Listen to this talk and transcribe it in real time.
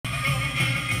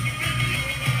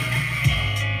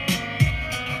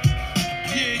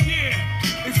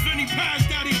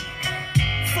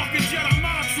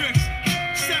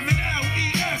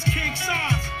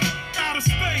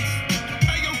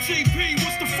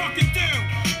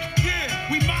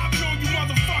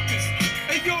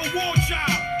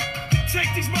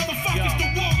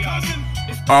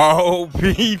Oh,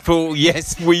 people,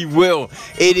 yes, we will.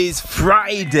 It is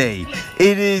Friday.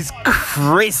 It is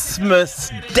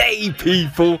Christmas Day,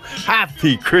 people.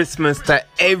 Happy Christmas to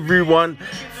everyone.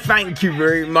 Thank you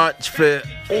very much for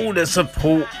all the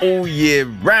support all year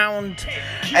round.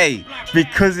 Hey,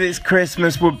 because it's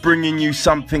Christmas, we're bringing you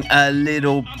something a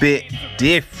little bit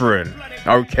different.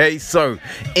 Okay, so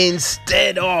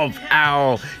instead of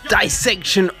our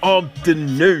dissection of the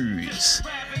news,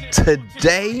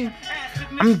 today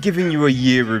I'm giving you a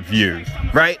year review,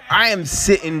 right? I am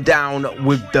sitting down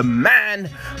with the man,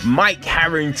 Mike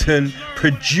Harrington,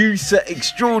 producer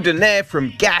extraordinaire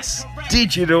from Gas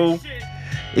Digital.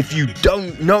 If you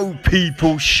don't know,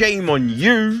 people, shame on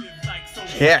you.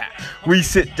 Yeah, we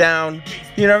sit down,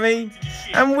 you know what I mean?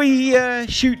 And we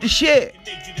shoot the shit.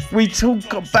 We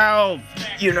talk about,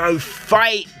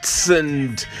 fights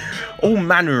and all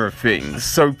manner of things.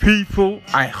 So people,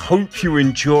 I hope you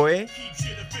enjoy.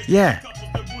 Yeah,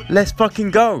 let's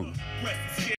fucking go.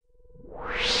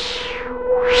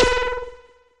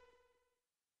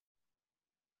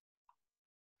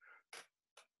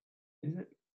 Is it?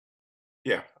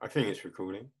 Yeah, I think it's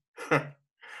recording.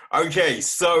 Okay,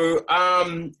 so,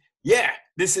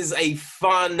 this is a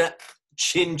fun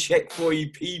chin check for you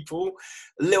people.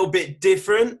 A little bit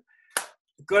different.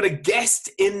 Got a guest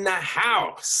in the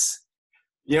house.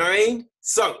 You know what I mean?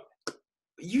 So,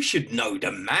 you should know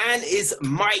the man is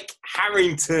Mike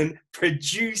Harrington,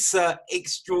 producer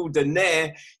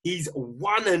extraordinaire. He's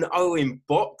 1-0 in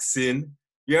boxing.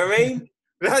 You know what I mean?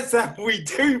 That's how we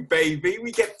do, baby.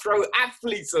 We get pro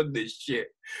athletes on this shit.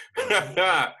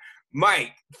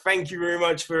 Mike, thank you very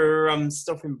much for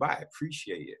stopping by. I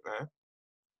appreciate it, man.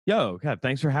 Yo, Kev,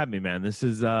 thanks for having me, man. This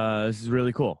is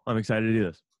really cool. I'm excited to do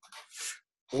this.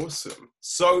 Awesome.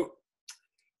 So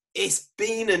it's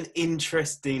been an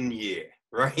interesting year,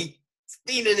 right? It's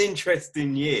been an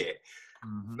interesting year.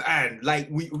 Mm-hmm. And like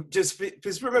we just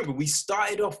remember, we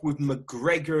started off with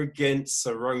McGregor against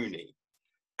Cerrone,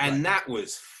 and that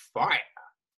was fire.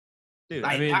 Dude,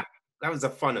 like, I mean, that was a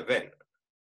fun event.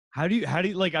 How do you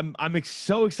like? I'm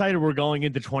so excited we're going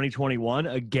into 2021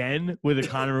 again with a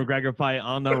Conor McGregor fight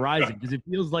on the horizon, because it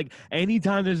feels like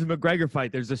anytime there's a McGregor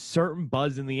fight, there's a certain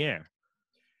buzz in the air.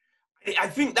 I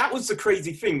think that was the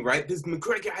crazy thing, right? Because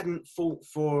McGregor hadn't fought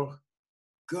for,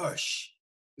 gosh,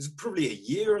 it was probably a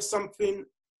year or something.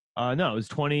 No, it was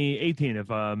 2018, if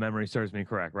memory serves me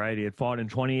correct, right? He had fought in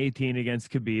 2018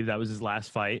 against Khabib. That was his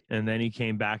last fight. And then he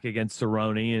came back against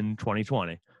Cerrone in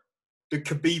 2020. The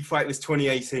Khabib fight was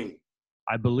 2018.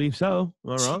 I believe so.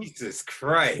 Am I wrong? Jesus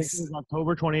Christ. I think it was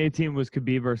October 2018 was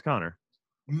Khabib versus Conor.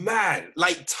 Man,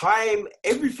 like time,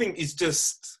 everything is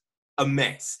just a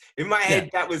mess. In my head,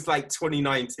 that was like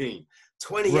 2019.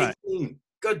 2018. Right.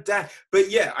 God damn. But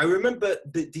yeah, I remember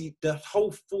the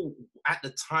whole thought at the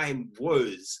time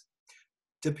was,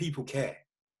 do people care?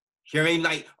 You know what I mean?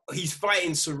 Like, he's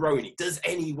fighting Cerrone. Does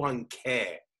anyone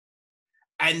care?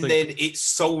 And then it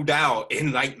sold out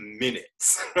in like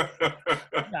minutes. Yeah,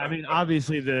 I mean,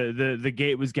 obviously the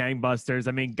gate was gangbusters.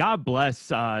 I mean, God bless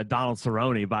Donald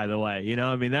Cerrone, by the way. You know,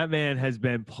 I mean, that man has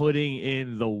been putting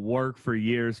in the work for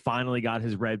years. Finally got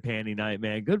his red panty night,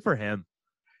 man. Good for him.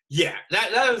 Yeah,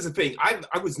 that was the thing. I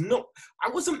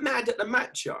wasn't mad at the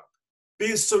matchup,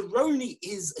 because Cerrone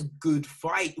is a good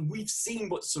fight. We've seen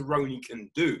what Cerrone can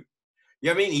do. You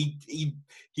know what I mean?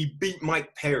 He beat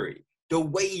Mike Perry. The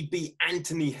way he beat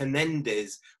Anthony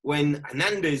Hernandez, when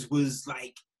Hernandez was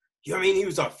like, you know what I mean? He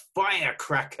was a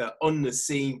firecracker on the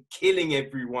scene, killing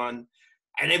everyone.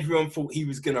 And everyone thought he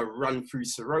was going to run through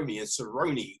Cerrone, and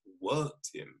Cerrone worked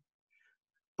him.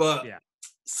 But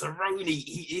Cerrone,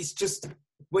 he is just,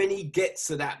 when he gets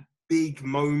to that big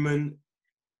moment,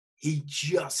 he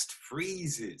just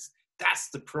freezes. That's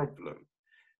the problem.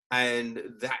 And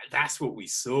that's what we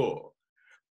saw.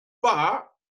 But,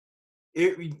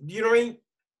 you know what I mean?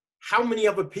 How many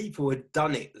other people had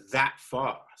done it that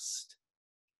fast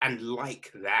and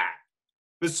like that?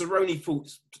 But Cerrone fought,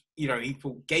 he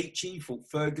fought Gaethje, he fought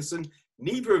Ferguson.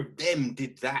 Neither of them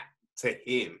did that to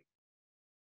him.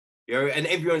 You know, and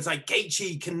everyone's like,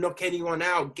 Gaethje can knock anyone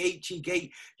out.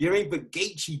 Gaethje. You know what I mean? But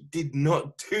Gaethje did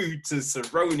not do to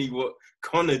Cerrone what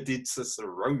Conor did to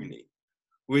Cerrone,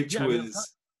 which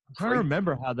was... I'm trying to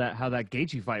remember how that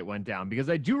Gaethje fight went down, because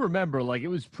I do remember, like, it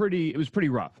was pretty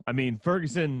rough. I mean,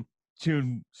 Ferguson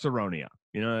tuned Cerrone up.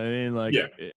 You know what I mean? Like,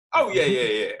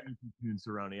 tuned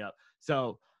Cerrone up.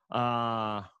 So,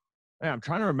 I'm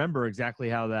trying to remember exactly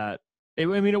how that. It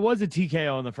was a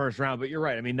TKO in the first round, but you're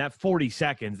right. I mean, that 40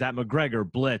 seconds, that McGregor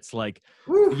blitz, like,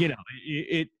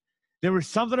 there was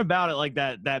something about it, like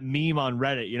that meme on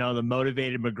Reddit, you know, the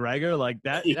motivated McGregor, like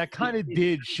that kind of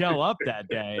did show up that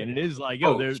day. And it is like,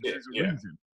 yo, Oh, there's shit, a yeah.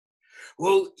 reason.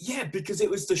 Well, yeah, because it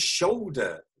was the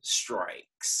shoulder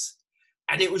strikes.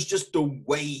 And it was just the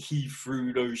way he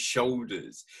threw those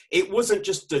shoulders. It wasn't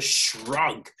just the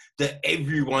shrug that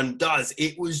everyone does.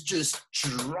 It was just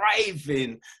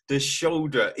driving the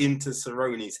shoulder into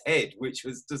Cerrone's head, which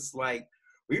was just like,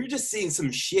 we were just seeing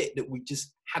some shit that we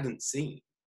just hadn't seen.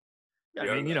 I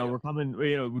mean, you know, we're coming,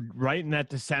 you know, right in that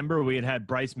December, we had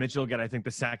Bryce Mitchell get, I think,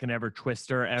 the second ever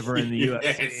twister ever in the UFC.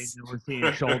 Yes. And we're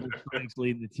seeing shoulder strikes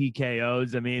leading to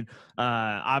TKOs. I mean,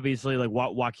 obviously, like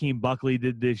what Joaquin Buckley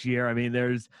did this year. I mean,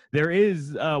 there is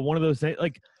one of those things,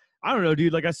 like, I don't know,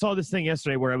 dude. Like, I saw this thing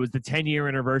yesterday where it was the 10-year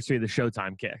anniversary of the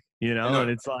Showtime kick, you know, and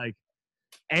it's like,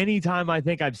 anytime I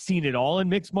think I've seen it all in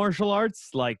mixed martial arts,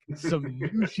 like some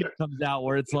new shit comes out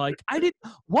where it's like,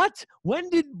 why is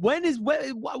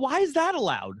that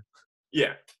allowed?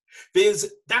 Yeah. That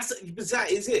is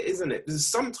it, isn't it? Because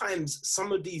sometimes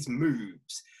some of these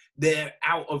moves, they're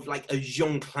out of like a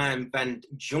Jean-Claude Van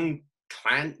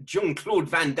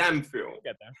Damme film.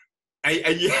 Get there.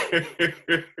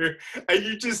 And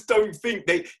you just don't think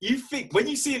you think when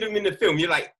you see them in the film, you're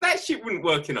like, that shit wouldn't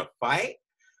work in a fight.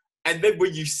 And then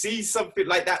when you see something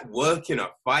like that work in a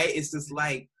fight, it's just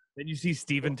like... Then you see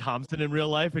Stephen Thompson in real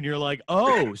life, and you're like,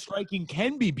 oh, striking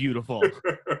can be beautiful.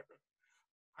 I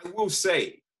will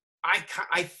say,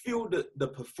 I feel that the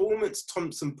performance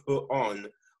Thompson put on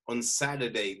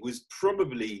Saturday was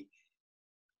probably...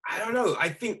 I don't know. I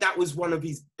think that was one of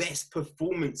his best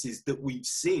performances that we've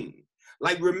seen.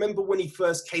 Like, remember when he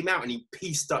first came out and he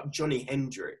pieced up Johnny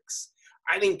Hendricks?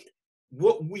 I think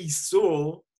what we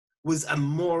saw was a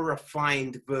more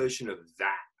refined version of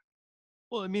that.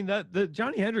 Well, I mean, the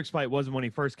Johnny Hendricks fight wasn't when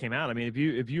he first came out. I mean,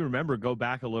 if you remember, go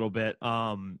back a little bit,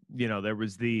 you know, there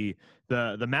was the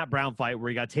Matt Brown fight where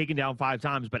he got taken down 5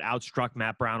 times, but outstruck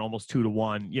Matt Brown almost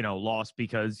 2-1, you know, lost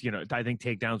because, you know, I think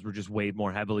takedowns were just weighed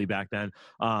more heavily back then.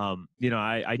 You know,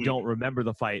 I don't remember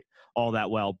the fight all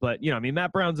that well, but, you know, I mean,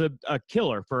 Matt Brown's a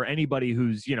killer for anybody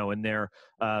who's, you know, in their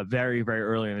very, very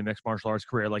early in the mixed martial arts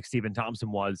career, like Stephen Thompson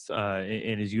was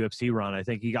in his UFC run. I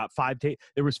think he got 5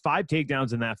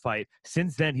 takedowns in that fight.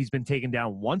 Since then, he's been taken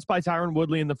down once by Tyron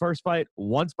Woodley in the first fight,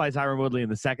 once by Tyron Woodley in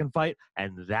the second fight,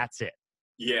 and that's it.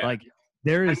 Yeah. Like,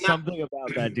 there is something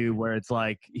about that dude where it's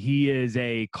like he is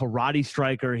a karate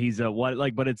striker. He's a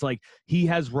but it's like he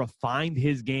has refined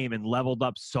his game and leveled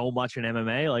up so much in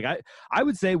MMA. Like I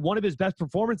would say one of his best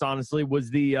performance, honestly, was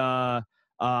the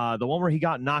one where he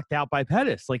got knocked out by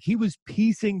Pettis. Like, he was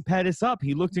piecing Pettis up.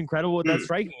 He looked incredible with that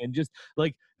striking, and just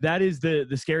like that is the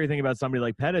scary thing about somebody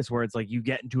like Pettis, where it's like you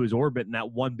get into his orbit and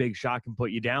that one big shot can put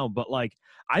you down. But like,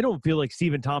 I don't feel like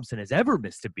Stephen Thompson has ever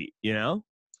missed a beat, you know?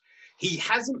 He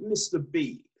hasn't missed a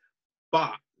beat,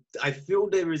 but I feel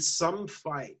there is some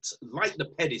fights, like the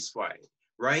Pettis fight,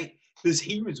 right? Because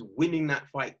he was winning that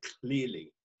fight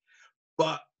clearly.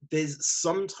 But there's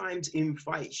sometimes in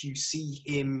fights you see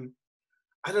him,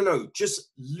 I don't know, just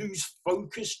lose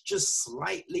focus just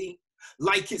slightly.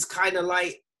 Like, it's kind of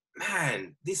like,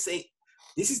 man, this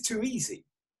is too easy.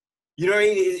 You know what I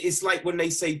mean? It's like when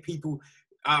they say people,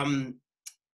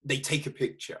 they take a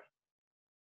picture.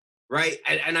 Right?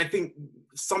 And I think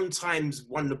sometimes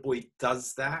Wonderboy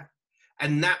does that.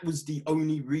 And that was the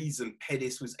only reason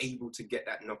Pettis was able to get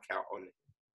that knockout on him.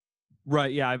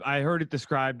 Right. Yeah. I heard it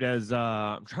described as,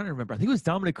 I'm trying to remember. I think it was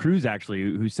Dominic Cruz, actually,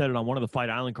 who said it on one of the Fight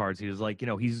Island cards. He was like, you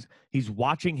know, he's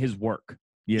watching his work,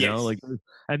 you know, like,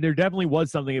 and there definitely was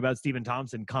something about Stephen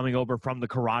Thompson coming over from the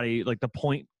karate, like the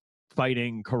point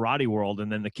fighting karate world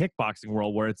and then the kickboxing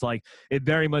world, where it's like, it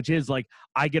very much is like,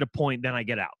 I get a point, then I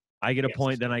get out. I get a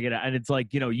point, then I get out. And it's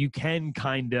like, you know, you can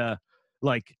kind of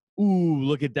like, ooh,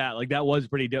 look at that. Like, that was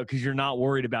pretty dope because you're not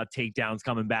worried about takedowns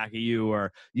coming back at you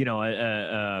or, you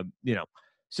know, you know.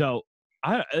 So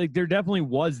there definitely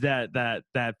was that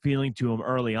feeling to him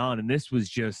early on. And this was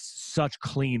just such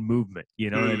clean movement.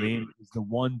 You know what I mean? It was the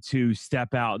 1-2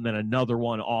 step out and then another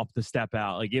one off the step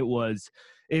out. Like, it was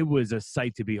a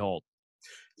sight to behold.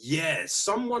 Yeah,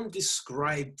 someone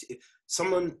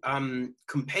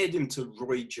compared him to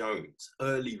Roy Jones,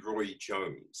 early Roy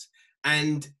Jones.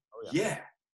 And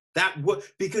that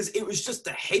was because it was just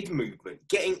a head movement,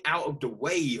 getting out of the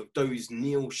way of those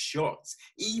kneel shots.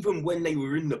 Even when they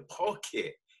were in the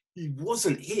pocket, he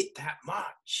wasn't hit that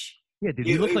much. Yeah, dude,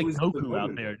 he looked like Goku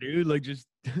out there, dude. Like, just...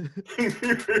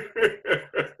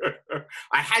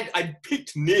 I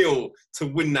picked Neil to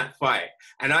win that fight,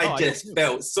 and I just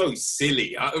felt so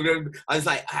silly. I was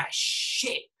like,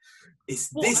 shit. It's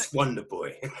Well, this Wonder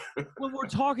Boy. when we're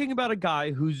talking about a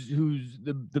guy who's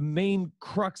the main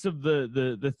crux of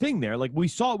the thing there, like we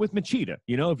saw it with Machida,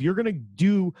 you know, if you're gonna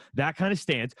do that kind of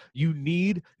stance, you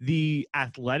need the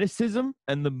athleticism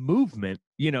and the movement,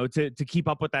 you know, to keep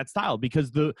up with that style, because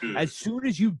as soon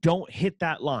as you don't hit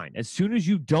that line, as soon as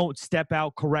you don't step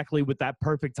out correctly with that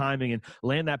perfect timing and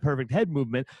land that perfect head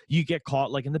movement, you get caught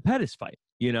like in the Pettis fight.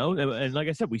 You know, and like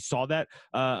I said, we saw that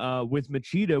with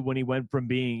Machida when he went from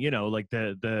being, you know, like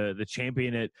the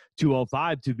champion at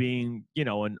 205 to being, you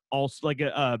know, an also like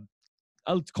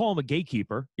let's call him a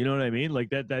gatekeeper. You know what I mean? Like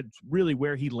that's really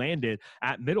where he landed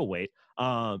at middleweight.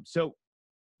 So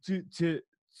to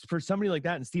for somebody like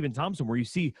that and Stephen Thompson, where you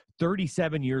see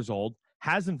 37 years old,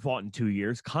 hasn't fought in 2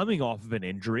 years, coming off of an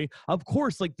injury. Of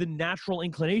course, like the natural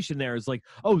inclination there is like,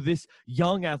 oh, this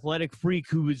young athletic freak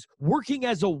who is working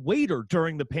as a waiter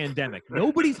during the pandemic.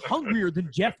 Nobody's hungrier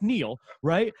than Jeff Neal,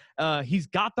 right? He's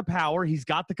got the power. He's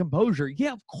got the composure.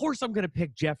 Yeah, of course I'm going to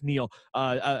pick Jeff Neal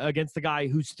against the guy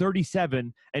who's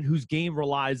 37 and whose game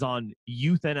relies on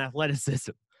youth and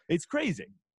athleticism. It's crazy.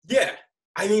 Yeah.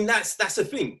 I mean, that's the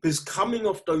thing, because coming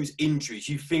off those injuries,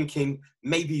 you're thinking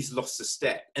maybe he's lost a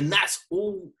step, and that's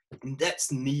all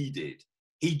that's needed.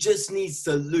 He just needs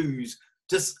to lose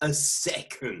just a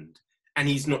second, and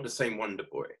he's not the same Wonder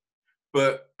Boy.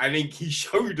 But I think he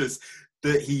showed us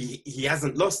that he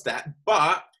hasn't lost that,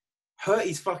 but hurt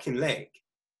his fucking leg.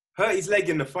 Hurt his leg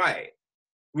in the fight,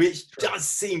 which does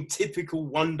seem typical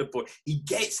Wonder Boy. He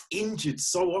gets injured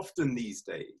so often these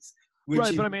days.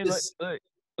 Right, but I mean,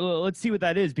 let's see what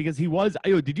that is, because he was.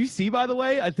 Did you see, by the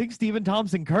way? I think Stephen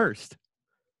Thompson cursed.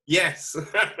 Yes.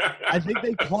 I think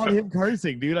they caught him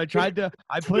cursing, dude. I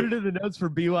put it in the notes for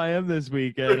BYM this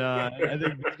week, and I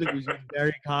think Music was just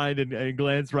very kind and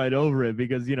glanced right over it,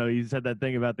 because, you know, he said that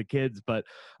thing about the kids. But,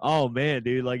 oh, man,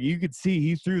 dude, like you could see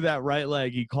he threw that right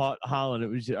leg. He caught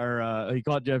Holland. He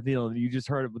caught Jeff Neal, and you just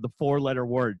heard it with the 4-letter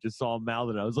word. Just saw him mouth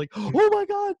it. I was like, oh, my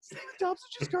God, Stephen Thompson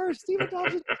just cursed. Stephen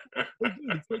Thompson. Like,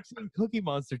 dude, it's like seeing Cookie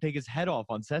Monster take his head off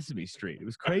on Sesame Street. It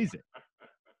was crazy.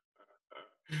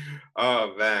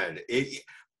 Oh man,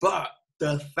 but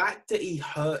the fact that he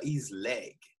hurt his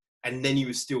leg and then he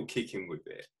was still kicking with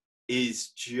it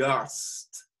is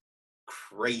just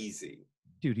crazy.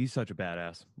 Dude, he's such a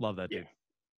badass. Love that dude.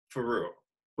 For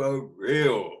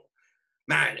real,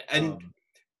 man. And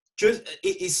just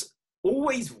it's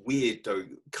always weird though,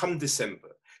 come December,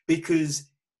 because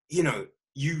you know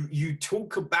you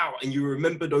talk about and you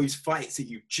remember those fights that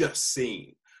you've just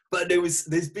seen, but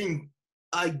there's been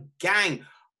a gang.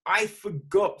 I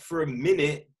forgot for a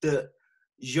minute that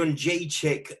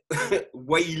Jędrzejczyk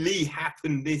Weili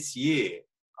happened this year.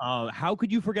 How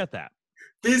could you forget that?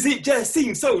 Because it just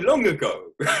seemed so long ago.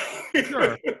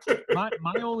 Sure. My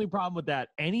only problem with that,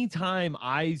 anytime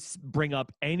I bring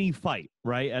up any fight,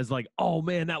 right, as like, oh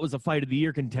man, that was a fight of the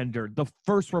year contender, the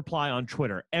first reply on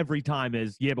Twitter every time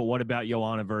is, yeah, but what about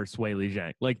Joanna versus Weili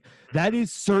Zhang? Like, that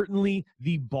is certainly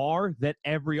the bar that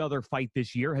every other fight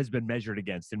this year has been measured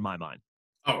against, in my mind.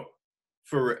 Oh,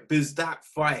 because that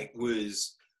fight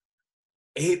was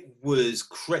crazy.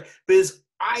 Because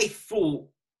I thought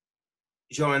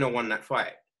Joanna won that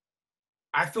fight.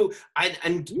 I thought,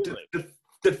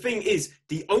 the thing is,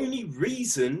 the only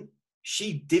reason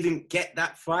she didn't get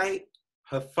that fight,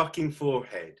 her fucking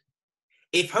forehead.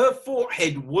 If her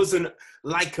forehead wasn't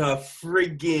like a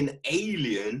friggin'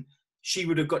 alien, she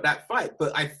would have got that fight.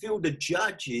 But I feel the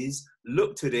judges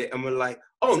looked at it and were like,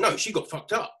 oh no, she got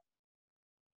fucked up.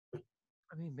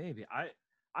 I mean, maybe.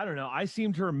 I don't know. I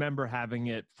seem to remember having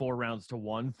it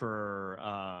 4-1 for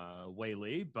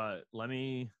Weili, but I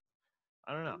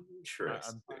don't know. I'm trying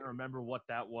to remember what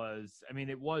that was. I mean,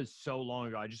 it was so long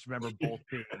ago. I just remember both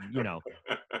being, you know,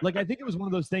 like, I think it was one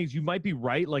of those things. You might be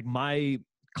right. Like, my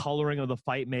coloring of the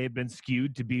fight may have been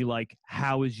skewed to be like,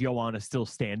 how is Joanna still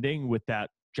standing with that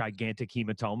gigantic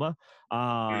hematoma?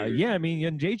 Yeah, I mean,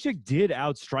 Jędrzejczyk did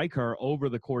outstrike her over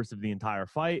the course of the entire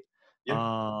fight.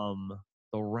 Yeah.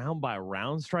 The round by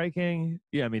round striking,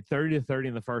 yeah, I mean, 30-30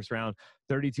 in the first round,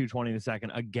 32-20 in the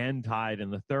second, again tied in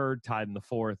the third, tied in the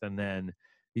fourth, and then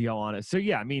Joanna. So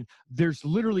yeah, I mean, there's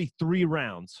literally 3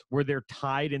 rounds where they're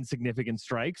tied in significant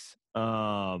strikes.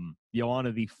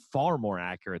 Joanna, the far more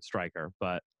accurate striker,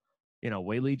 but you know,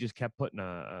 Weili just kept putting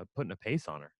a pace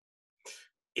on her.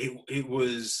 It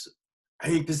was, I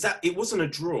mean, because it wasn't a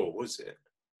draw, was it?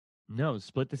 No,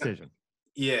 split decision.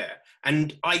 Yeah,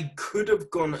 and I could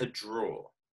have gone a draw.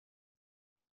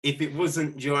 If it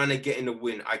wasn't Joanna getting a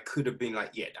win, I could have been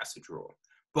like, yeah, that's a draw.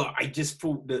 But I just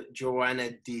thought that Joanna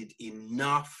did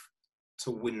enough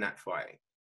to win that fight.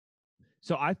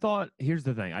 So I thought, here's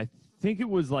the thing. I think it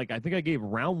was like, I think I gave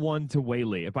round 1 to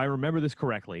Weili. If I remember this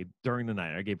correctly, during the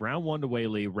night, I gave round 1 to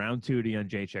Weili, round 2 to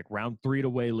Jędrzejczyk, round 3 to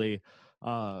Weili,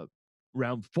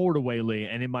 round 4 to Weili.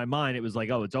 And in my mind, it was like,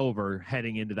 oh, it's over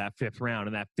heading into that 5th round.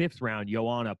 And that 5th round,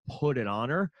 Joanna put it on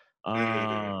her.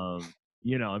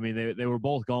 You know, I mean, they were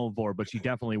both going for it, but she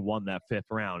definitely won that 5th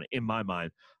round in my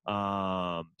mind.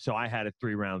 So I had it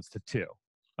 3 rounds to 2.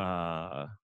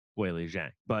 Weili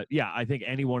Zhang. But yeah, I think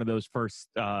any one of those first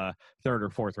 3rd or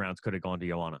 4th rounds could have gone to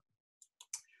Joanna.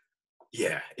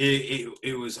 Yeah,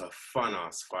 it was a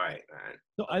fun-ass fight, man.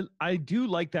 So I do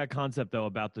like that concept, though,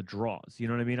 about the draws. You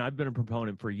know what I mean? I've been a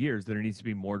proponent for years that there needs to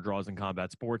be more draws in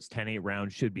combat sports. 10-8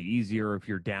 rounds should be easier. If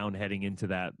you're down heading into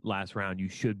that last round, you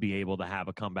should be able to have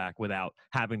a comeback without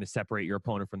having to separate your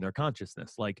opponent from their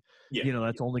consciousness. Like, you know,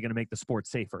 that's only going to make the sport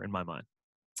safer in my mind.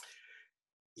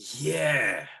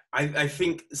 Yeah, I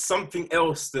think something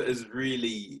else that has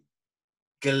really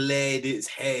glared its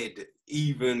head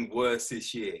even worse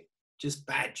this year, just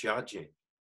bad judging.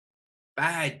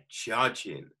 Bad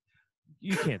judging.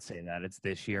 You can't say that it's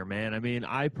this year, man. I mean,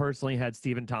 I personally had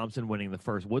Stephen Thompson winning the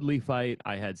first Woodley fight.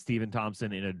 I had Stephen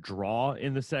Thompson in a draw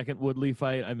in the second Woodley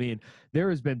fight. I mean, there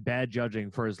has been bad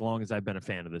judging for as long as I've been a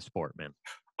fan of this sport, man.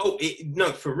 Oh,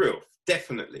 no, for real,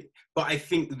 definitely. But I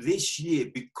think this year,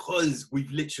 because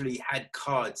we've literally had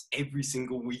cards every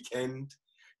single weekend,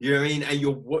 you know what I mean? And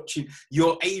you're watching,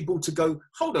 you're able to go,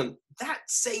 hold on, that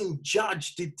same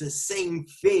judge did the same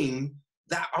thing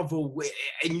that other way.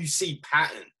 And you see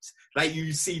patterns. Like,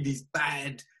 you see these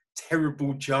bad,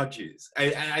 terrible judges.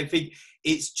 And I think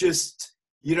it's just,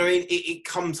 you know, it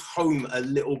comes home a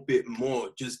little bit more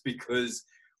just because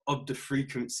of the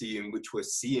frequency in which we're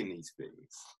seeing these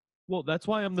things. Well, that's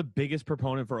why I'm the biggest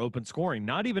proponent for open scoring.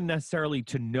 Not even necessarily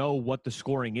to know what the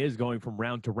scoring is going from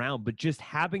round to round, but just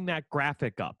having that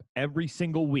graphic up every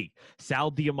single week.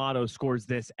 Sal D'Amato scores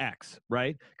this X,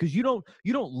 right? Because you don't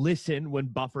listen when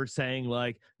Buffer's saying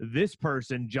like this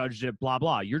person judged it, blah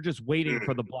blah. You're just waiting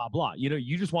for the blah blah. You know,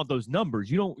 you just want those numbers.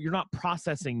 You're not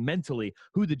processing mentally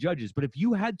who the judge is. But if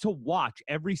you had to watch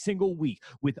every single week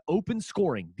with open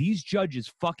scoring, these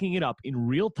judges fucking it up in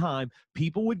real time,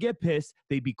 people would get pissed.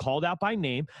 They'd be called out by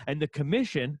name, and the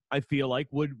commission, I feel like,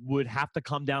 would have to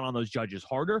come down on those judges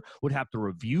harder, would have to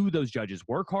review those judges'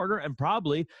 work harder, and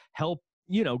probably help,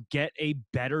 you know, get a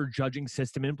better judging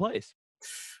system in place.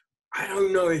 I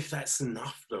don't know if that's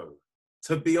enough, though,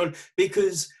 to be honest,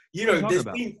 because, you know,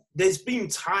 there's been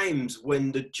times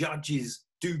when the judges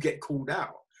do get called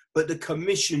out, but the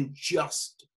commission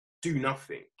just do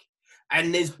nothing.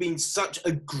 And there's been such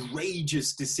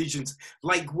egregious decisions,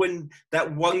 like when that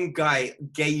one guy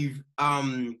gave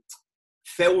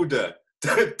Felder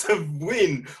to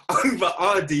win over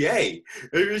RDA.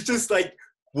 It was just like,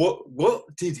 what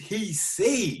did he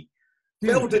see?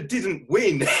 Felder didn't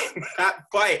win that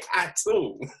fight at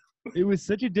all. It was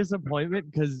such a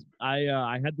disappointment because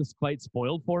I had this fight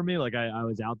spoiled for me. Like I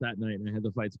was out that night and I had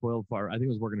the fight spoiled for, I think I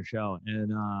was working a show,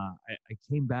 and I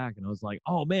came back and I was like,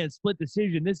 oh man, split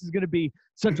decision. This is going to be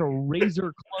such a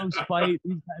razor close fight.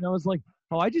 And I was like,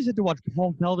 oh, I just had to watch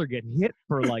Paul Felder get hit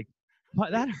for like,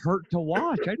 that hurt to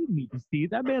watch. I didn't need to see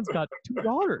that man's got 2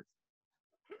 daughters.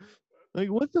 Like,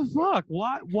 what the fuck?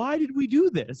 Why did we do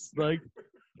this? Like,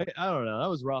 I don't know. That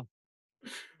was rough.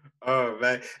 Oh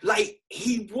man, like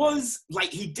he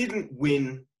didn't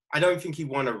win. I don't think he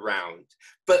won a round,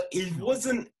 but he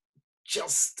wasn't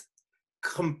just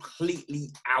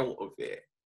completely out of it.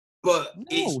 But no,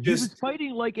 it's just, he was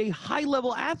fighting like a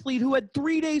high-level athlete who had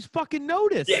 3 days fucking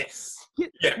notice. Yes.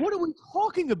 Yeah. What are we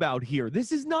talking about here?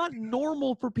 This is not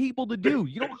normal for people to do.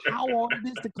 You know how hard it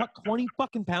is to cut 20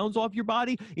 fucking pounds off your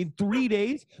body in 3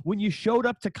 days when you showed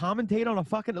up to commentate on a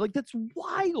fucking, like, that's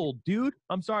wild, dude.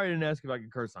 I'm sorry I didn't ask if I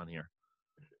could curse on here.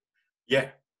 Yeah.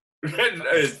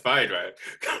 It's fine,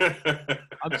 right?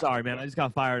 I'm sorry, man. I just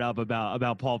got fired up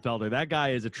about Paul Felder. That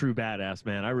guy is a true badass,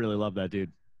 man. I really love that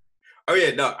dude. Oh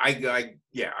yeah, no, I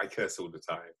curse all the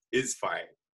time. It's fine.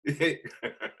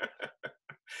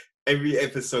 Every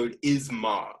episode is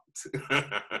marked.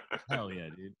 Hell yeah,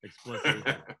 dude.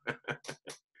 Explicit.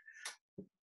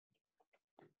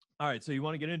 All right, so you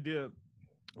want to get into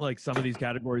like some of these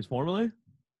categories formally?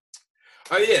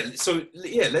 Oh yeah, so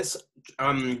yeah, let's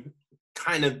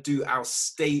kind of do our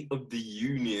state of the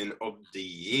union of the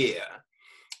year.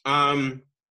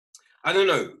 I don't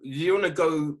know. Do you want to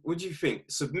go? What do you think?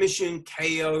 Submission,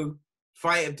 KO,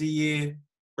 fight of the year,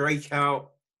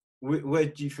 breakout. Where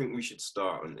do you think we should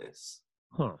start on this?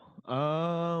 Huh.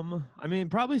 I mean,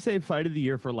 probably save fight of the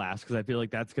year for last because I feel like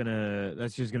that's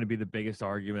just gonna be the biggest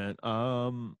argument.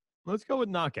 Let's go with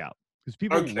knockout because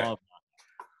people love knockout.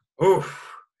 Oh,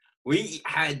 We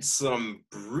had some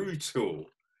brutal,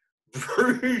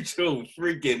 brutal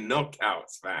friggin'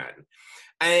 knockouts, man.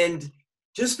 And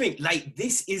just think, like,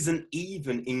 this isn't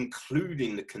even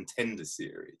including the Contender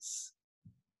Series.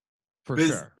 For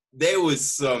Because sure. there was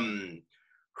some,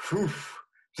 whew,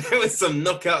 there was some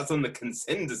knockouts on the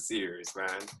Contender Series,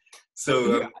 man.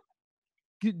 So,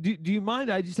 do you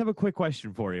mind? I just have a quick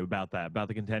question for you about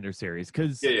the Contender Series,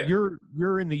 because yeah.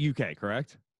 you're in the UK,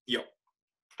 correct? Yep.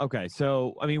 Okay,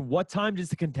 so I mean, what time does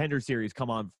the Contender Series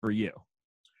come on for you?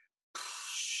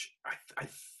 I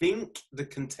think the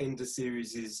Contender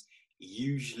Series is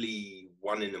usually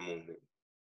 1 a.m.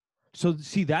 So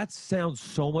see, that sounds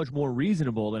so much more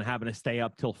reasonable than having to stay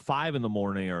up till 5 a.m.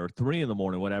 or 3 a.m,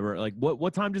 whatever. Like,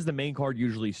 what time does the main card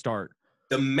usually start?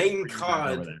 The main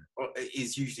card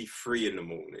is usually 3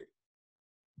 a.m.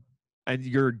 And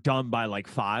you're done by like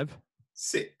 5?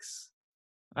 6.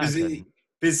 Okay.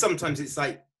 Because sometimes it's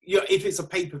like, if it's a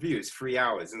pay-per-view, it's 3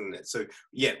 hours, isn't it? So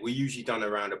yeah, we're usually done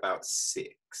around about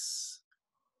 6.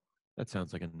 That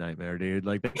sounds like a nightmare, dude.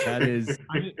 Like, that is.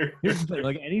 I mean, here's the thing.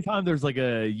 Like, anytime there's like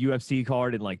a UFC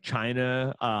card in like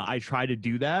China, I try to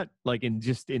do that, like in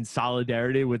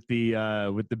solidarity with the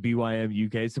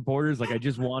BYM UK supporters. Like, I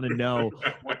just want to know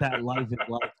what that life is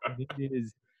like. It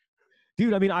is,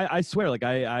 dude. I mean, I swear, like,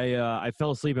 I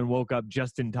fell asleep and woke up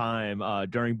just in time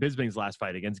during Bisping's last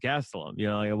fight against Gastelum. You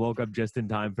know, like, I woke up just in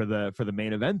time for the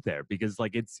main event there, because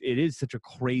like it is such a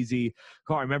crazy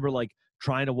card. I remember like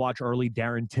trying to watch early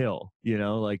Darren Till, you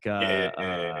know, like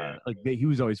he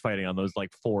was always fighting on those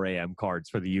like 4 a.m. cards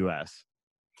for the US.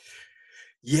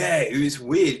 Yeah, it was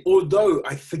weird. Although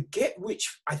I forget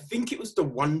I think it was the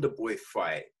Wonder Boy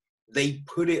fight. They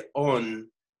put it on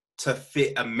to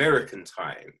fit American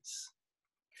times.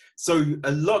 So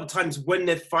a lot of times when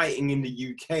they're fighting in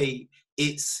the UK,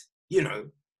 it's,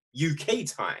 UK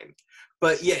time.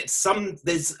 But yet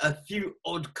there's a few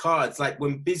odd cards, like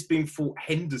when Bisping fought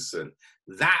Henderson,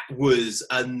 that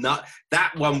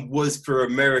one was for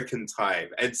American time.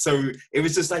 And so it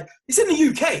was just like, it's in the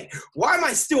UK. Why am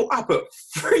I still up at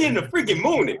 3 in the friggin'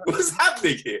 morning? What's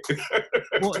happening here?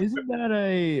 Well, isn't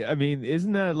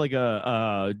that like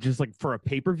a just like for a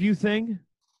pay-per-view thing?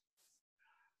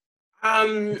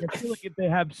 I feel like if they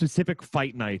have specific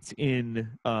fight nights in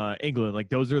England, like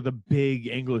those are the big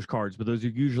English cards, but those are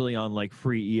usually on like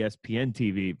free ESPN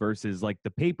TV versus like the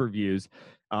pay-per-views.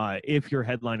 If you're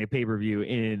headlining a pay-per-view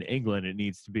in England, it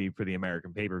needs to be for the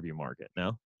American pay-per-view market.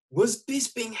 No? Was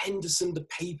Bisping Henderson the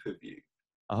pay-per-view?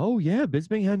 Oh yeah,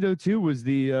 Bisping Hendo 2 was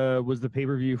the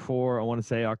pay-per-view for, I want to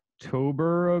say,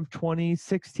 October of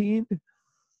 2016. Let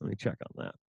me check on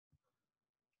that.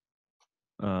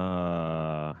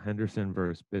 Henderson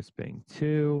versus Bisping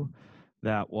 2.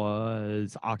 That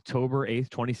was October 8th,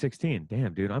 2016.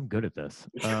 Damn, dude, I'm good at this.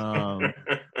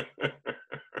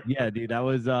 Yeah, dude, that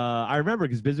was I remember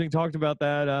because Bisping talked about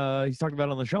that. He's talked about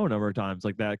it on the show a number of times,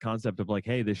 like that concept of like,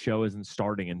 hey, this show isn't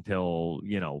starting until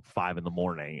 5 in the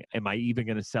morning. Am I even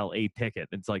gonna sell a ticket?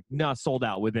 It's like, no, sold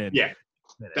out within minutes,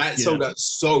 that sold out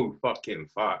so fucking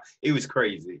far. It was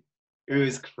crazy.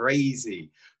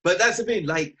 But that's the thing,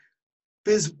 like,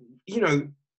 because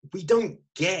we don't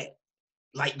get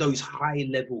like those high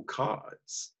level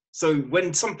cards. So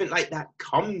when something like that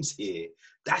comes here,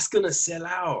 that's gonna sell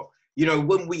out.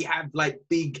 When we have like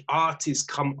big artists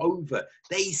come over,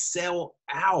 they sell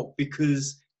out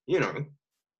because we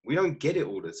don't get it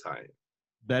all the time.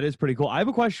 That is pretty cool. I have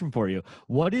a question for you.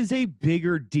 What is a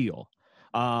bigger deal?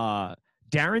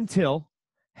 Darren Till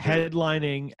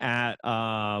headlining at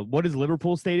what is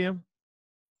Liverpool Stadium?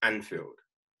 Anfield.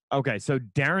 Okay, so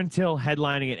Darren Till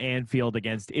headlining at Anfield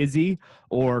against Izzy,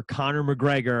 or Conor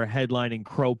McGregor headlining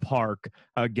Crow Park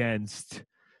against,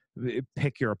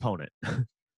 pick your opponent.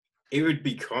 It would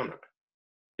be Conor.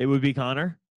 It would be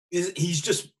Conor? He's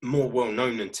just more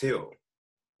well-known than Till.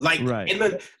 Like, right.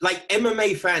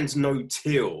 MMA fans know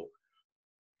Till.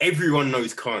 Everyone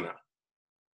knows Conor.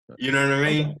 You know what I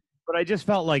mean? Okay. But I just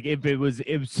felt like if it was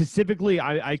specifically,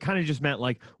 I kind of just meant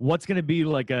like, what's going to be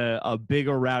like a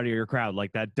bigger, rowdier crowd,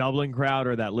 like that Dublin crowd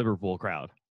or that Liverpool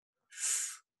crowd?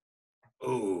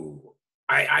 Oh,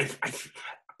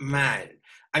 man.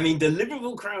 I mean, the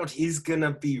Liverpool crowd is going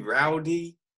to be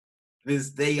rowdy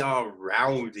because they are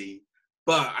rowdy.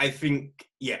 But I think,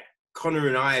 Conor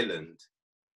in Ireland,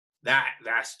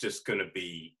 that's just going to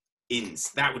be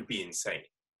that would be insane.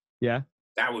 Yeah.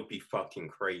 That would be fucking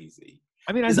crazy.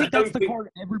 I mean, I think that's the card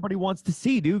everybody wants to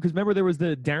see, dude. Because remember, there was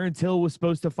the Darren Till was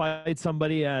supposed to fight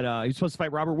somebody at he was supposed to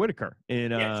fight Robert Whittaker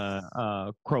in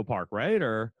Crow Park, right?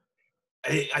 Or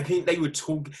I think they were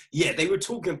talking. Yeah, they were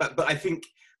talking about. But I think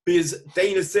because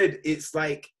Dana said it's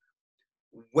like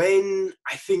when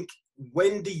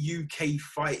when the UK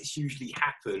fights usually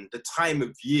happen, the time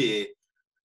of year,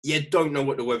 you don't know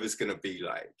what the weather's going to be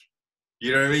like.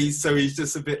 You know what I mean? So it's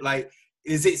just a bit like,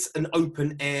 is it an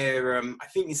open air? I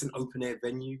think it's an open air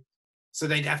venue. So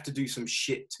they'd have to do some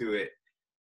shit to it,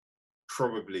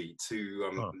 probably, to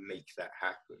make that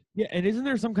happen. Yeah, and isn't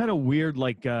there some kind of weird,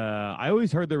 like, I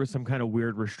always heard there was some kind of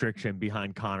weird restriction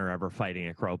behind Conor ever fighting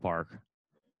at Croke Park.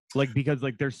 Like, because,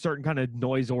 like, there's certain kind of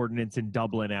noise ordinance in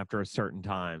Dublin after a certain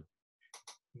time.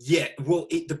 Yeah, well,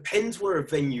 it depends where a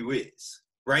venue is,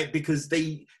 right? Because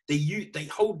they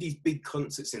hold these big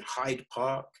concerts in Hyde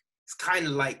Park. It's kind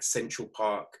of like Central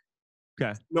Park.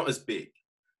 Okay. Not as big,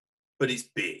 but it's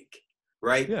big,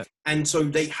 right? Yeah. And so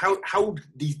they held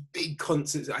these big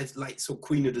concerts. I like saw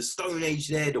Queen of the Stone Age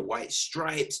there, the White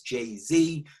Stripes,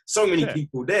 Jay-Z, so many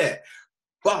people there.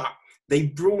 But they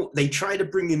tried to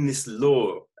bring in this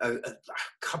law a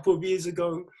couple of years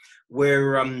ago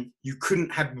where you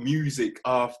couldn't have music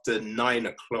after 9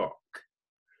 o'clock,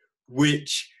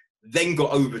 which then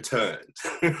got overturned.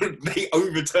 They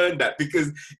overturned that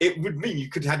because it would mean you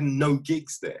could have no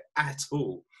gigs there at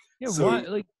all. Yeah, so, why?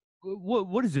 Like,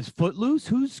 what is this? Footloose?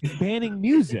 Who's banning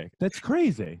music? That's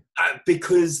crazy.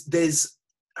 Because it's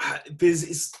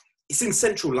in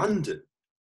central London,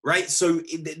 right? So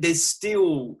there's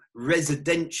still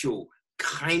residential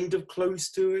kind of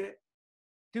close to it.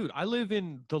 Dude, I live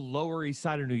in the Lower East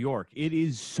Side of New York. It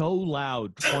is so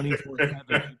loud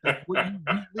 24/7. You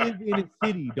live in a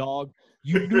city, dog.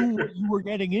 You knew what you were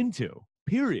getting into,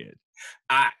 period.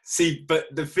 See, but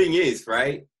the thing is,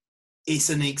 right? It's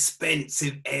an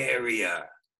expensive area,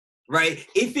 right?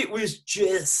 If it was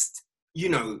just,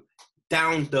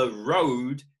 down the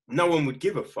road, no one would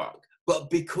give a fuck. But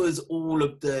because all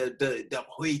of the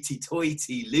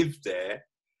hoity-toity live there,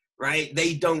 right?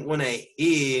 They don't want to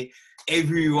hear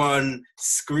everyone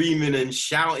screaming and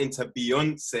shouting to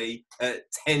Beyonce at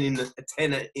 10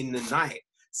 in the night.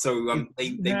 So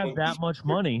they have that much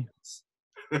money.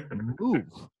 Move.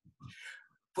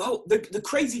 Well, the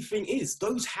crazy thing is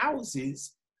those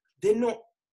houses, they're not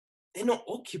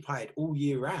occupied all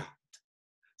year round.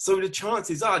 So the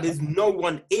chances are there's no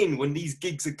one in when these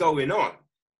gigs are going on.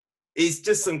 It's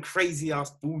just some crazy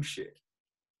ass bullshit.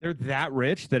 They're that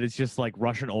rich that it's just like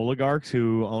Russian oligarchs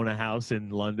who own a house in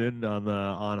London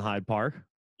on Hyde Park.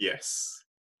 Yes.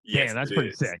 Damn, that's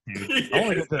pretty sick, dude. Yeah. I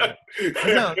want to get that.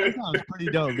 That sounds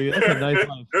pretty dope, dude. That's a nice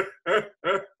life.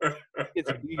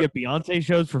 You get Beyonce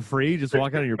shows for free. Just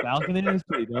walk out on your balcony. It's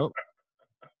pretty dope.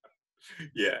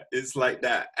 Yeah, it's like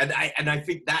that, and I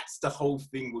think that's the whole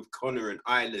thing with Conor and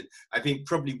Ireland. I think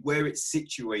probably where it's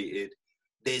situated,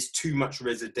 there's too much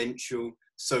residential.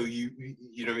 So you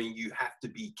know what I mean? You have to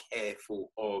be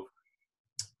careful of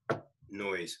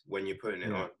noise when you're putting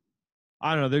it on.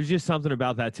 I don't know. There's just something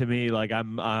about that to me. Like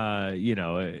I'm,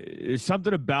 there's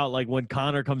something about like when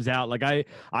Conor comes out. Like I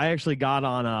actually got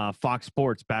on Fox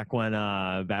Sports back when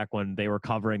they were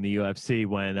covering the UFC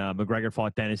when McGregor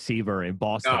fought Dennis Seaver in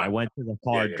Boston. I went to the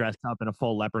card dressed up in a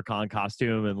full leprechaun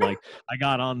costume, and like I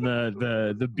got on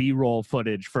the B-roll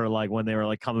footage for like when they were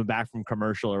like coming back from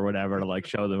commercial or whatever to like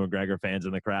show the McGregor fans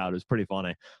in the crowd. It was pretty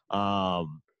funny. But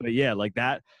yeah, like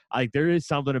that. Like there is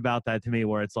something about that to me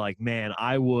where it's like, man,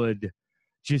 I would.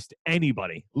 Just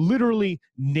anybody, literally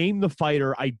name the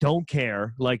fighter. I don't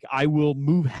care. Like I will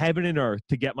move heaven and earth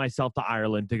to get myself to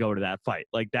Ireland to go to that fight.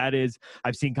 Like that is,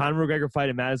 I've seen Conor McGregor fight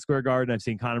in Madison Square Garden. I've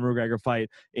seen Conor McGregor fight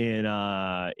in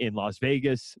Las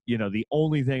Vegas. The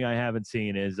only thing I haven't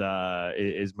seen is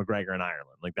McGregor in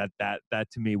Ireland. Like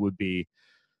that to me would be,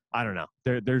 I don't know.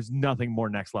 There's nothing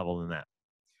more next level than that.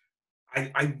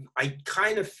 I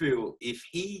kind of feel if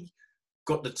he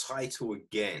got the title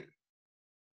again,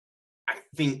 I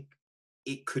think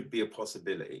it could be a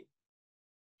possibility,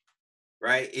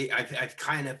 right? I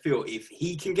kind of feel if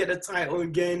he can get a title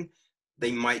again,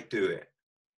 they might do it.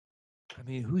 I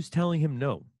mean, who's telling him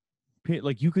no?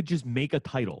 Like, you could just make a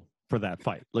title for that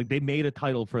fight. Like, they made a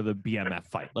title for the BMF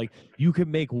fight. Like, you can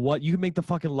make the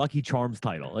fucking Lucky Charms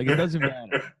title. Like, it doesn't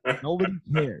matter. Nobody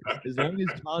cares. As long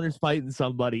as Conor's fighting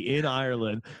somebody in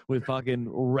Ireland with fucking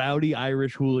rowdy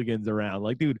Irish hooligans around.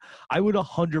 Like, dude, I would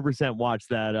 100% watch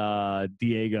that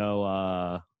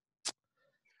Diego.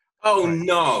 Oh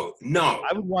no!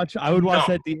 I would watch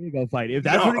that Diego fight if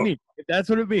that's what it means. If that's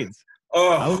what it means.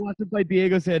 I would watch him fight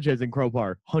Diego Sanchez in Croke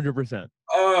Park, 100%.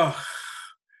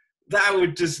 That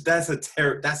would that's a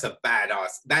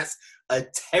badass. That's a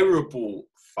terrible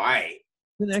fight.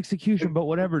 It's an execution, but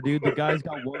whatever, dude. The guy's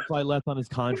got one fight left on his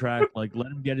contract. Like, let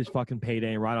him get his fucking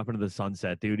payday and ride off into the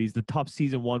sunset, dude. He's the tough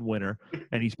season 1 winner,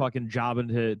 and he's fucking jobbing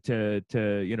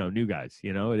to new guys.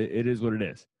 It is what it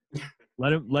is.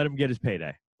 Let him get his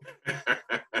payday.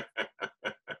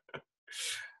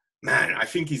 Man, I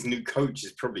think his new coach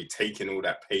is probably taking all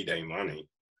that payday money.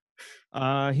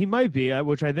 He might be,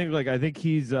 which I think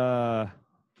he's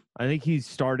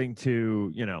starting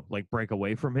to, like break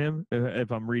away from him.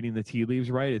 If I'm reading the tea leaves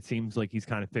right, it seems like he's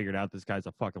kind of figured out this guy's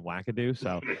a fucking wackadoo.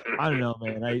 So I don't know,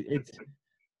 man.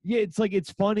 It's like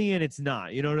it's funny and it's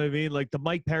not. You know what I mean? Like the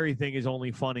Mike Perry thing is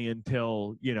only funny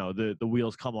until the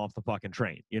wheels come off the fucking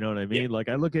train. You know what I mean? Yeah. Like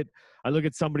I look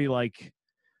at somebody like,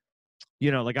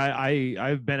 like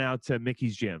I've been out to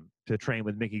Mickey's gym to train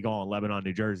with Mickey Gall in Lebanon,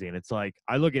 New Jersey, and it's like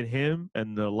I look at him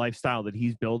and the lifestyle that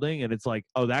he's building, and it's like,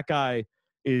 oh, that guy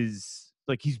is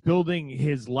like he's building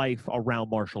his life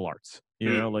around martial arts.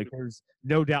 Like there's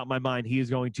no doubt in my mind he is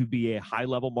going to be a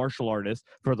high-level martial artist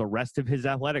for the rest of his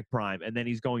athletic prime, and then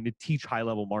he's going to teach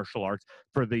high-level martial arts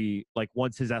for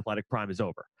once his athletic prime is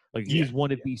over. Like he's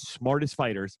one of the smartest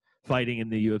fighters fighting in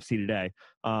the UFC today.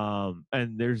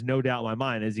 And there's no doubt in my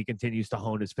mind as he continues to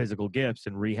hone his physical gifts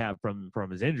and rehab from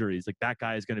his injuries, like that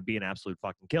guy is going to be an absolute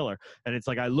fucking killer. And it's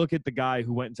like, I look at the guy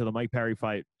who went into the Mike Perry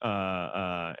fight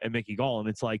and Mickey Gall, and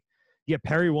it's like, yeah,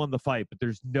 Perry won the fight, but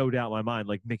there's no doubt in my mind,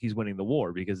 like Mickey's winning the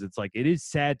war, because it's like, it is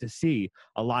sad to see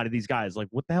a lot of these guys, like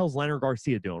what the hell's Leonard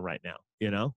Garcia doing right now?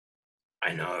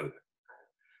 I know.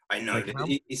 Like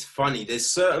It's funny. There's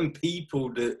certain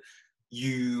people that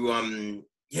you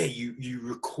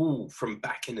recall from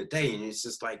back in the day, and it's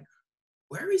just like,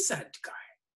 where is that guy?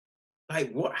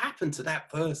 Like, what happened to that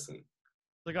person?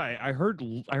 Like I heard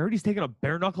he's taking a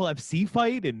bare knuckle FC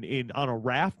fight on a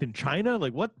raft in China.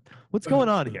 Like what's going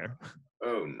on here?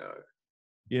 Oh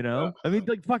no. I mean,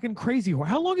 like fucking Crazy Horse.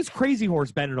 How long has Crazy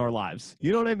Horse been in our lives?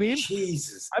 You know what I mean?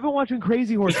 Jesus. I've been watching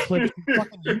Crazy Horse clips since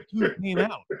fucking YouTube came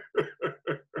out.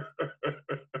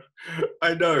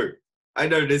 I know.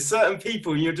 There's certain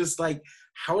people, and you're just like,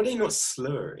 how are they not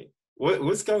slurring?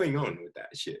 What's going on with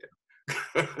that shit?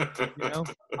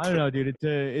 I don't know, dude.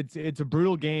 It's a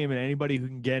brutal game, and anybody who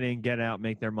can get in, get out,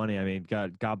 make their money. I mean,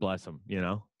 God bless them.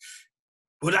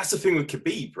 Well, that's the thing with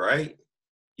Khabib, right?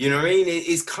 You know what I mean?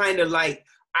 It's kind of like,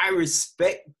 I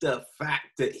respect the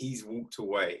fact that he's walked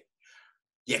away.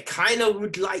 You kind of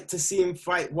would like to see him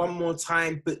fight one more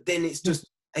time, but then it's just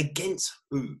against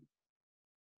who?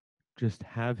 Just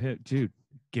have him, dude,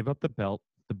 give up the belt.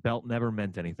 The belt never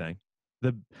meant anything.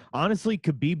 Honestly,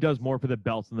 Khabib does more for the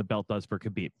belt than the belt does for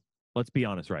Khabib. Let's be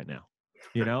honest right now.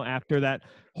 After that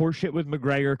horseshit with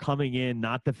McGregor coming in,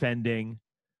 not defending,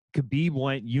 Khabib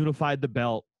went, unified the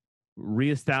belt,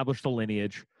 reestablished the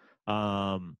lineage.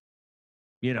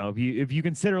 If you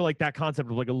consider like that concept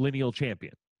of like a lineal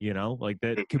champion, like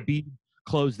that, Khabib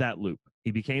closed that loop.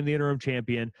 He became the interim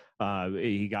champion.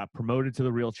 He got promoted to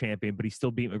the real champion, but he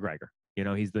still beat McGregor.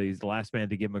 He's the last man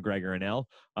to give McGregor an L.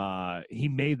 He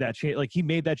made that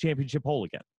championship whole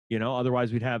again.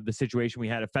 Otherwise we'd have the situation we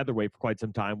had at featherweight for quite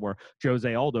some time where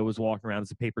Jose Aldo was walking around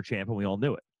as a paper champ and we all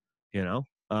knew it.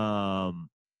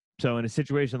 So in a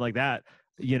situation like that,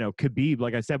 Khabib,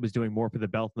 like I said, was doing more for the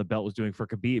belt than the belt was doing for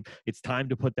Khabib. It's time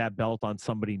to put that belt on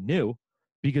somebody new,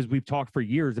 because we've talked for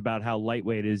years about how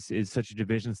lightweight is such a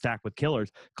division stacked with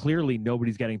killers. Clearly,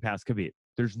 nobody's getting past Khabib.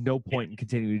 There's no point in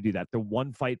continuing to do that. The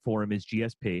one fight for him is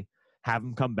GSP. Have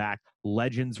him come back.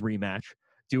 Legends rematch.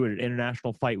 Do it at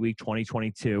International Fight Week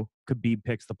 2022. Khabib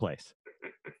picks the place.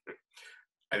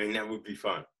 I mean, that would be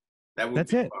fun.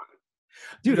 That's it.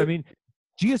 Dude, I mean,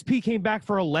 GSP came back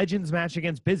for a Legends match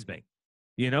against Bisping.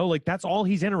 Like that's all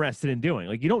he's interested in doing.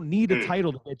 Like you don't need a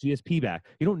title to get GSP back.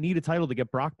 You don't need a title to get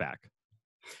Brock back.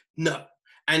 No.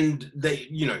 And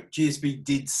GSP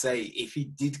did say if he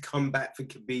did come back for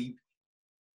Khabib,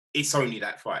 it's only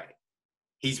that fight.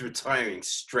 He's retiring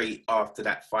straight after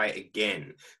that fight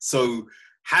again. So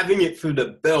having it for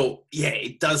the belt,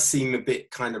 it does seem a bit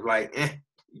kind of like,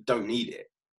 you don't need it.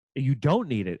 You don't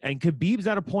need it. And Khabib's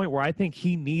at a point where I think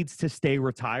he needs to stay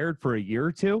retired for a year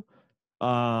or two.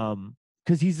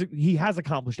 Because he has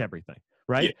accomplished everything,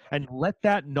 right? Yeah. And let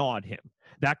that gnaw at him.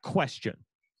 That question.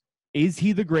 Is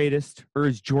he the greatest or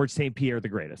is George St. Pierre the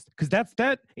greatest? Because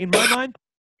that, in my mind,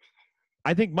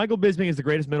 I think Michael Bisping is the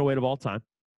greatest middleweight of all time.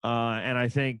 And I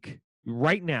think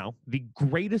right now, the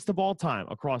greatest of all time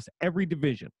across every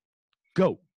division,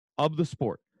 GOAT of the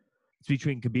sport, it's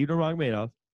between Khabib Nurmagomedov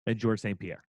and George St.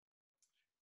 Pierre.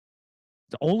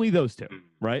 It's only those two,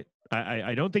 right?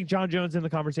 I don't think John Jones is in the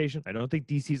conversation. I don't think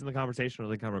DC's in the conversation. I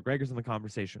don't think Conor McGregor's in the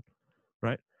conversation,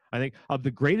 right? I think of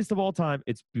the greatest of all time,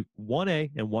 it's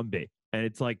 1A and 1B. And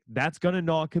it's like, that's going to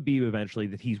gnaw Khabib eventually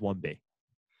that he's 1B.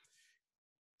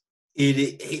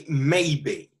 It may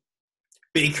be.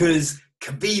 Because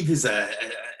Khabib is a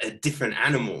different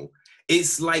animal.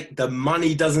 It's like the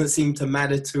money doesn't seem to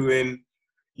matter to him.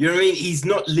 You know what I mean? He's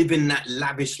not living that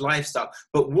lavish lifestyle.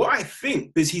 But what I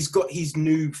think, because he's got his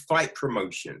new fight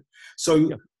promotion.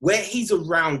 So where he's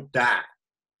around that,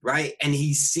 right? And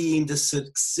he's seeing the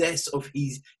success of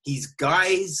his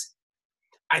guys,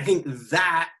 I think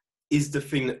that is the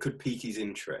thing that could pique his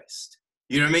interest.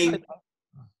 You know what I mean?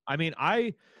 I mean,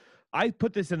 I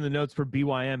put this in the notes for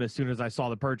BYM as soon as I saw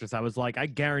the purchase. I was like, I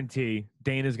guarantee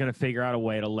Dana's going to figure out a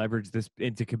way to leverage this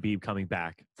into Khabib coming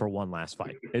back for one last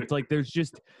fight. It's like there's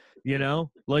just, you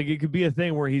know, like it could be a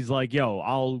thing where he's like, yo,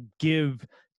 I'll give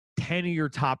 10 of your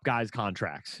top guys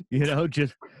contracts, you know,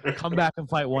 just come back and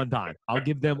fight one time. I'll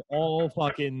give them all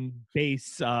fucking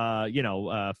base,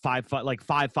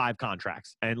 5-5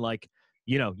 contracts. And like,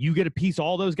 you know, you get a piece of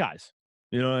all those guys.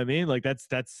 You know what I mean? Like that's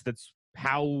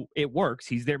how it works.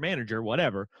 He's their manager,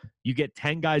 whatever. You get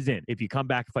 10 guys in if you come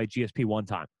back and fight GSP one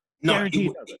time. No,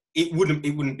 it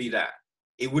wouldn't be that.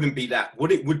 It wouldn't be that.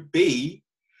 What it would be,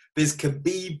 because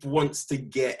Khabib wants to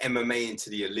get MMA into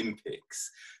the Olympics.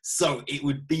 So it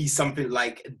would be something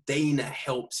like Dana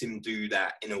helps him do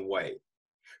that in a way.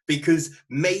 Because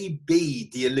maybe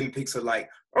the Olympics are like,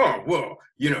 oh, well,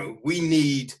 you know, we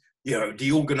need, you know,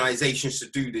 the organizations to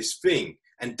do this thing.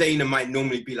 And Dana might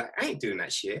normally be like, I ain't doing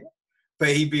that shit.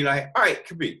 But he'd be like, all right,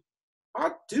 Khabib,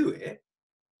 I'll do it.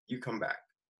 You come back.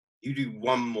 You do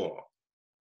one more.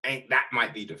 And that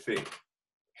might be the thing.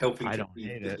 Helping Khabib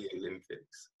to the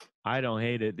Olympics. I don't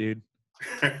hate it, dude.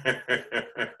 All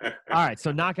right,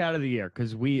 so knockout of the year,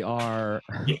 because we are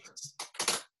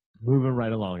moving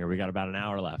right along here. We got about an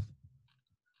hour left.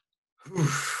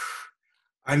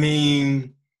 I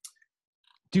mean...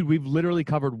 Dude, we've literally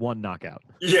covered one knockout.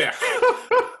 Yeah.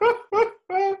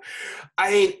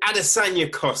 I mean,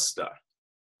 Adesanya Costa.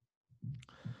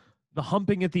 The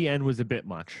humping at the end was a bit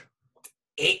much.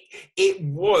 It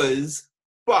was,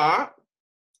 but,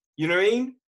 you know what I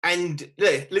mean? And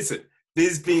listen,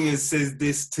 this being says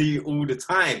this to you all the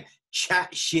time.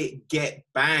 Chat shit, get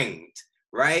banged,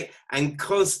 right? And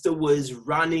Costa was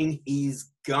running his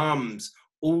gums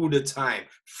all the time.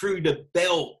 Threw the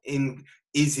belt in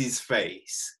Izzy's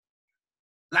face.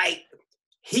 Like,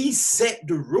 he set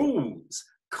the rules.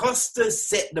 Costa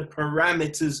set the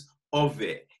parameters of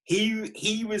it.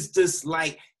 He was just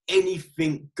like,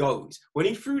 anything goes. When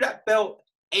he threw that belt,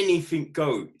 anything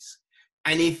goes.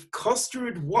 And if Costa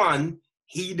had won,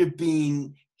 he'd have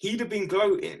been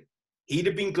gloating. He'd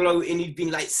have been gloating. He'd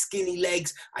been like, skinny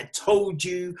legs. I told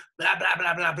you, blah, blah,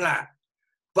 blah, blah, blah.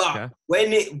 But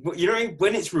when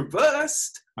it's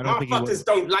reversed, motherfuckers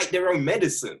don't like their own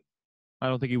medicine. I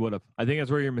don't think he would have. I think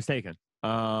that's where you're mistaken.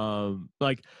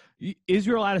 Like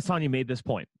Israel Adesanya made this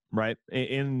point, right?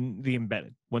 In the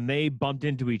embedded when they bumped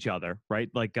into each other, right?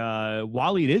 Like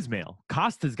Waleed Ismail,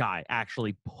 Costa's guy,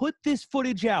 actually put this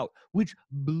footage out, which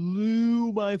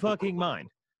blew my fucking mind,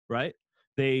 right?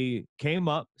 They came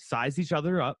up, sized each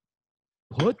other up,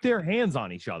 put their hands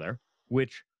on each other,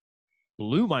 which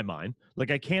blew my mind. Like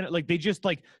I can't, like they just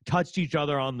like touched each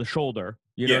other on the shoulder,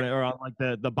 you know, or on like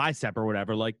the bicep or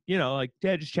whatever. Like, you know, like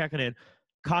just checking in.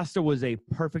 Costa was a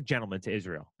perfect gentleman to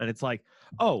Israel. And it's like,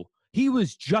 oh, he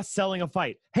was just selling a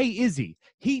fight. Hey, Izzy,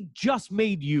 he just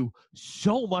made you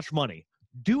so much money.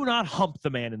 Do not hump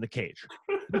the man in the cage.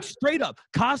 Like, straight up,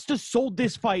 Costa sold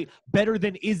this fight better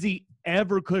than Izzy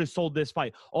ever could have sold this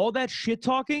fight. All that shit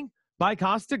talking by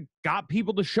Costa got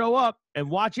people to show up and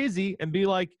watch Izzy and be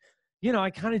like, you know,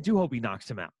 I kind of do hope he knocks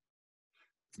him out.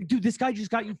 Dude, this guy just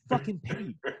got you fucking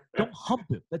paid. Don't hump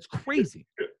him. That's crazy.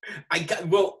 I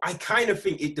kind of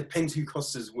think it depends who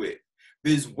Costa's with.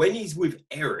 Because when he's with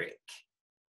Eric,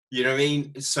 you know what I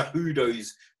mean?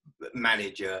 Cejudo's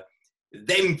manager,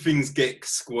 them things get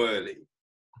squirrely.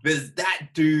 Because that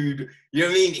dude, you know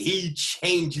what I mean? He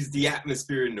changes the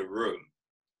atmosphere in the room,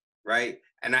 right?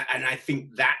 And I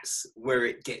think that's where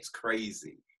it gets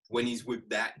crazy. When he's with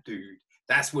that dude,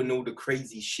 that's when all the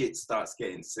crazy shit starts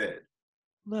getting said.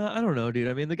 No, I don't know, dude.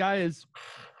 I mean, the guy is...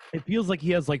 It feels like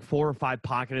he has like 4 or 5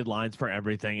 pocketed lines for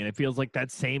everything, and it feels like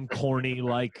that same corny,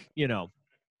 like, you know,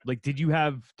 like did you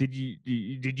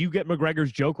get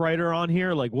McGregor's joke writer on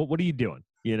here? Like, what are you doing?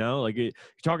 You know, like you're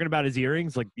talking about his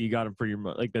earrings, like you got him for your,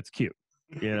 like that's cute.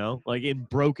 You know, like in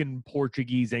broken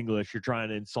Portuguese English, you're trying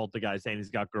to insult the guy saying he's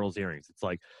got girls' earrings. It's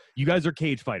like, you guys are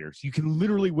cage fighters. You can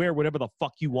literally wear whatever the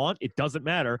fuck you want. It doesn't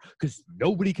matter because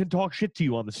nobody can talk shit to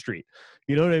you on the street.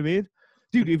 You know what I mean?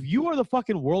 Dude, if you are the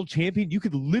fucking world champion, you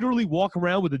could literally walk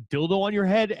around with a dildo on your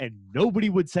head and nobody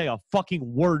would say a fucking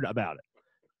word about it.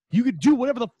 You could do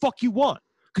whatever the fuck you want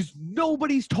because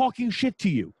nobody's talking shit to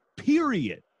you,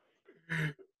 period.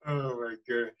 Oh, my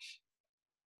gosh.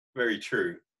 Very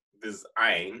true. Because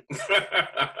I ain't.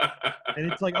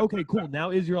 And it's like, okay, cool.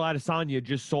 Now Israel Adesanya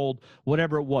just sold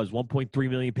whatever it was, 1.3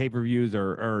 million pay-per-views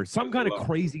or some kind of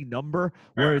crazy number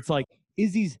where it's like,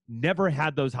 Izzy's never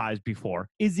had those highs before.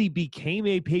 Izzy became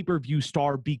a pay-per-view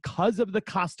star because of the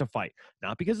Costa fight,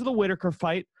 not because of the Whitaker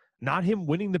fight, not him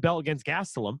winning the belt against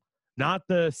Gastelum, not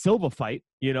the Silva fight.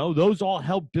 You know, those all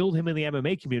helped build him in the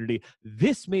MMA community.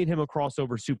 This made him a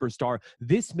crossover superstar.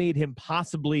 This made him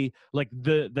possibly like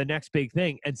the next big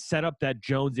thing and set up that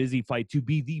Jones-Izzy fight to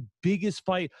be the biggest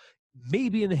fight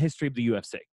maybe in the history of the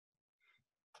UFC.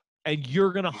 And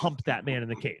you're going to hump that man in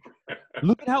the cage.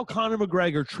 Look at how Conor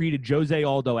McGregor treated Jose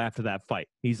Aldo after that fight.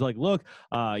 He's like, look,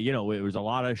 you know, it was a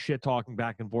lot of shit talking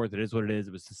back and forth. It is what it is.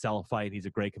 It was to sell a fight. He's a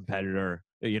great competitor.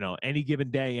 You know, any given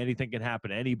day, anything can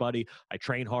happen to anybody. I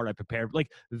train hard. I prepare.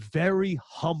 Like, very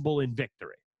humble in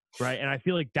victory, right? And I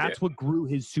feel like that's what grew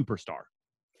his superstar.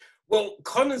 Well,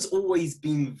 Conor's always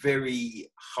been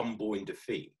very humble in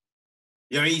defeat.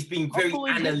 You know, he's been very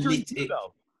analytic.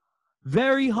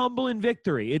 Very humble in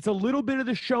victory. It's a little bit of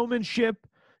the showmanship.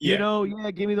 You know,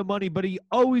 give me the money. But he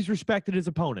always respected his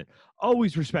opponent.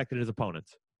 Always respected his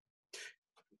opponents.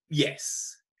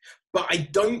 Yes. But I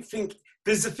don't think...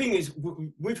 Because the thing is,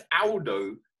 with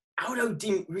Aldo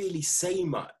didn't really say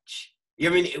much. I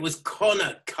mean, it was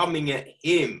Conor coming at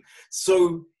him.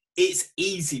 So it's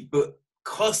easy. But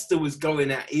Costa was going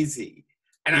at Izzy.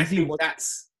 And I think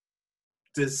that's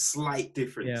the slight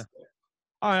difference. Yeah.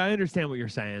 All right, I understand what you're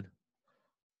saying.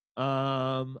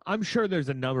 I'm sure there's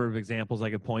a number of examples I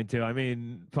could point to. I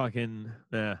mean, fucking,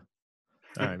 all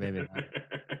right, maybe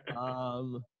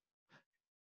not.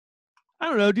 I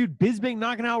don't know, dude. Bisping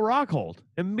knocking out Rockhold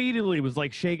immediately was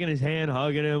like shaking his hand,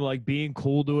 hugging him, like being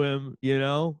cool to him, you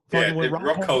know? Yeah,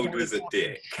 Rockhold was a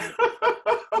dick. Yeah,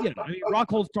 I mean,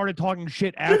 Rockhold started talking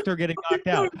shit after getting knocked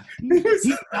out.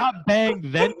 He got banged,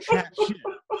 then chat shit.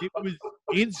 It was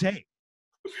insane.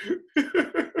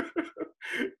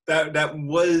 That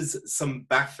was some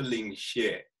baffling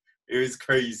shit. It was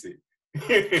crazy.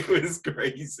 It was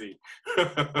crazy.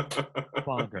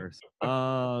 Bonkers.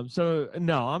 So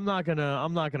no, I'm not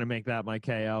gonna make that my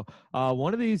KO.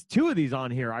 Two of these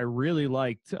on here I really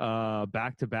liked.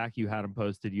 Back to back, you had them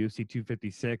posted. UFC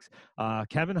 256.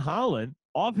 Kevin Holland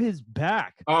off his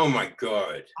back. Oh my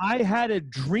god! I had a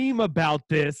dream about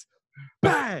this.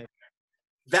 Bang!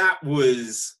 That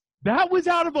was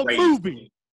out of a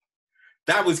movie.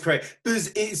 That was crazy.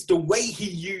 Because it's the way he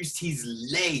used his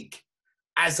leg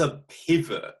as a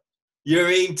pivot. You know what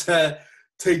I mean?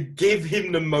 To give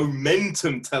him the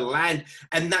momentum to land.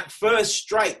 And that first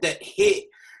strike that hit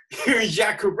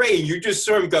Jacare, you just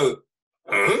saw him go,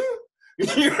 huh?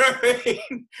 You know what I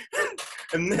mean?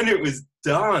 And then it was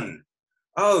done.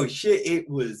 Oh, shit, it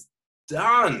was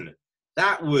done.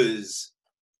 That was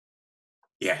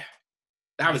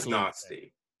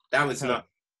nasty. That was not.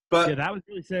 But yeah, that was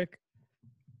really sick.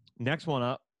 Next one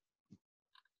up.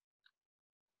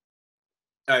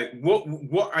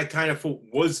 What I kind of thought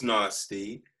was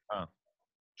nasty,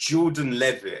 Jordan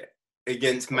Levitt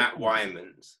against Matt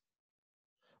Wymans.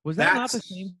 Was that not the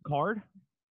same card?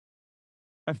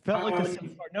 I felt like the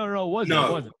same card. No, it wasn't.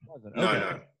 No, it wasn't. Okay.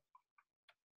 No.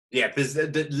 Yeah, because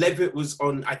the Levitt was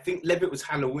on. I think Levitt was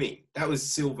Halloween. That was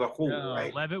Silver Hall,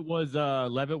 right? Levitt was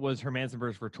Hermanson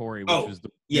versus Vettori, which was the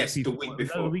week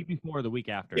before. The week before, or the week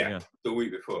after. Yeah, the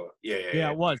week before. Yeah,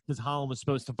 it was because Holland was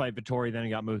supposed to fight Vettori, then he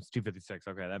got moved to 256.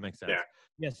 Okay, that makes sense.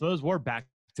 Yeah. So those were back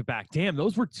to back. Damn,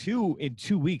 those were 2 in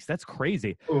 2 weeks. That's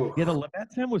crazy. Ooh. Yeah,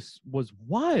 that time was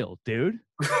wild, dude.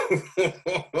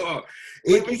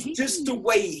 It was just the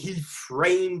way he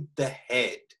framed the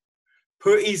head.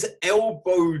 Put his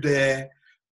elbow there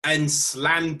and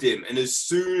slammed him. And as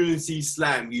soon as he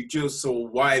slammed, you just saw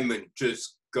Wyman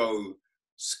just go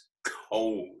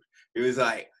cold. It was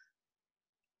like,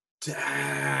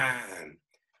 damn.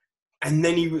 And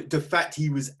then the fact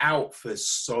he was out for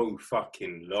so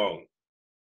fucking long.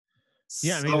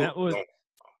 Yeah, I mean, that was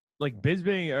like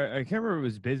Bisping, I can't remember if it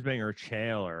was Bisping or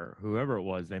Chael or whoever it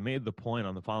was. They made the point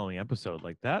on the following episode,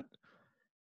 like that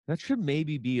should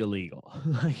maybe be illegal.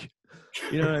 Like,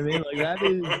 you know what I mean? Like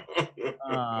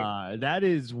that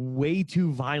is way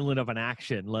too violent of an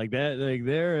action. Like that, like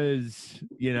there is,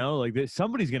 you know, like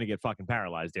somebody's gonna get fucking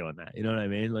paralyzed doing that. You know what I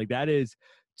mean? Like that is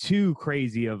too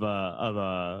crazy of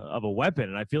a weapon,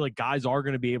 and I feel like guys are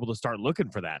gonna be able to start looking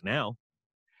for that now.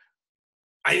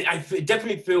 I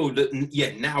definitely feel that,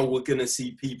 now we're going to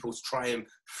see people try and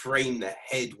frame the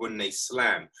head when they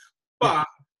slam. But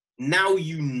now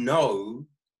you know,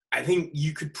 I think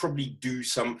you could probably do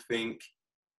something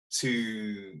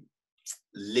to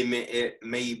limit it,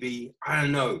 maybe. I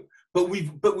don't know.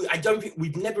 I don't think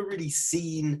we've never really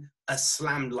seen a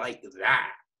slam like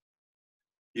that.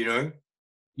 You know,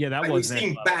 Yeah, that like, was we've next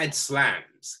seen level. bad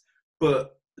slams,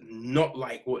 but not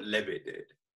like what Levitt did,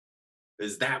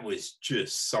 because that was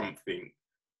just something.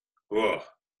 Oh,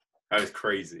 that was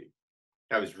crazy.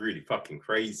 That was really fucking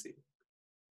crazy.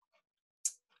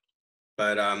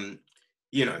 But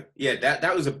you know, yeah,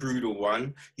 that was a brutal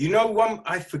one. You know, one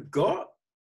I forgot.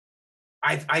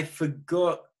 I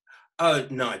forgot. Oh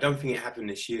no, I don't think it happened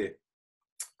this year.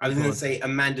 I was Which going to one? say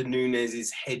Amanda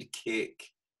Nunes' head kick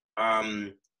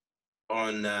on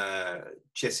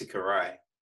Jessica Rai,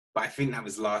 but I think that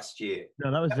was last year.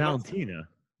 No, that was Valentina.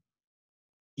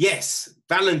 Yes,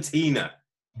 Valentina.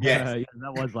 Yes. Yeah,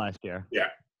 that was last year. Yeah.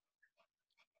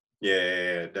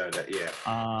 Yeah.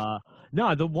 Yeah.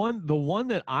 No, the one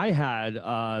that I had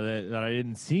that I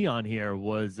didn't see on here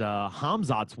was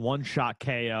Hamzat's one-shot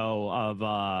KO of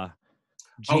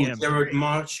GM3. Gerard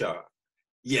Marcher.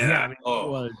 Yeah, Yeah. I mean, it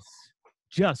was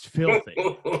just filthy.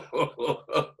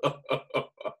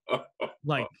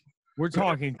 Like, we're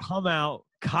talking come out,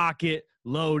 cock it,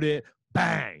 load it,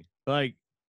 bang. Like,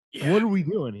 Yeah. what are we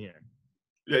doing here?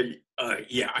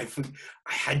 Yeah, I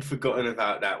had forgotten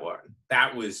about that one.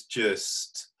 That was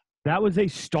just. That was a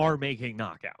star-making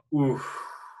knockout. Oof.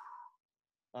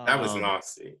 That was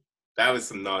nasty. That was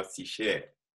some nasty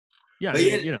shit. Yeah, But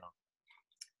you know.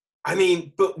 I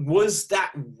mean, but was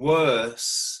that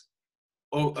worse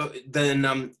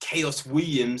than Chaos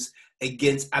Williams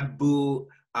against Abu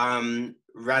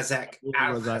Razak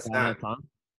Al Hassan?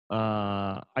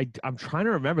 I'm trying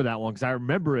to remember that one because I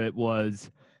remember it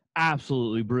was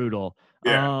absolutely brutal.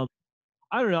 Yeah.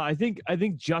 I don't know. I think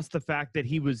just the fact that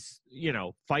he was, you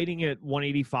know, fighting at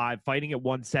 185, fighting at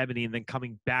 170, and then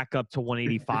coming back up to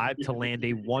 185 to land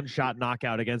a one-shot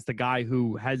knockout against a guy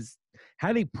who has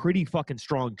had a pretty fucking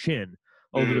strong chin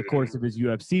over the course of his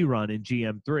UFC run in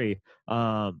GM3.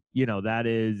 You know, that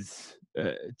is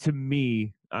to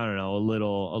me, I don't know, a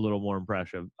little more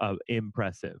impressive.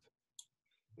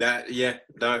 That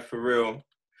no, for real.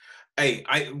 Hey,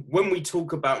 when we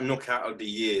talk about knockout of the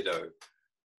year though,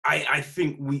 I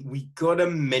think we gotta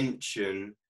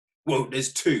mention. Well,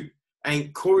 there's two.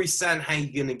 And Corey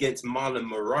Sandhagen against Marlon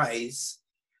Moraes,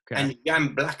 and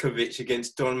Jan Blachowicz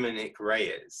against Dominic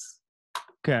Reyes.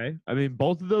 Okay, I mean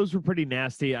both of those were pretty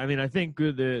nasty. I mean, I think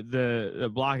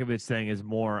the Blachowicz thing is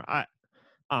more. I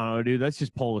don't know, dude. That's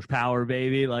just Polish power,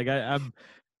 baby. Like I'm,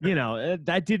 you know,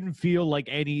 that didn't feel like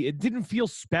any. It didn't feel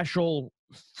special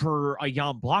for a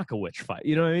Jan Blachowicz fight.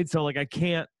 You know what I mean? So like, I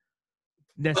can't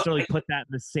necessarily put that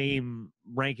in the same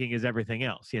ranking as everything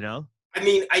else. You know? I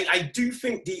mean, I do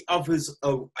think the others.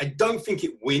 I don't think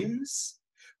it wins,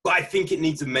 but I think it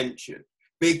needs a mention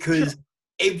because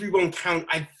everyone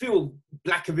I feel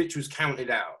Blachowicz was counted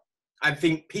out. I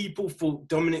think people thought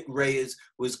Dominic Reyes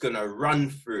was going to run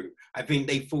through. I think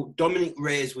they thought Dominic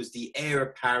Reyes was the heir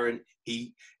apparent.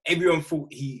 Everyone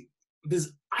thought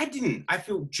because I didn't. I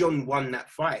feel John won that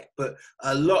fight, but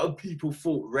a lot of people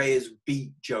thought Reyes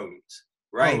beat Jones,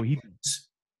 right? Oh,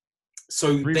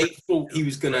 so they thought he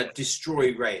was going to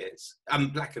destroy Reyes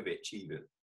and Blachowicz even.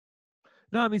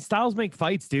 No, I mean, styles make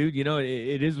fights, dude. You know,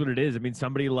 it is what it is. I mean,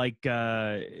 somebody like,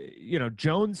 you know,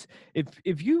 Jones,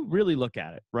 if you really look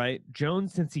at it, right?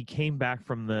 Jones, since he came back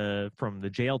from the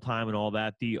jail time and all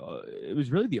that, it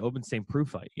was really the Obenstein Prue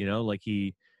fight, you know, like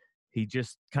he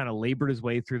just kind of labored his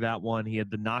way through that one. He had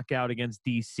the knockout against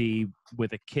DC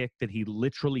with a kick that he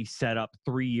literally set up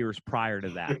 3 years prior to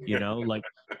that, you know, like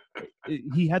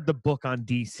he had the book on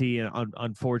DC, and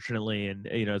unfortunately, and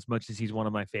you know, as much as he's one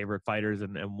of my favorite fighters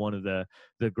and one of the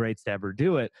greats to ever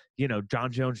do it, you know, John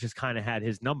Jones just kind of had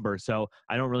his number, so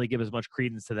I don't really give as much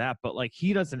credence to that. But like,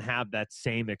 he doesn't have that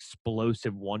same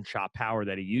explosive one-shot power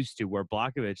that he used to, where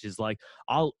Blachowicz is like,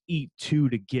 I'll eat 2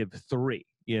 to give 3.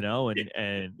 You know,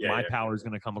 and my power is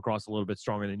going to come across a little bit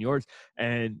stronger than yours.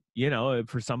 And, you know,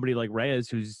 for somebody like Reyes,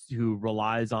 who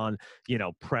relies on, you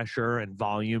know, pressure and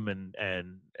volume and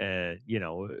you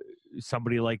know,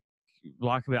 somebody like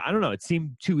Blachowicz, I don't know. It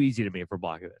seemed too easy to me for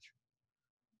Blachowicz.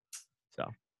 So,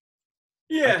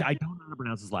 yeah, I don't know how to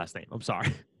pronounce his last name. I'm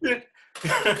sorry. I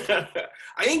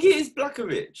think it is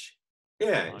Blachowicz.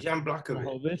 Yeah, Jan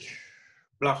Blachowicz.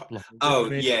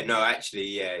 Oh, yeah, no, actually,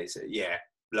 yeah,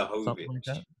 Blachowicz. Like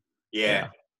that? Yeah,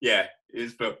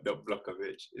 it's not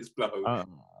Blachowicz. It's Blachowicz.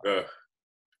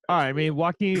 All right, I mean,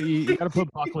 Joaquin, you got to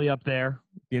put Buckley up there.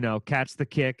 You know, catch the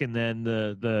kick and then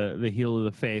the heel of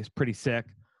the face. Pretty sick.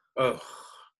 Oh,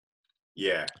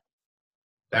 yeah.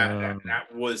 That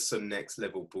was some next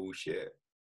level bullshit.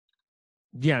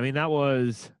 Yeah, I mean, that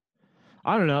was,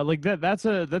 I don't know, like that's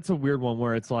a weird one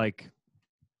where it's like,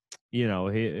 you know,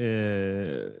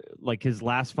 like his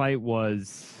last fight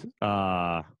was,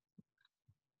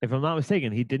 if I'm not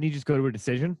mistaken, he just go to a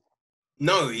decision?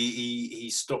 No, he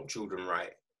stopped Jordan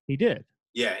Wright. He did.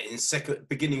 Yeah, in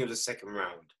beginning of the second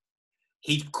round.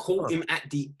 He caught him at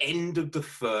the end of the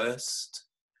first,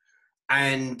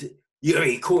 and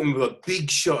he caught him with a big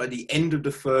shot at the end of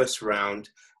the first round,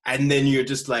 and then you're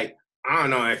just like, I don't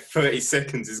know, 30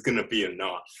 seconds is gonna be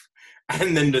enough.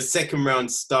 And then the second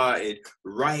round started.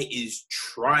 Wright is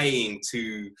trying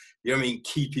to,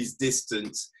 keep his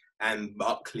distance, and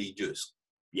Buckley just,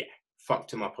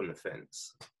 fucked him up on the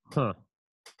fence. Huh.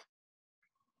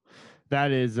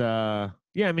 That is,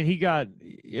 he got,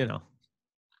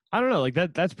 I don't know, like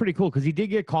that's pretty cool because he did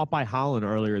get caught by Holland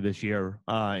earlier this year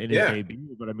in his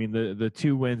debut. But I mean, the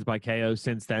 2 wins by KO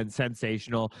since then,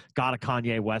 sensational. Got a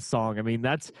Kanye West song. I mean,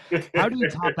 that's how do you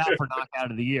top that for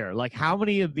knockout of the year? Like, how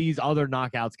many of these other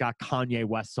knockouts got Kanye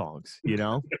West songs?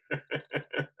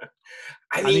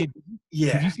 I mean,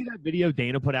 Did you see that video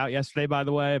Dana put out yesterday, by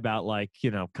the way, about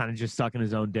kind of just sucking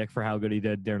his own dick for how good he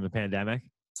did during the pandemic?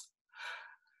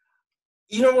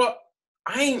 You know what?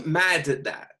 I ain't mad at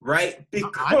that, right?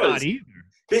 Because I'm not either.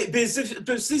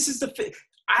 Because this is the thing.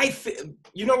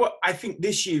 You know what? I think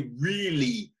this year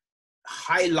really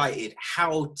highlighted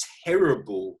how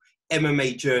terrible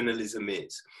MMA journalism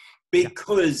is.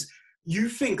 Because you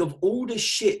think of all the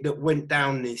shit that went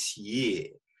down this year,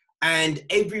 and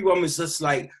everyone was just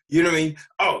like,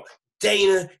 oh,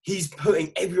 Dana, he's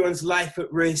putting everyone's life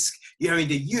at risk. The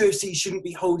UFC shouldn't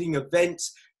be holding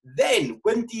events. Then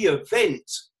when the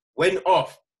event went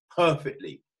off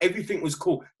perfectly, everything was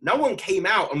cool. No one came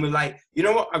out and was like, you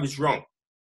know what, I was wrong.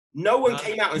 No one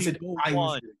came out and said, I was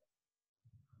wrong.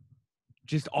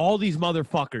 Just all these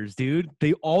motherfuckers, dude.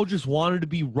 They all just wanted to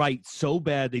be right so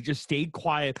bad. They just stayed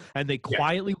quiet and they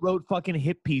quietly wrote fucking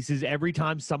hit pieces every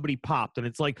time somebody popped. And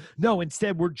it's like, no,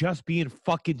 instead we're just being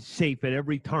fucking safe at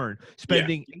every turn,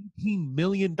 spending $18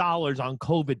 million on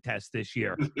COVID tests this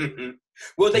year.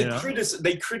 Well,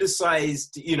 they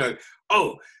criticized,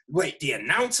 oh, wait, the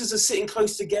announcers are sitting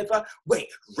close together. Wait,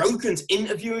 Rogan's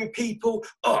interviewing people.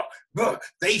 Oh,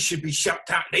 they should be shut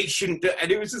down. They shouldn't do.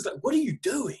 And it was just like, what are you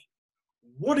doing?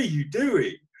 What are you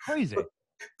doing? Crazy.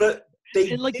 But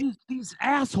they these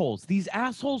assholes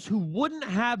who wouldn't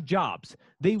have jobs.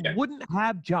 They wouldn't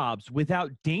have jobs without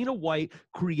Dana White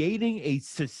creating a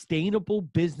sustainable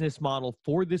business model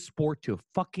for this sport to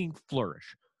fucking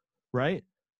flourish, right?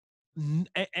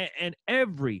 And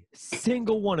every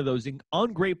single one of those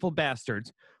ungrateful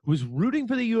bastards was rooting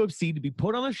for the UFC to be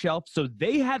put on a shelf so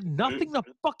they had nothing to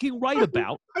fucking write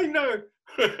about. I know.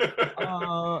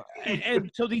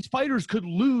 And so these fighters could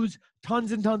lose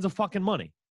tons and tons of fucking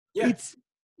money. Yeah. It's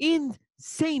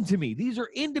insane to me. These are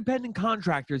independent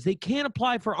contractors. They can't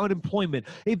apply for unemployment.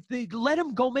 If they let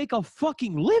them go make a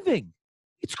fucking living,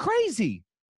 it's crazy.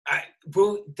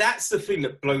 Well, that's the thing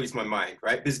that blows my mind,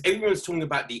 right? Because everyone's talking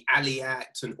about the Ali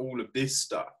Act and all of this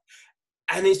stuff.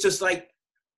 And it's just like,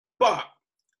 but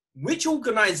which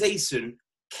organization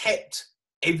kept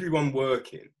everyone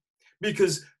working?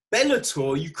 Because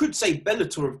Bellator, you could say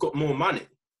Bellator have got more money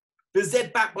because they're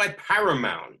backed by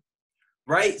Paramount,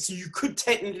 right? So you could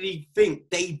technically think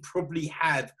they probably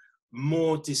have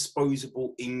more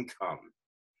disposable income.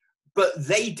 But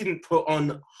they didn't put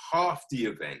on half the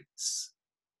events.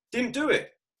 Didn't do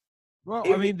it. Well,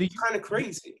 it's kind of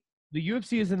crazy. The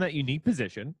UFC is in that unique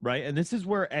position, right? And this is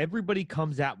where everybody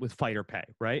comes out with fighter pay,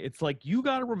 right? It's like, you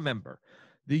got to remember,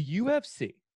 the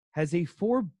UFC has a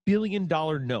 $4 billion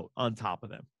note on top of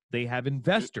them. They have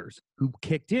investors who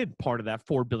kicked in part of that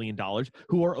 $4 billion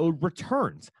who are owed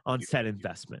returns on said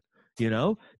investment.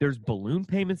 There's balloon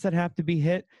payments that have to be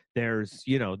hit. There's,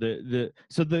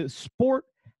 so the sport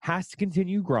has to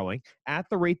continue growing at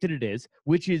the rate that it is,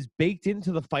 which is baked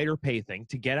into the fighter pay thing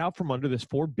to get out from under this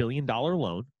 $4 billion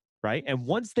loan, right? And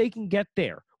once they can get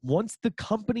there, once the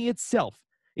company itself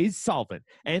is solvent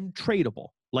and tradable,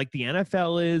 like the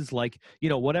NFL is, like,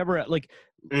 whatever, like,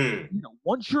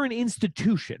 once you're an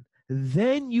institution,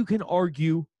 then you can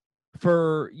argue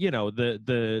for,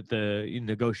 the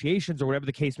negotiations or whatever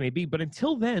the case may be. But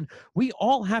until then, we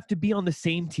all have to be on the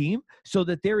same team so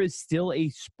that there is still a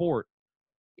sport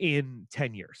in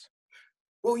 10 years.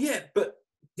 Well, yeah, but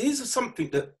this is something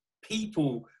that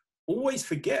people always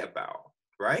forget about,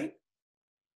 right?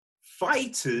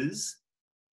 Fighters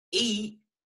eat,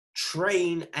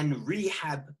 train, and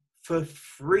rehab for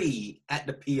free at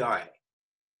the PI.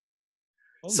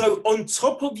 Oh. So on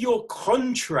top of your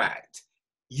contract,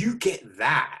 you get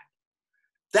that.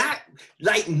 That,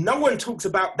 like, no one talks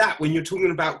about that when you're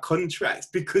talking about contracts,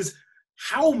 because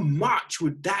how much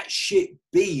would that shit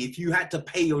be if you had to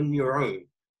pay on your own?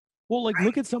 Well, like,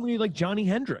 look at somebody like Johnny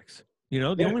Hendricks. You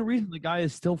know, the Yeah. only reason the guy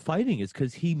is still fighting is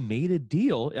because he made a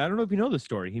deal. I don't know if you know the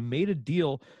story. He made a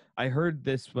deal. I heard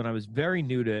this when I was very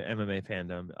new to MMA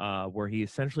fandom, where he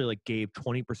essentially like gave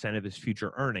 20% of his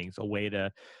future earnings away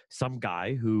to some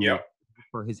guy who, Yep.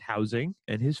 for his housing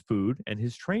and his food and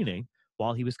his training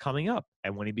while he was coming up.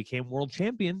 And when he became world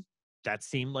champion, that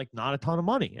seemed like not a ton of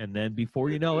money. And then before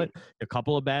you know it, a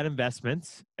couple of bad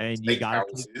investments, and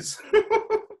Steakhouses.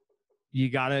 you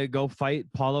gotta go fight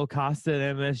Paulo Costa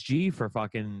at MSG for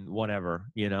fucking whatever,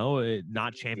 you know,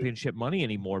 not championship money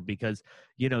anymore because,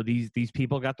 you know, these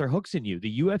people got their hooks in you.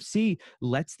 The UFC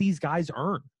lets these guys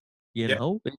earn, you Yeah.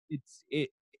 know, it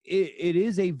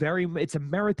is it's a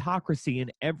meritocracy in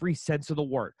every sense of the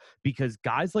word, because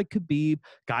guys like Khabib,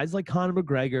 guys like Conor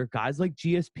McGregor, guys like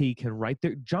GSP can write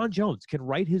John Jones can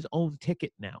write his own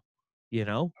ticket now, you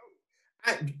know?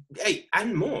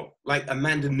 And more, like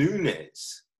Amanda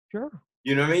Nunes. Sure.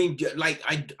 You know what I mean? Like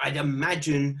I'd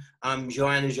imagine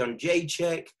Joanna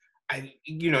Jędrzejczyk. I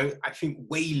think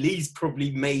Wei Lee's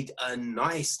probably made a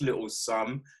nice little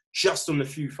sum just on a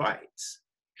few fights.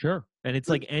 Sure. And it's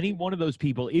like any one of those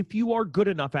people, if you are good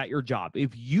enough at your job, if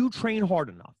you train hard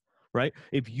enough, right?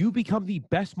 If you become the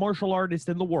best martial artist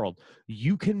in the world,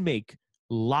 you can make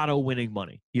lotto winning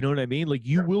money. You know what I mean? Like,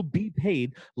 you will be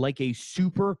paid like a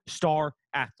superstar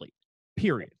athlete,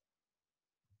 period.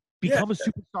 Become a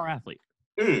superstar athlete.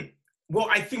 Well,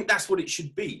 I think that's what it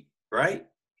should be, right?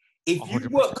 If you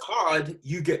 100%. work hard,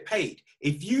 you get paid.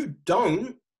 If you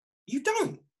don't, you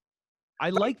don't. I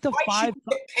like the Why should you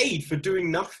get paid for doing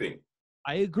nothing?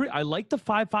 I agree. I like the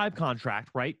 5-5 contract,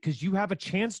 right? Because you have a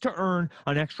chance to earn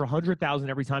an extra 100,000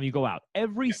 every time you go out.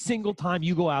 Every single time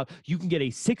you go out, you can get a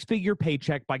 6-figure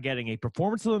paycheck by getting a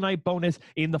performance of the night bonus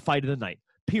in the fight of the night.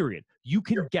 Period. You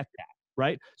can get that,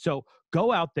 right? So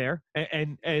go out there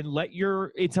and let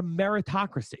it's a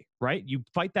meritocracy, right? You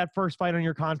fight that first fight on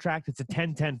your contract. It's a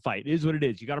 10-10 fight. It is what it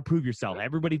is. You got to prove yourself.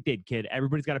 Everybody did, kid.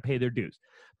 Everybody's got to pay their dues.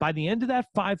 By the end of that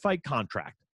 5-fight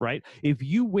contract, right? If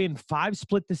you win 5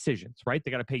 split decisions, right?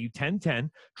 They got to pay you 10-10,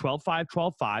 12-5,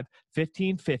 12-5,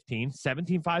 15-15,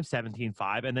 17-5,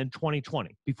 17-5, and then 20-20.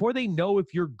 Before they know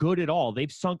if you're good at all,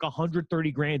 they've sunk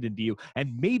 130 grand into you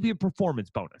and maybe a performance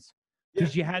bonus,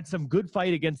 because you had some good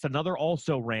fight against another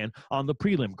also ran on the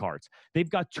prelim cards. They've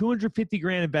got 250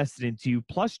 grand invested into you,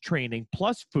 plus training,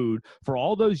 plus food for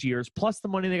all those years, plus the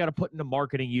money they got to put into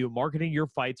marketing you, marketing your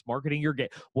fights, marketing your game,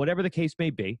 whatever the case may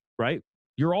be, right?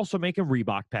 You're also making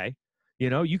Reebok pay. You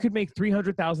know, you could make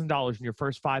 $300,000 in your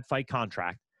first 5-fight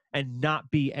contract and not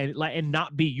be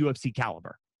UFC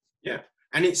caliber. Yeah,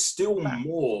 and it's still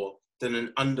more than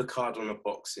an undercard on a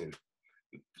boxing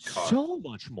card. So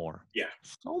much more. Yeah.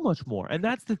 So much more. And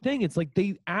that's the thing. It's like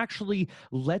they actually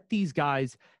let these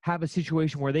guys have a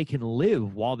situation where they can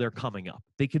live while they're coming up.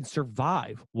 They can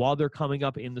survive while they're coming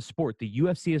up in the sport. The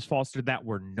UFC has fostered that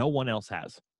where no one else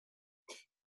has.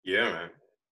 Yeah, man.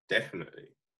 Definitely.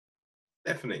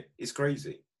 It's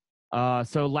crazy.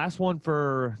 So last one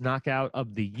for knockout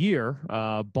of the year,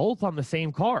 both on the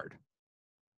same card.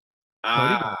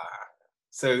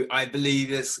 So I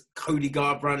believe it's Cody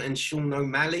Garbrandt and Sean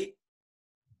O'Malley.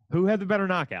 Who had the better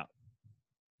knockout?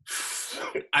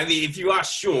 I mean, if you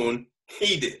ask Sean,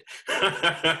 he did.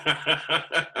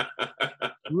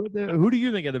 Who do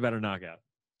you think had the better knockout?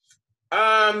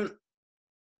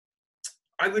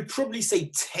 I would probably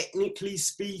say, technically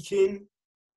speaking,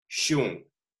 Sean.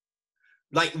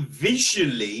 Like,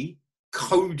 visually,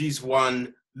 Cody's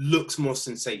one looks more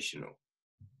sensational.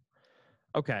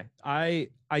 Okay, I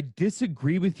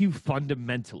disagree with you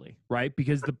fundamentally, right?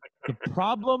 Because the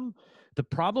problem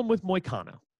with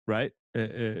Moicano, right?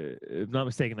 If I'm not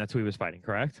mistaken, that's who he was fighting,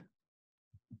 correct?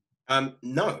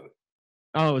 No.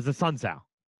 Oh, it was the Sun Tzu.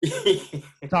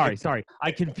 Sorry.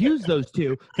 I confused those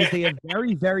two because they have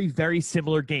very, very, very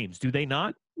similar games. Do they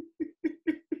not?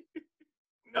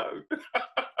 No.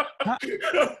 How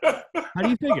do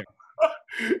you figure?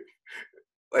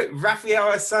 Wait,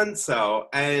 Rafael Assunção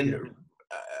and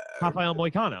Rafael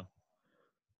Moicano.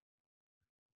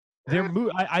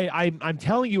 I'm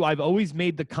telling you, I've always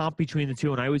made the comp between the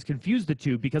two, and I always confuse the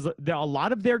two because a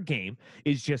lot of their game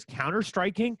is just counter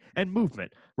striking and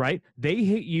movement, right? They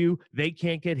hit you, they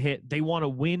can't get hit. They want to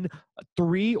win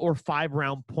 3 or 5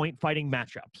 round point fighting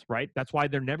matchups, right? That's why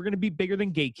they're never going to be bigger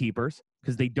than gatekeepers,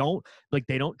 because they don't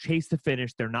chase the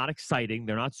finish. They're not exciting.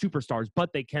 They're not superstars,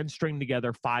 but they can string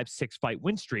together 5-6 fight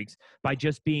win streaks by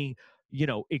just being, you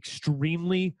know,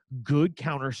 extremely good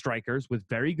counter strikers with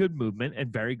very good movement and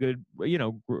very good, you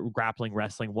know, grappling,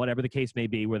 wrestling, whatever the case may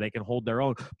be, where they can hold their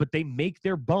own, but they make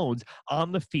their bones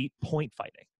on the feet point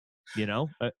fighting, you know?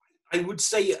 I would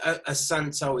say a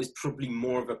Santo is probably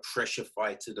more of a pressure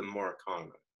fighter than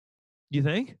Morikano. You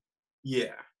think?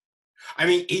 Yeah. I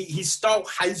mean, his style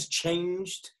has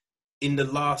changed in the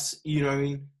last,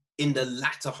 in the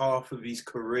latter half of his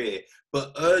career.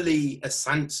 But early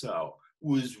Assunção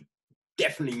was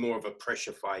definitely more of a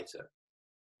pressure fighter.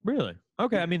 Really?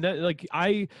 Okay. I mean, that, like,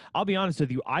 I'll be honest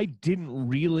with you. I didn't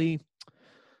really.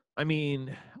 I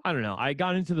mean, I don't know. I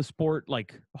got into the sport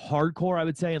like hardcore, I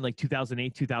would say, in like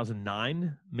 2008,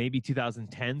 2009, maybe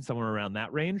 2010, somewhere around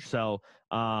that range. So,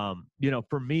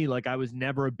 for me, like I was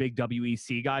never a big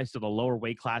WEC guy. So the lower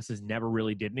weight classes never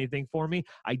really did anything for me.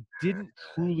 I didn't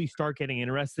truly start getting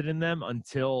interested in them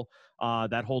until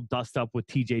that whole dust up with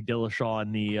TJ Dillashaw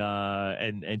and the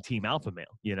and Team Alpha Male,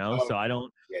 Oh, So I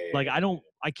don't yeah.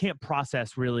 I can't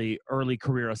process really early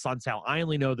career of Sun Sal. I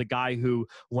only know the guy who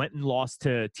went and lost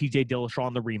to TJ Dillashaw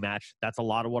in the rematch. That's a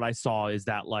lot of what I saw, is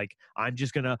that like I'm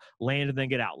just gonna land and then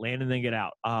get out, land and then get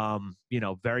out.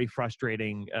 Very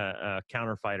frustrating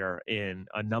counter fighter in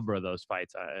a number of those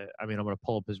fights. I mean, I'm gonna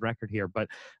pull up his record here, but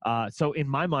so in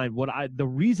my mind, the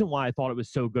reason why I thought it was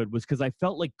so good was because I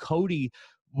felt like Cody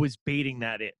was baiting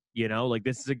that in. Like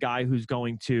this is a guy who's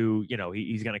going to,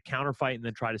 he's going to counter fight and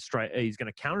then try to strike. He's going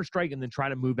to counter strike and then try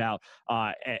to move out.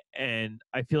 And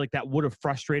I feel like that would have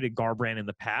frustrated Garbrandt in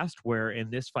the past, where in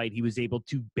this fight he was able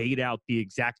to bait out the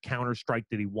exact counter strike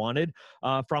that he wanted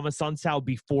from Assunção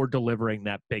before delivering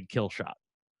that big kill shot.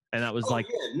 And that was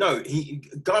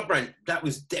Garbrandt, that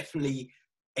was definitely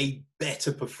a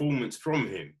better performance from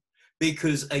him,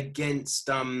 because against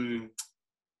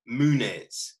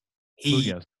Muniz,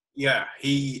 he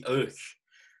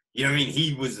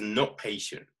was not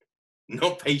patient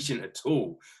at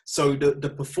all. So the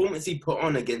performance he put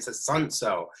on against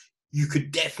Assunção, you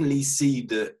could definitely see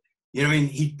that,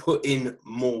 he put in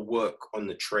more work on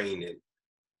the training,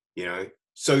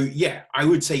 So yeah, I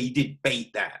would say he did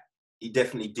bait that. He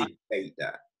definitely did bait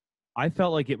that. I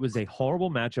felt like it was a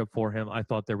horrible matchup for him. I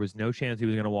thought there was no chance he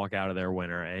was going to walk out of there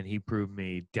winner, and he proved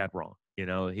me dead wrong.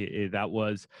 That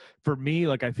was, for me,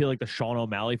 like I feel like the Sean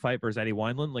O'Malley fight versus Eddie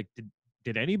Wineland. Like,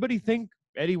 did anybody think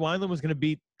Eddie Wineland was going to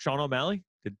beat Sean O'Malley?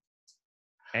 Did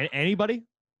anybody?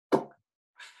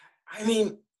 I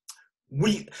mean,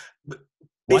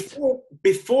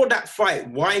 before that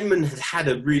fight, Wineman had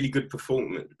a really good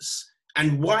performance.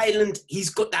 And Wineland, he's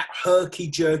got that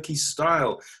herky-jerky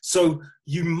style. So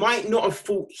you might not have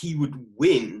thought he would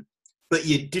win, but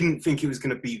you didn't think it was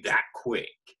going to be that quick.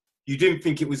 You didn't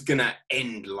think it was going to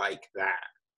end like that.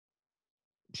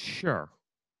 Sure.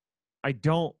 I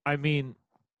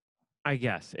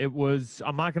guess it was.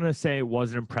 I'm not going to say it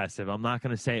wasn't impressive. I'm not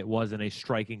going to say it wasn't a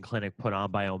striking clinic put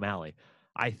on by O'Malley.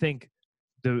 I think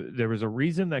there was a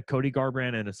reason that Cody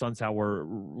Garbrandt and Assunção were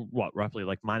roughly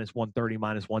like minus 130,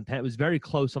 minus 110. It was very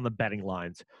close on the betting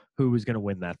lines who was going to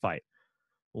win that fight.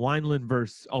 Wineland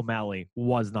versus O'Malley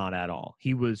was not at all.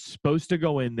 He was supposed to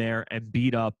go in there and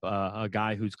beat up a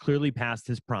guy who's clearly past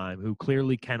his prime, who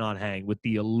clearly cannot hang with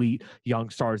the elite young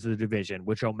stars of the division,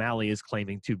 which O'Malley is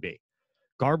claiming to be.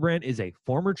 Garbrandt is a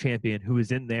former champion who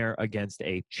is in there against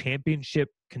a championship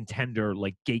contender,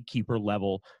 like gatekeeper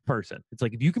level person. It's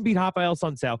like, if you can beat Rafael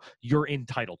Assunção, you're in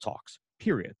title talks,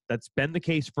 period. That's been the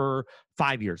case for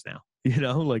 5 years now.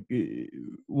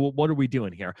 What are we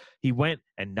doing here? He went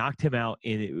and knocked him out,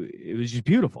 and it was just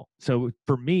beautiful. So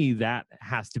for me, that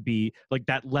has to be like,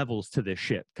 that levels to this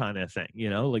shit kind of thing,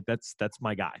 like that's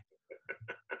my guy.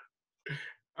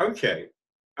 Okay.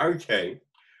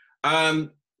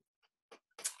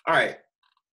 All right.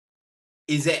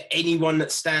 Is there anyone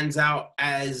that stands out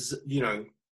as,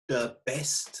 the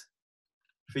best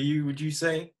for you, would you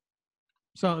say?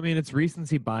 So, I mean, it's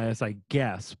recency bias, I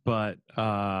guess, but,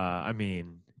 Kevin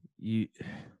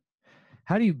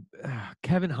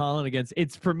Holland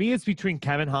for me, it's between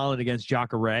Kevin Holland against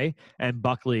Jacare and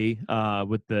Buckley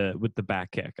with the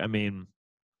back kick. I mean,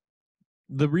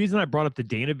 the reason I brought up the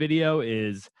Dana video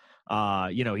is,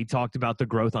 he talked about the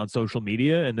growth on social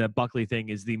media, and the Buckley thing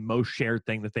is the most shared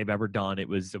thing that they've ever done. It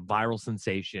was a viral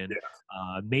sensation,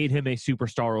 made him a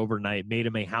superstar overnight, made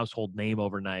him a household name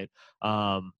overnight.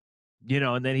 And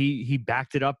then he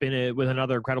backed it up with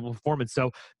another incredible performance. So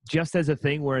just as a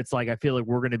thing where it's like, I feel like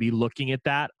we're going to be looking at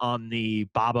that on the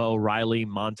Baba O'Reilly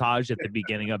montage at the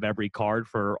beginning of every card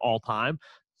for all time.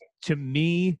 To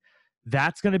me,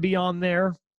 that's going to be on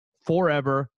there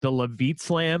forever. The Levite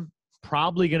Slam,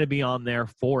 probably going to be on there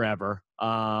forever.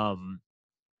 I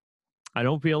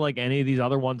don't feel like any of these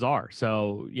other ones are.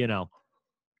 So,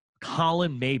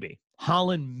 Holland maybe.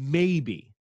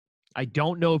 I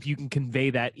don't know if you can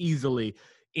convey that easily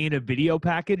in a video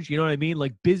package. You know what I mean?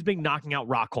 Like Bisping knocking out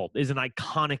Rockhold is an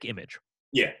iconic image.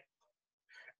 Yeah.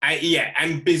 Yeah,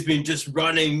 and Bisping just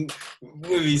running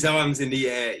with his arms in the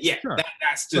air. Yeah, Sure.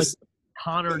 that's just like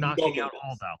Connor knocking out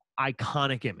Aldo.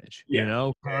 Iconic image, you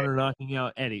know? Connor knocking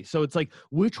out Eddie. So it's like,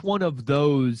 which one of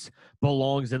those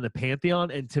belongs in the pantheon?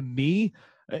 And to me,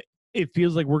 it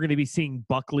feels like we're going to be seeing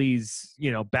Buckley's,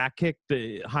 back kick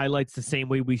the highlights the same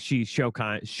way we see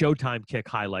Showtime kick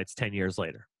highlights 10 years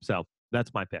later. So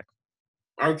that's my pick.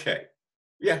 Okay.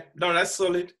 Yeah, no, that's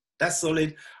solid. That's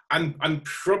solid.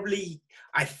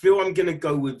 I feel I'm going to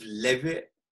go with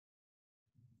Levitt.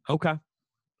 Okay.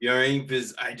 You know what I mean?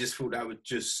 Because I just thought that was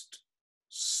just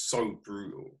so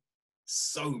brutal.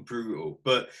 So brutal.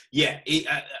 But yeah,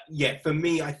 for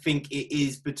me, I think it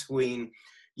is between,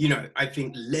 I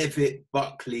think Levitt,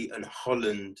 Buckley, and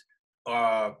Holland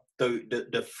are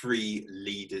the three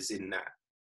leaders in that.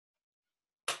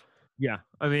 Yeah.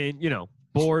 I mean,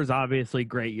 Boer's obviously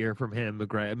great year from him.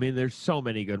 I mean, there's so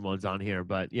many good ones on here,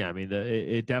 but yeah, I mean,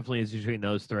 it definitely is between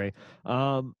those three.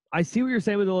 I see what you're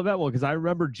saying with the Levitt one because I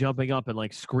remember jumping up and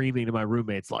like screaming to my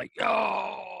roommates, like,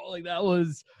 "Yo!" Like that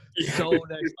was so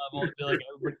next level. I feel like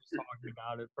everybody was talking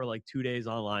about it for like 2 days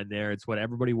online. There, it's what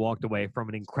everybody walked away from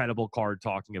an incredible card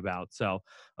talking about. So,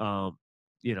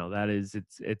 that is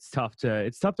it's tough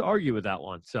to argue with that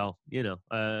one. So,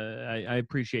 I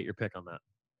appreciate your pick on that.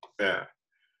 Yeah.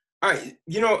 All right,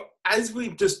 as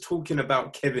we're just talking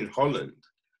about Kevin Holland,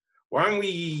 why don't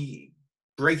we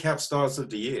breakout stars of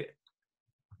the year?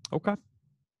 Okay.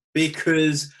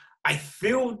 Because I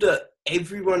feel that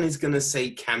everyone is going to say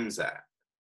Khamzat.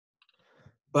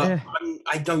 But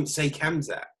I don't say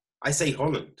Khamzat. I say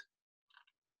Holland.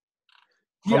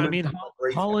 Yeah, I mean,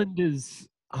 Holland is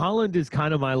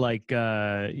kind of my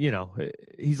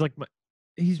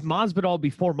he's Masvidal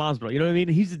before Masvidal. You know what I mean?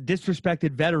 He's a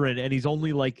disrespected veteran, and he's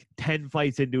only like 10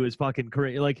 fights into his fucking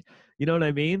career. Like, you know what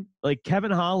I mean? Like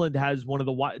Kevin Holland has one of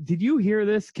the. Did you hear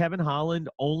this? Kevin Holland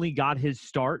only got his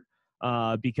start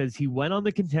because he went on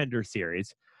the Contender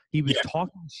Series. He was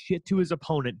talking shit to his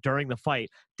opponent during the fight.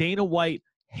 Dana White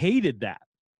hated that.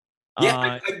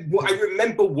 Yeah, I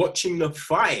remember watching the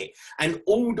fight, and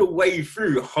all the way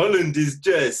through, Holland is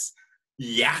just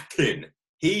yapping.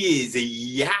 He is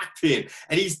yapping,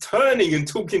 and he's turning and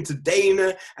talking to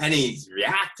Dana, and he's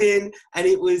yapping, and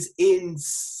it was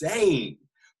insane.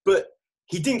 But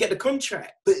he didn't get the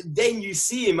contract. But then you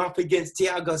see him up against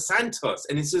Thiago Santos,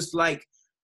 and it's just like,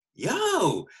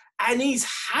 yo, and he's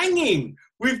hanging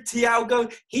with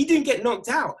Thiago. He didn't get knocked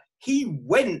out. He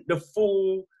went the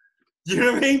full. You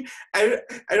know what I mean? And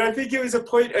I think it was a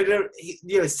point,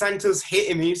 Santos hit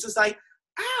him, and he was just like,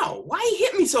 ow, why he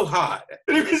hit me so hard?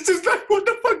 And it was just like, what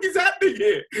the fuck is happening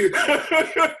here?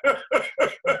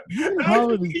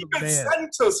 Even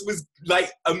Santos was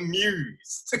like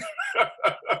amused.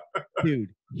 Dude,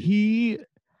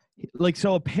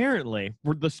 so apparently,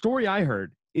 the story I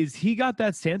heard is he got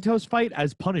that Santos fight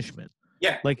as punishment.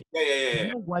 Yeah.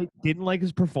 Dana White didn't like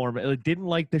his performance, didn't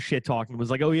like the shit talking, was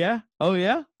like, oh yeah? All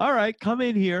right, come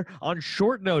in here on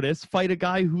short notice, fight a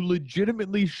guy who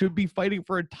legitimately should be fighting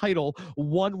for a title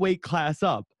one weight class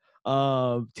up.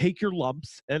 Take your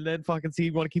lumps and then fucking see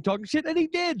you want to keep talking shit. And he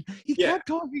did. He kept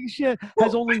talking shit.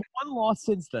 Has only one loss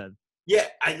since then. Yeah,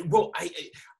 I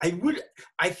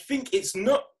think it's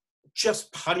not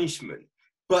just punishment,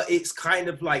 but it's kind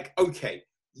of like, okay,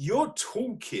 you're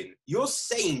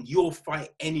saying you'll fight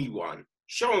anyone.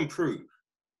 Show and prove,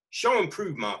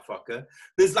 motherfucker.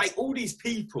 There's like all these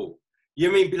people, you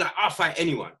know what I mean? Be like, I'll fight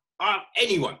anyone.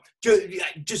 Anyone.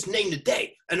 Just name the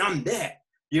day, and I'm there.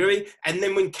 You know what I mean? And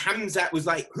then when Khamzat was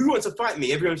like, who wants to fight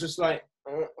me? Everyone's just like,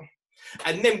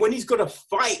 And then when he's got a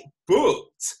fight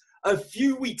booked a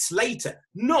few weeks later,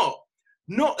 not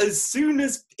as soon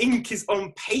as ink is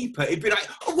on paper, it'd be like,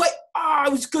 oh, wait, I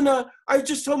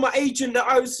just told my agent that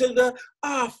I was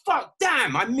fuck,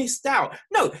 damn, I missed out.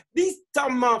 No, these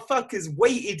dumb motherfuckers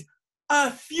waited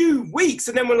a few weeks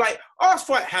and then we're like, I'll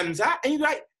fight Khamzat. And you're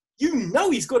like,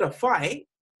 he's got a fight.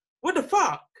 What the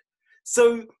fuck?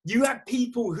 So you have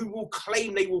people who will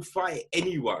claim they will fight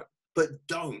anyone, but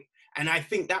don't. And I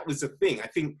think that was the thing. I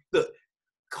think that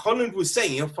Holland was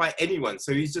saying he'll fight anyone.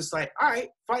 So he's just like, all right,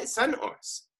 fight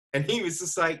Santos. And he was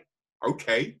just like,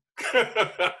 okay.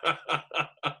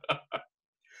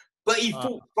 But he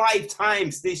fought 5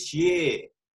 times this year.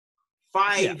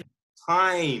 5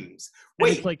 times.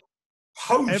 Wait, like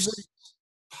post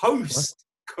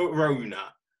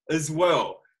Corona as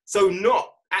well. So not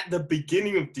at the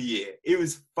beginning of the year. It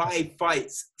was 5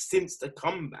 fights since the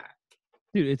comeback.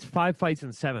 Dude, it's 5 fights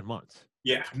in 7 months.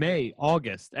 Yeah. May,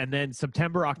 August, and then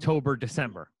September, October,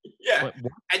 December. Yeah.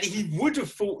 And he would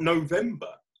have fought November,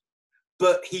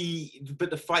 but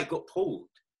the fight got pulled.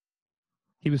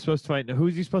 He was supposed to fight. Who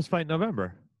was he supposed to fight in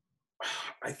November?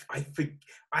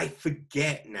 I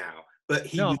forget now. But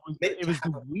he No, was meant it to was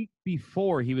have. the week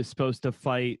before he was supposed to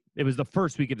fight. It was the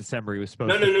first week of December he was No,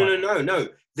 supposed no, to no, fight. no, no, no.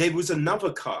 There was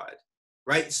another card,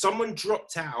 right? Someone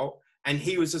dropped out, and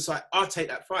he was just like, "I'll take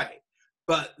that fight."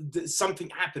 But something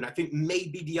happened. I think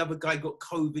maybe the other guy got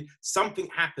COVID. Something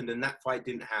happened, and that fight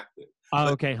didn't happen.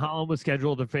 But Okay, Holland was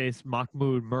scheduled to face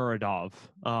Mahmoud Muradov,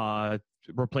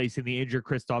 replacing the injured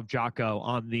Christoph Jocko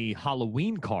on the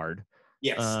Halloween card.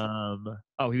 yes,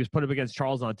 He was put up against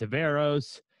Charles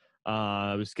Ontiveros.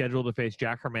 Was scheduled to face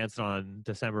Jack Hermanson on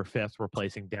December 5th,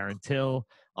 replacing Darren Till.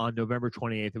 On November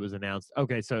 28th, it was announced.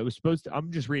 Okay, so it was supposed to,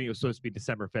 I'm just reading, it was supposed to be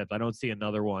December 5th. I don't see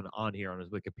another one on here on his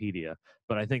Wikipedia,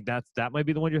 but I think that might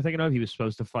be the one you're thinking of. He was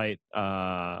supposed to fight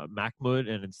Mahmoud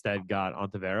and instead got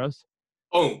Ontiveros.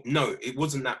 oh no, it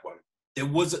wasn't that one. There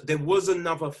was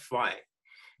another fight.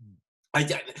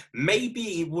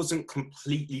 Maybe it wasn't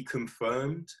completely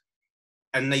confirmed,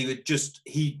 and he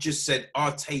just said,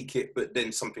 "I'll take it," but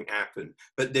then something happened.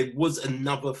 But there was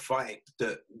another fight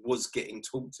that was getting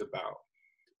talked about.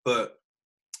 But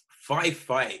 5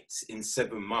 fights in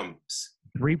 7 months.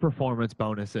 3 performance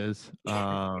bonuses,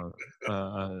 knockout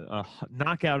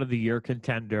of the year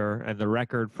contender, and the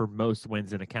record for most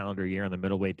wins in a calendar year in the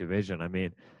middleweight division. I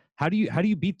mean, how do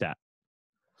you beat that?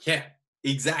 Yeah,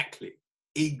 exactly.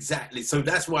 So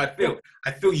that's why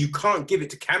I feel you can't give it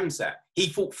to Khamzat. He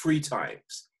fought 3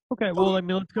 times. Okay, well, I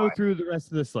mean, let's go through the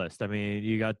rest of this list. I mean,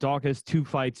 you got Daukaus, 2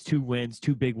 fights, 2 wins,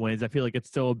 2 big wins. I feel like it's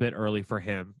still a bit early for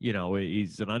him. You know,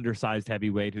 he's an undersized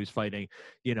heavyweight who's fighting,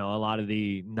 a lot of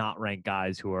the not ranked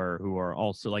guys who are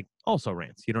also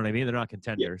rants. You know what I mean? They're not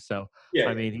contenders. Yeah. So, Yeah,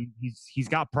 I mean, he's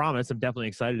got promise. I'm definitely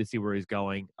excited to see where he's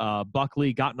going.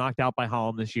 Buckley got knocked out by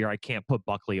Holland this year. I can't put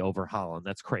Buckley over Holland.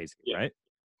 That's crazy, right?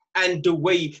 And the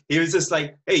way he was just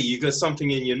like, "Hey, you got something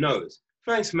in your nose."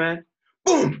 "Thanks, man."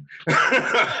 Boom.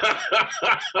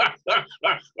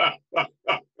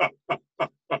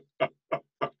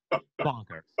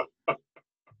 Bonkers.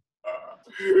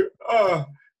 Oh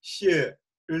shit.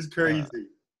 It was crazy.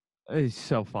 It's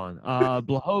so fun.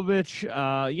 Blachowicz,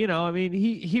 I mean,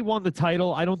 he won the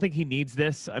title. I don't think he needs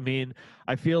this. I mean,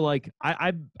 I feel like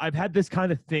I've had this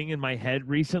kind of thing in my head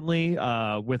recently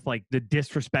with like the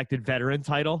disrespected veteran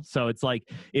title. So it's like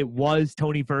it was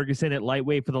Tony Ferguson at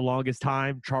lightweight for the longest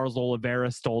time. Charles Oliveira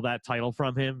stole that title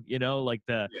from him.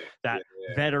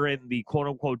 Veteran, the quote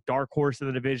unquote dark horse in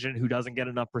the division who doesn't get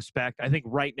enough respect. I think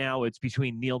right now it's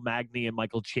between Neil Magny and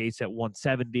Michael Chase at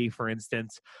 170, for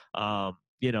instance.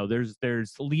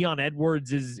 There's Leon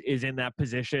Edwards is in that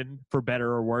position for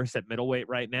better or worse at middleweight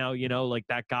right now. Like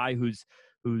that guy who's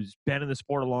been in the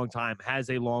sport a long time, has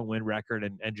a long win record,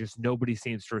 and just nobody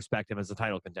seems to respect him as a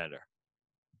title contender.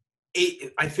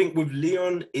 I think with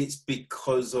Leon, it's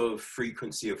because of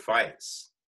frequency of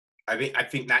fights. I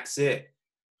think that's it.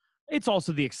 It's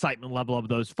also the excitement level of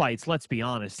those fights. Let's be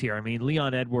honest here. I mean,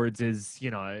 Leon Edwards is,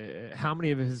 how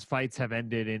many of his fights have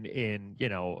ended in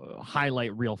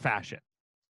highlight reel fashion?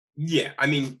 Yeah, I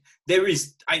mean, there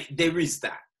is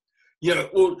that.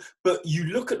 But you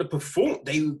look at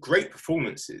they were great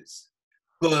performances.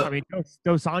 But I mean,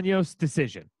 Dos Anjos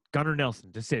decision, Gunnar Nelson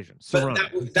decision. But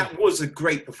that was a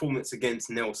great performance against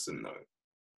Nelson, though.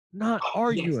 Not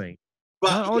arguing. Yes.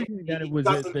 But not arguing that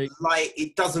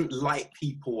it doesn't light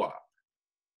people up.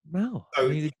 No. So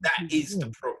that is the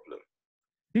problem.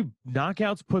 Dude,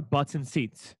 knockouts put butts in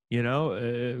seats.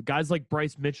 Guys like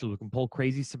Bryce Mitchell who can pull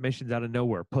crazy submissions out of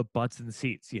nowhere, put butts in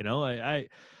seats.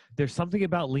 There's something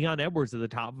about Leon Edwards at the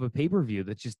top of a pay-per-view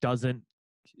that just doesn't,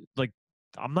 like,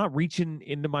 I'm not reaching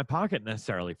into my pocket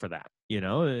necessarily for that.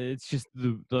 It's just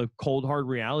the cold hard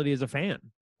reality as a fan.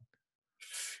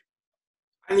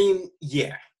 I mean,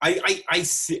 yeah, I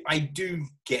see, I do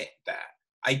get that.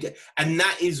 And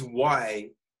that is why,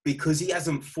 because he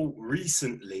hasn't fought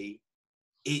recently,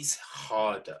 it's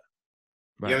harder.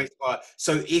 Right. It's hard.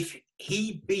 So if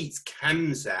he beats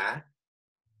Khamzat,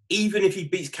 even if he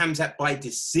beats Khamzat by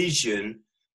decision,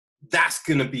 that's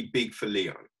going to be big for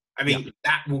Leon. I mean,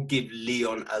 that will give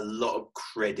Leon a lot of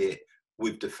credit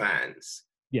with the fans.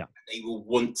 Yeah. They will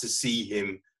want to see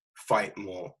him fight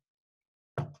more.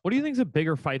 What do you think is a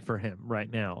bigger fight for him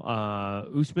right now?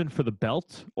 Usman for the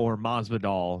belt or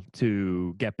Masvidal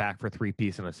to get back for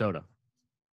 3-piece in a soda?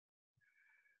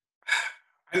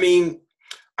 I mean,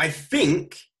 I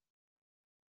think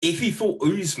if he fought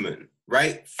Usman,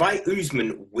 right? Fight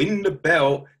Usman, win the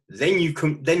belt, then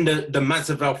the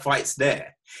Masvidal fight's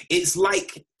there. It's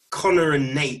like Conor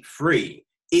and Nate 3.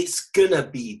 It's gonna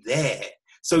be there.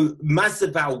 So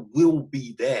Masvidal will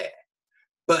be there.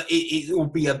 But it will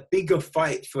be a bigger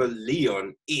fight for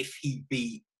Leon if he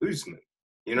beat Usman.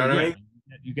 You know what I mean?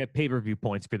 You get pay-per-view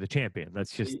points for the champion.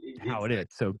 That's just how it is.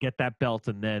 So get that belt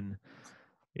and then,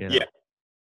 you know. Yeah.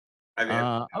 I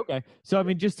mean, Okay. So, I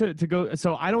mean, just to go,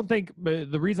 so I don't think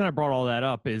the reason I brought all that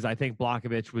up is I think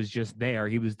Blachowicz was just there.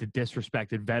 He was the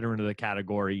disrespected veteran of the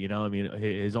category. You know, I mean,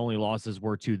 his only losses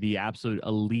were to the absolute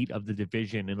elite of the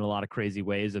division in a lot of crazy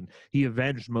ways. And he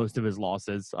avenged most of his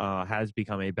losses, has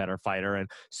become a better fighter. And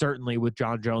certainly with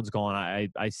John Jones gone,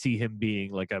 I see him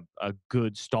being like a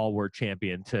good stalwart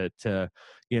champion to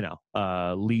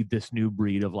lead this new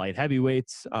breed of light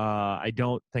heavyweights. I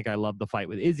don't think I love the fight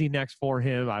with Izzy next for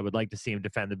him. I would like to see him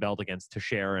defend the belt against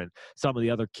Teixeira and some of the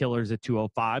other killers at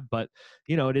 205, but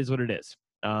it is what it is.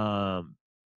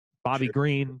 Bobby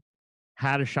Green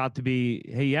had a shot to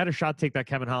take that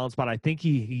Kevin Holland spot. I think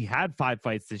he had 5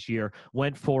 fights this year,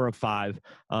 went 4 of 5.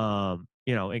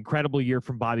 Incredible year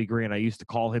from Bobby Green. I used to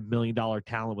call him $1 million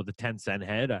talent with a 10-cent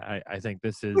head. I think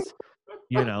this is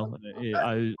a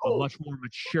much more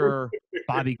mature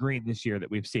Bobby Green this year that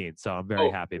we've seen. So I'm very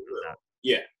happy about that.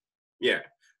 Yeah.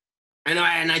 And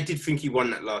I did think he won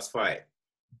that last fight.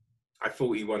 I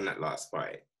thought he won that last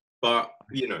fight. But,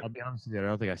 I'll be honest with you, I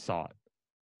don't think I saw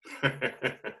it.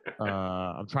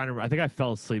 I'm trying to, I think I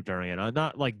fell asleep during it.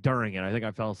 Not like during it. I think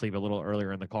I fell asleep a little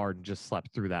earlier in the card and just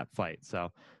slept through that fight. So,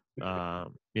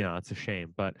 it's a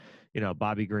shame. But,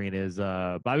 Bobby Green was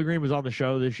on the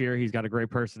show this year. He's got a great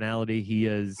personality.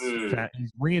 He's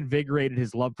reinvigorated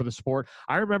his love for the sport.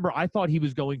 I remember I thought he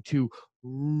was going to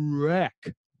wreck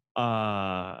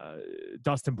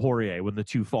Dustin Poirier when the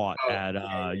two fought at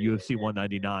UFC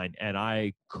 199, and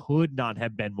I could not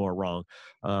have been more wrong.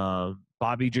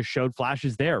 Bobby just showed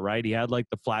flashes there, right? He had like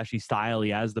the flashy style, he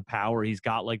has the power, he's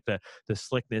got like the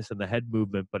slickness and the head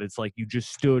movement, but it's like you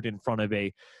just stood in front of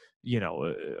a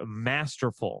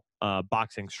masterful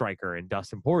boxing striker in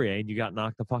Dustin Poirier, and you got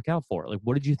knocked the fuck out for it. Like,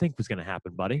 what did you think was going to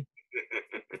happen, buddy?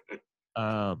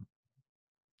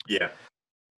 Yeah,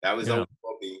 that was old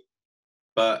Bobby.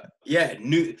 But yeah,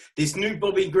 this new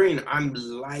Bobby Green, I'm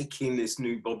liking this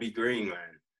new Bobby Green, man.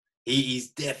 He's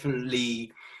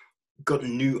definitely got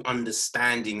new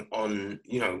understanding on,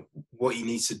 what he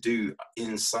needs to do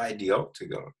inside the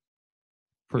octagon.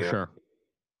 For sure.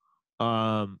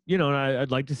 And I'd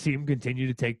like to see him continue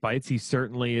to take fights. He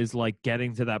certainly is like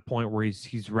getting to that point where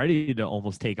he's ready to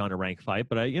almost take on a ranked fight.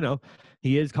 But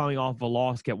he is coming off a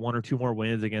loss, get 1 or 2 more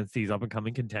wins against these up and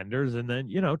coming contenders, and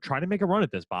then try to make a run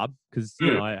at this, Bob, because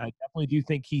I definitely do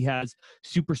think he has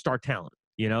superstar talent.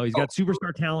 He's got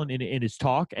superstar talent in his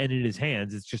talk and in his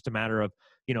hands. It's just a matter of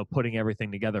putting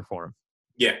everything together for him.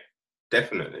 Yeah,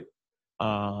 definitely.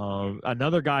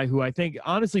 Another guy who I think,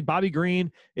 honestly, Bobby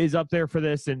Green is up there for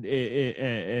this,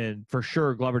 and for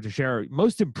sure, Glover Teixeira,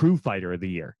 most improved fighter of the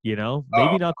year.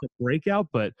 Maybe not the breakout,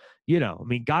 but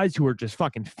guys who are just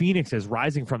fucking phoenixes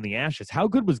rising from the ashes. How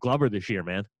good was Glover this year,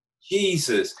 man?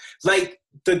 Jesus, like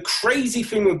the crazy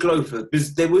thing with Glover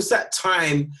is there was that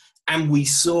time, and we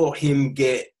saw him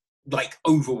get like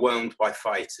overwhelmed by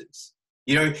fighters.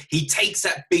 He takes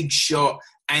that big shot,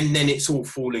 and then it's all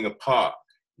falling apart.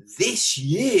 This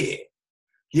year,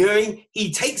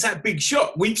 he takes that big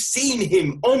shot. We've seen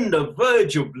him on the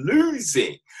verge of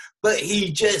losing, but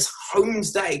he just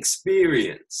hones that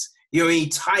experience. He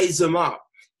ties them up,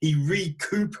 he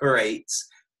recuperates,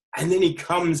 and then he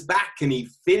comes back and he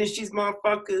finishes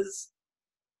motherfuckers.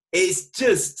 It's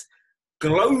just,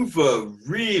 Glover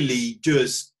really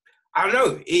just, I don't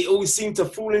know, it always seemed to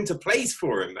fall into place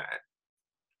for him, man.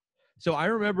 So I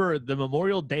remember the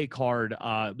Memorial Day card,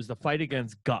 it was the fight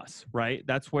against Gus, right?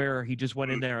 That's where he just went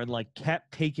in there and like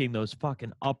kept taking those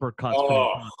fucking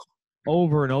uppercuts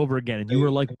over and over again. And you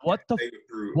were like, what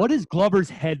is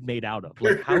Glover's head made out of?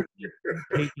 Like, how is he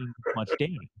taking much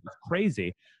damage? It's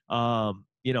crazy. And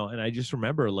I just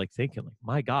remember like thinking like,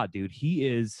 my God, dude,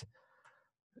 he's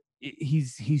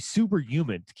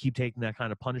superhuman to keep taking that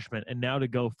kind of punishment, and now to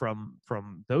go from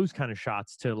those kind of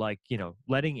shots to like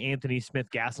letting Anthony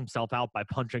Smith gas himself out by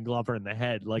punching Glover in the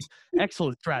head. Like,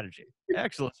 excellent strategy,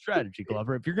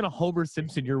 Glover. If you're gonna Homer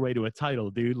Simpson your way to a title,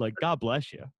 dude, like, God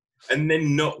bless you. And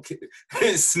then knock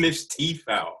Smith's teeth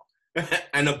out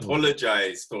and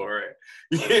apologize for it.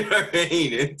 You know what I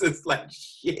mean? It's just like,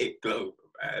 shit, Glover,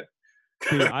 man.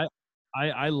 Dude,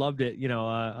 I loved it.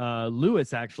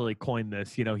 Lewis actually coined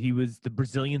this. He was the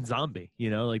Brazilian zombie.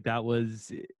 Like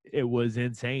it was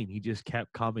insane. He just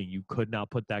kept coming. You could not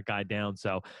put that guy down.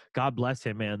 So God bless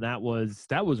him, man. That was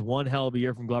one hell of a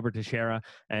year from Glover Teixeira.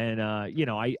 And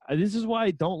this is why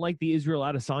I don't like the Israel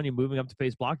Adesanya moving up to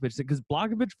face Blachowicz, because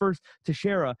Blachowicz versus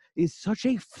Teixeira is such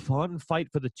a fun fight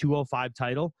for the 205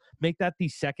 title. Make that the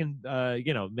second,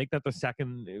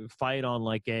 fight on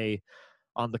like a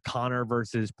on the Connor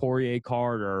versus Poirier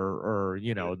card, or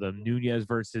you know, the Nunez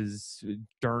versus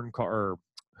Dern card, or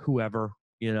whoever,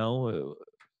 you know.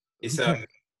 It's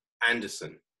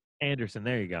Anderson. Anderson.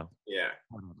 There you go. Yeah.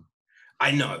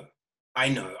 I know.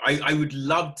 I would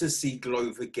love to see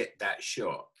Glover get that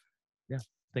shot. Yeah,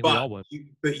 I think we all would.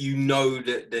 But you know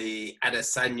that the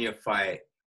Adesanya fight,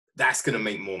 that's going to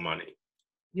make more money.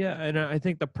 Yeah, and I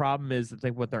think the problem is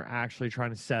that what they're actually trying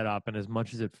to set up, and as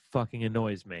much as it fucking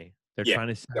annoys me, they're trying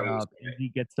to set up,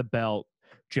 Izzy gets the belt,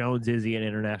 Jones Izzy an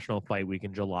international fight week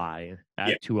in July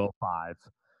at 205.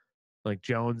 Like,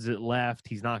 Jones left,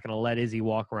 he's not going to let Izzy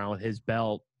walk around with his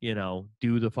belt, you know,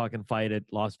 do the fucking fight at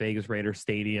Las Vegas Raiders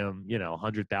Stadium, you know,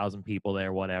 100,000 people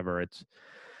there, whatever. It's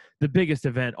the biggest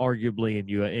event, arguably,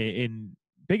 in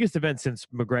biggest event since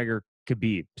McGregor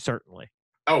Khabib, certainly.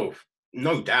 Oh,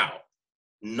 no doubt.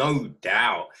 No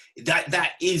doubt.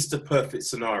 That is the perfect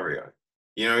scenario.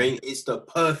 You know what I mean? It's the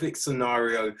perfect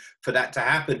scenario for that to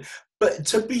happen. But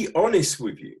to be honest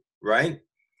with you, right?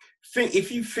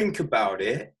 If you think about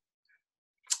it,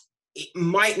 it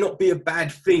might not be a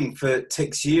bad thing for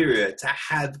Teixeira to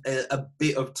have a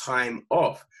bit of time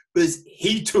off, because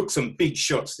he took some big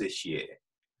shots this year.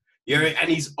 You know, and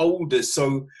he's older,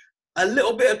 so a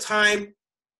little bit of time,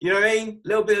 you know what I mean? A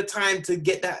little bit of time to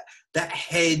get that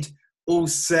head all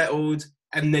settled,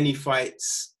 and then he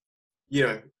fights, you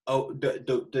know,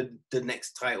 the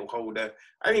next title holder.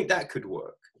 I think that could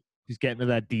work. He's getting to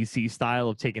that DC style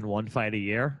of taking one fight a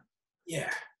year. Yeah.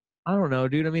 I don't know,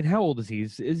 dude. I mean, how old is he?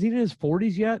 Is he in his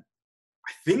 40s yet?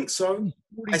 I think so.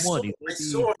 I saw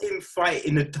him fight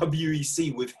in the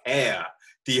WEC with hair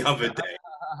the other day.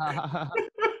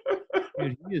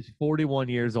 Dude, he is 41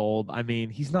 years old. I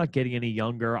mean, he's not getting any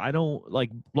younger. I don't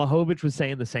like Blachowicz was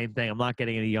saying the same thing. I'm not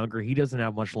getting any younger. He doesn't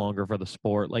have much longer for the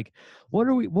sport. Like, what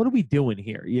are we doing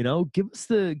here? You know, give us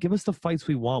the fights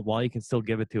we want while you can still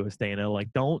give it to us, Dana.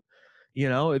 Like, don't, you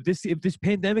know, if this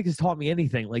pandemic has taught me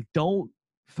anything, like, don't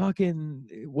fucking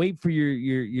wait for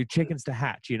your chickens to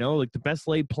hatch, you know? Like, the best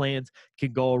laid plans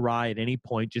can go awry at any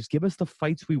point. Just give us the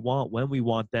fights we want when we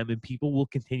want them, and people will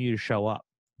continue to show up.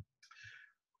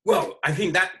 Well, I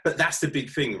think but that's the big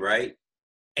thing, right?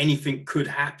 Anything could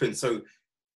happen. So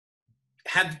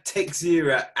have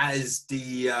Teixeira as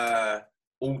the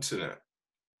alternate,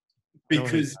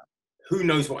 because who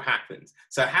knows what happens.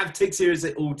 So have Teixeira as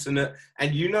the alternate,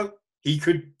 and you know, he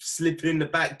could slip in the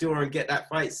back door and get that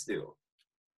fight still.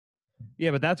 Yeah,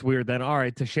 but that's weird then. All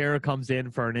right, Teixeira comes in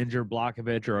for an injured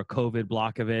Blachowicz or a COVID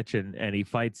Blachowicz, and he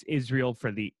fights Israel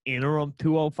for the interim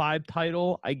 205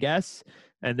 title, I guess.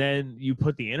 And then you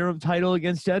put the interim title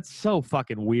against Jets. So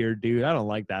fucking weird, dude. I don't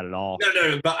like that at all.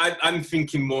 No, but I'm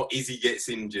thinking more Izzy gets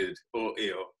injured or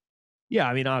ill. Yeah,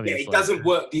 I mean, obviously. Yeah, it doesn't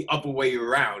work the other way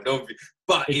around, obviously.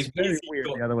 But it's very weird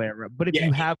the other way around. But if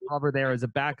you have Glover there as a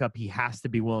backup, he has to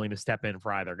be willing to step in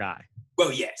for either guy.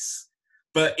 Well, yes.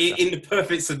 But in the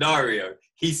perfect scenario,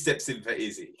 he steps in for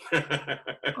Izzy. I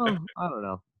don't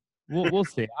know. We'll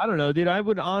see. I don't know, dude. I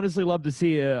would honestly love to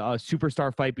see a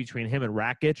superstar fight between him and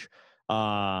Rakic.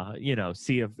 You know,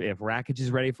 see if Rakic is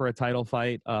ready for a title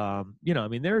fight. You know, I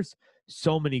mean, there's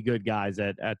so many good guys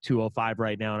at 205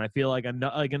 right now, and I feel like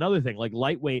another thing, like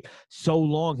lightweight, so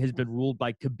long has been ruled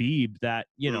by Khabib that,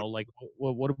 you know, like,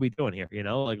 what are we doing here? You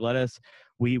know, like,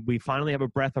 we finally have a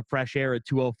breath of fresh air at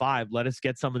 205. Let us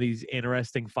get some of these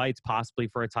interesting fights, possibly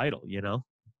for a title. You know?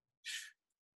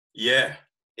 Yeah,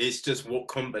 it's just what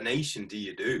combination do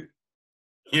you do?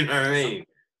 You know what I mean?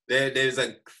 There's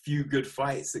a few good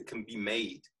fights that can be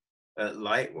made at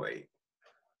lightweight.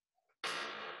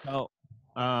 Oh,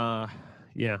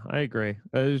 yeah, I agree.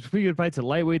 There's a few good fights at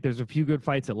lightweight. There's a few good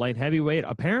fights at light heavyweight.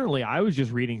 Apparently, I was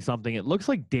just reading something. It looks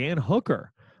like Dan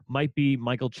Hooker might be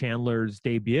Michael Chandler's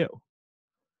debut.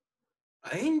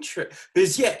 Interesting.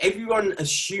 Because, everyone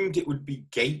assumed it would be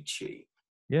Gaethje.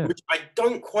 Yeah. Which I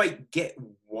don't quite get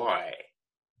why.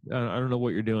 I don't know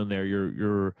what you're doing there.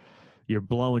 You're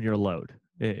blowing your load,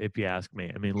 if you ask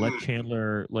me. I mean, let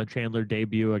Chandler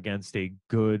debut against a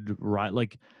good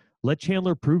let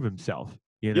Chandler prove himself,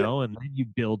 you know, and then you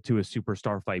build to a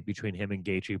superstar fight between him and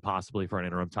Gaethje, possibly for an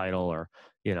interim title, or,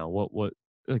 you know, what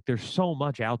like, there's so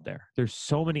much out there. There's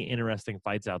so many interesting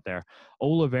fights out there.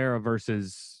 Oliveira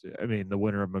versus, I mean, the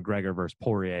winner of McGregor versus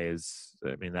Poirier is,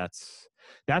 I mean, that's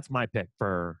my pick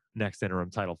for next interim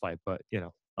title fight. But, you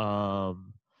know,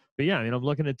 but yeah, I mean, I'm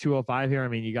looking at 205 here. I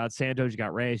mean, you got Santos, you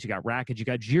got Reyes, you got Rakic, you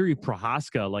got Jiri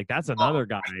Prochazka. Like, that's another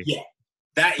guy. Yeah.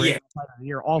 That, yeah.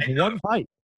 Year off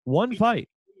one fight.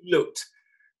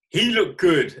 He looked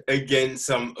good against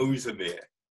Uzumir.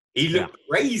 He looked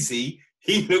crazy.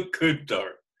 He looked good, though.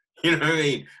 You know what I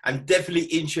mean? I'm definitely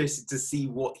interested to see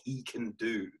what he can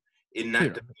do in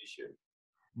that division.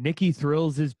 Nikki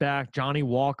Thrills is back. Johnny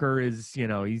Walker is,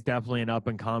 he's definitely an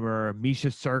up-and-comer. Misha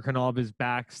Serkinov is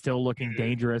back, still looking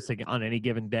dangerous on any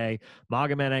given day.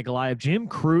 Magomed Ankalaev. Jim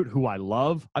Crute, who I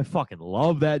love. I fucking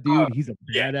love that dude. He's a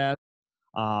badass.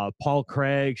 Paul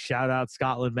Craig, shout out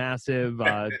Scotland Massive.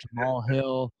 Jamal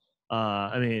Hill.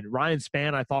 Ryan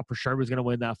Spann, I thought for sure was going to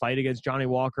win that fight against Johnny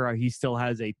Walker. He still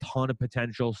has a ton of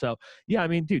potential. So, yeah,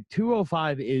 dude,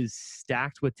 205 is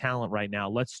stacked with talent right now.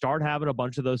 Let's start having a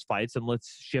bunch of those fights and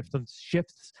let's shift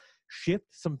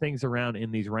some things around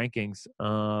in these rankings.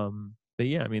 But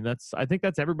yeah, I think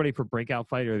that's everybody for Breakout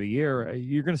Fighter of the Year.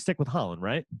 You're going to stick with Holland,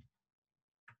 right?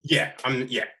 Yeah,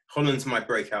 Holland's my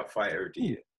Breakout Fighter of the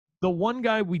Year. The one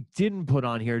guy we didn't put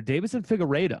on here, Deiveson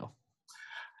Figueiredo.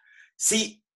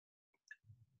 See,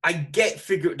 I get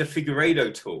the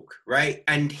Figueiredo talk, right?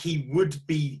 And he would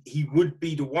be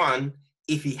the one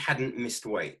if he hadn't missed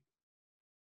weight.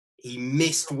 He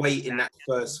missed weight in that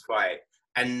first fight,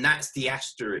 and that's the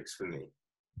asterisk for me.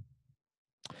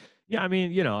 Yeah,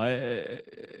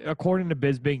 according to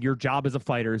Bisping, your job as a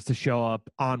fighter is to show up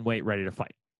on weight, ready to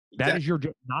fight. That is your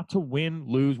job, not to win,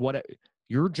 lose, whatever.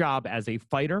 Your job as a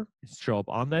fighter is to show up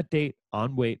on that date,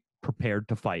 on weight, prepared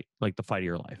to fight, like the fight of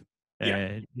your life.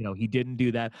 And, he didn't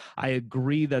do that. I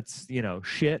agree that's,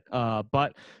 shit.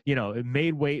 But, it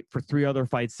made weight for 3 other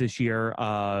fights this year.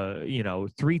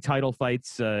 3 title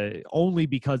fights only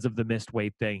because of the missed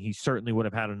weight thing. He certainly would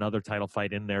have had another title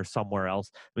fight in there somewhere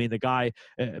else. The guy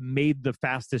made the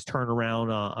fastest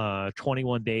turnaround,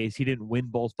 21 days. He didn't win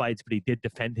both fights, but he did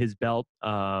defend his belt.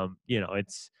 To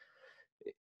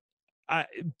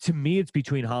me, it's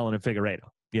between Holland and Figueiredo.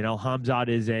 Khamzat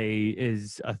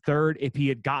is a third. If he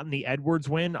had gotten the Edwards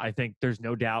win, I think there's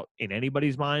no doubt in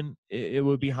anybody's mind it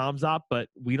would be Khamzat, but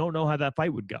we don't know how that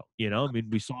fight would go.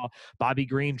 We saw Bobby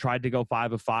Green tried to go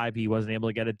 5 of 5. He wasn't able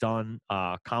to get it done.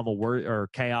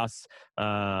 Chaos.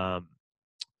 That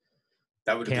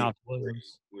would Chaos be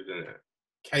Williams. Wouldn't it?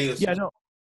 Chaos. Yeah, no.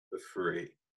 For free.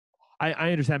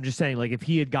 I understand. I'm just saying, like, if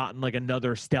he had gotten like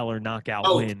another stellar knockout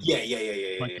win,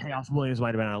 Chaos Williams might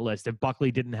have been on a list. If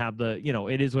Buckley didn't have the,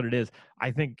 it is what it is.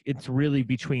 I think it's really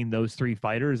between those 3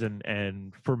 fighters,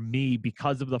 and for me,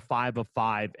 because of the 5 of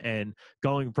 5, and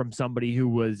going from somebody who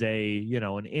was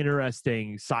an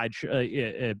interesting side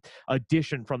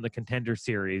addition from the Contender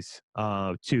Series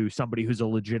to somebody who's a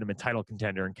legitimate title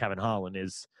contender, and Kevin Holland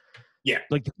is,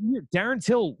 like Darren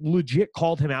Till legit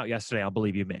called him out yesterday. I'll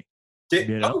believe you me.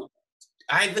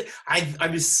 I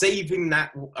was saving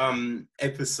that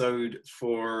episode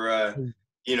for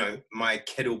my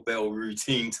kettlebell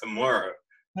routine tomorrow.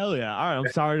 Hell yeah! All right, I'm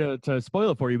sorry to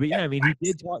spoil it for you, but yeah, he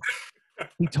did talk.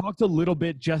 He talked a little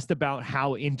bit just about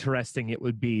how interesting it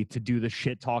would be to do the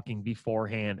shit talking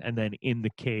beforehand and then in the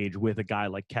cage with a guy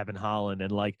like Kevin Holland,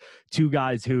 and like 2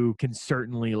 guys who can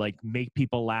certainly like make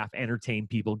people laugh, entertain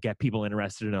people, get people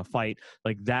interested in a fight.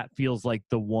 Like that feels like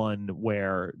the one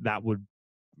where that would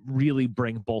really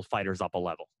bring both fighters up a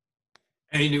level.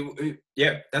 And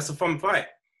that's a fun fight.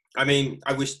 I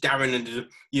wish Darren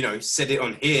had, said it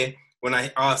on here when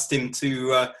I asked him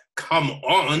to come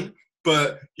on,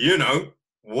 but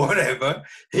whatever.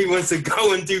 He wants to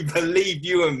go and do Believe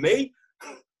You and Me.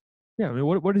 Yeah,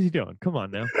 what is he doing? Come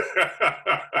on now.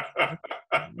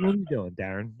 What are you doing,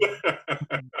 Darren?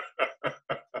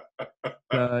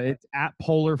 It's at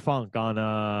Polar Funk on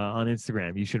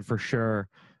Instagram. You should for sure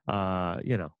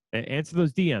answer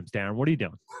those DMs, Darren. What are you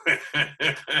doing?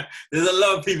 There's a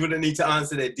lot of people that need to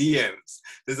answer their DMs.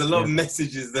 There's a lot of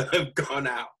messages that have gone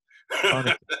out.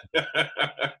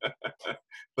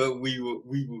 But we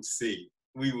will see.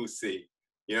 We will see.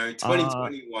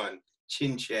 2021,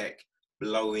 Chinchek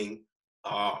blowing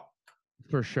up.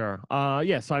 For sure.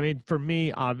 So for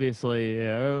me, obviously,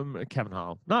 Kevin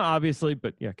Holland. Not obviously,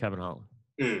 but yeah, Kevin Holland.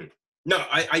 No,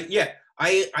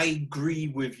 I agree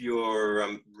with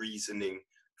your reasoning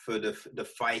for the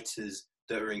fighters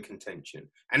that are in contention,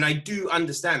 and I do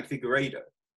understand Figueiredo.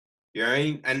 You know what I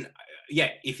mean? And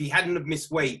if he hadn't have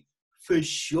missed weight, for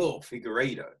sure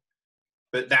Figueiredo.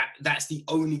 But that's the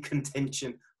only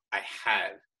contention I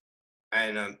have,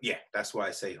 and that's why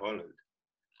I say Holland.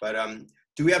 But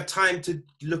do we have time to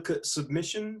look at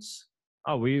submissions?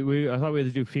 Oh, I thought we had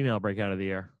to do female breakout of the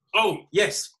year. Oh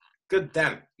yes, good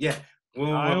damn, yeah.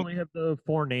 Well, I only have the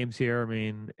 4 names here.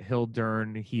 Hill,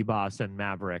 Dern, Hebos, and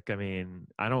Maverick. I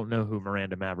don't know who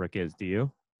Miranda Maverick is. Do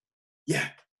you? Yeah,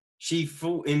 she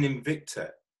fought in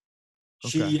Invicta.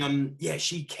 Okay.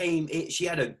 She came in. She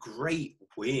had a great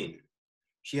win.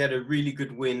 She had a really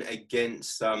good win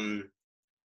against I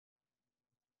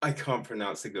can't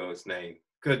pronounce the girl's name.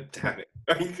 God damn it!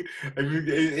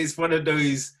 It's one of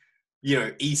those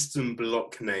Eastern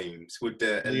Bloc names with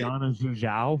the Liana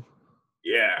Zhao.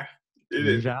 yeah.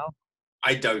 Zhao.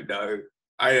 I don't know.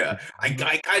 I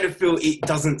kind of feel it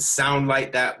doesn't sound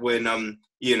like that when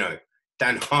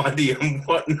Dan Hardy and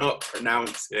whatnot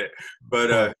pronounce it,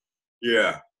 but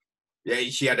yeah. Yeah,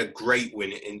 she had a great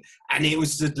win and it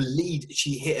was the lead.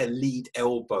 She hit a lead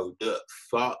elbow that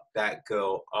fucked that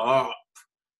girl up.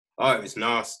 Oh, it was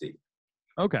nasty.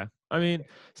 Okay. I mean,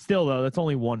 still though, that's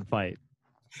only one fight.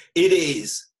 It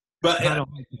is, but I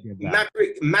don't like to give that.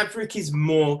 Maverick is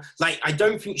more like I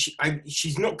don't think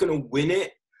she's not gonna win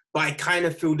it, but I kind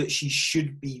of feel that she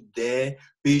should be there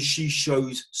because she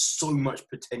shows so much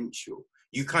potential.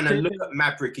 You kind of look at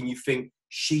Maverick and you think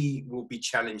she will be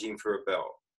challenging for a belt.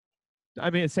 I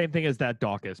mean, same thing as that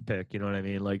Dawkins pick. You know what I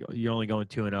mean? Like you're only going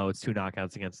 2-0. It's 2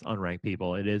 knockouts against unranked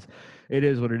people. It is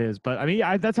what it is. But I mean,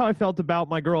 that's how I felt about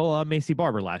my girl Macy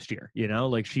Barber last year. You know,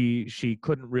 like she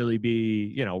couldn't really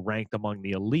be ranked among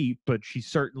the elite, but she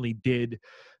certainly did.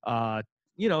 At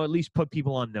least put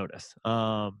people on notice.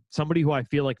 Somebody who I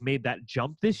feel like made that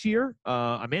jump this year,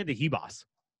 Amanda Ribas.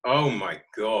 Oh my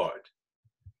God,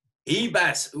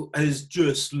 Ribas has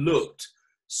just looked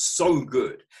so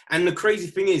good. And the crazy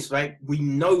thing is, right, we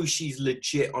know she's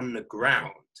legit on the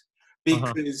ground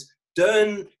because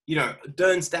Dern's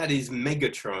dad is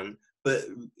Megatron, but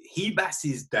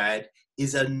Ribas's dad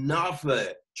is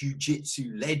another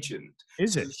jiu-jitsu legend.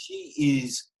 Is it? She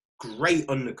is great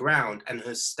on the ground, and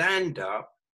her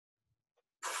stand-up,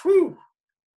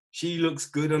 she looks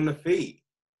good on the feet.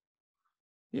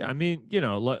 Yeah, I mean,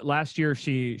 last year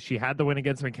she had the win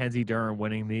against Mackenzie Dern,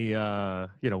 winning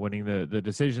the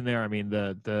decision there. I mean,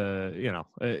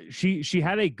 she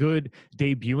had a good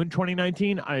debut in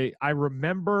 2019. I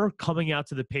remember coming out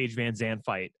to the Paige Van Zandt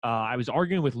fight. I was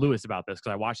arguing with Lewis about this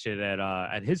because I watched it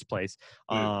at his place.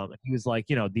 He was like,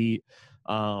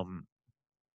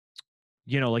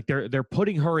 like they're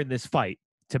putting her in this fight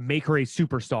to make her a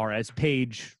superstar as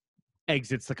Paige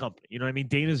exits the company. You know what I mean?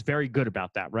 Dana's very good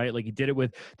about that, right? Like he did it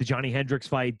with the Johnny Hendricks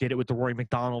fight, did it with the Rory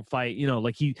McDonald fight.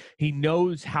 Like he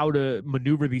knows how to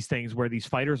maneuver these things where these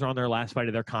fighters are on their last fight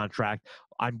of their contract.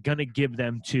 I'm going to give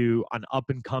them to an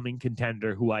up-and-coming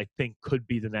contender who I think could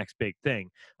be the next big thing.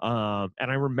 And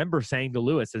I remember saying to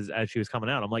Lewis as she was coming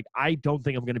out, I'm like, I don't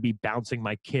think I'm going to be bouncing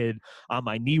my kid on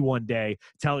my knee one day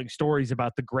telling stories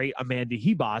about the great Amanda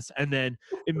Ribas, and then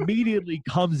immediately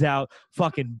comes out,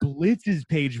 fucking blitzes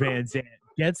Paige Van Zandt,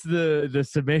 gets the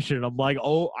submission. I'm like,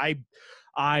 oh,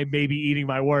 I may be eating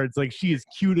my words. Like, she is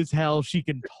cute as hell. She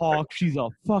can talk. She's a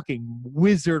fucking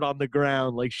wizard on the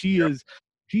ground. Like, she is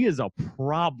a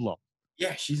problem.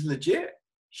 Yeah, she's legit.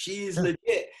 She is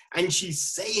legit. And she's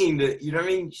saying that, you know what I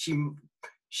mean?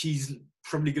 She's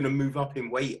probably going to move up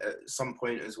in weight at some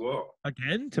point as well.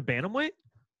 Again, to bantamweight?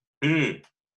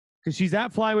 Because she's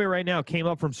at flyweight right now, came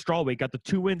up from strawweight, got the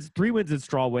 3 wins in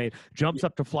strawweight, jumps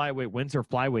up to flyweight, wins her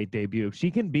flyweight debut. If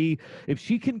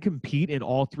she can compete in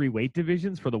all 3 weight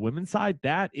divisions for the women's side,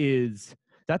 that's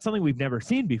something we've never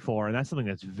seen before. And that's something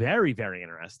that's very, very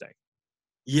interesting.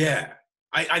 Yeah.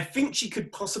 I think she could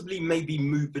possibly maybe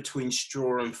move between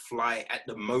straw and fly at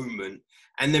the moment.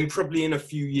 And then probably in a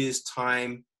few years'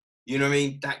 time, you know what I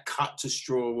mean? That cut to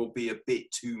straw will be a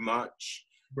bit too much.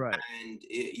 Right. And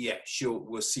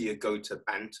we'll see her go to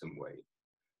bantamweight.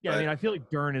 Yeah, I mean, I feel like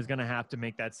Dern is going to have to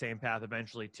make that same path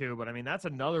eventually too. But I mean, that's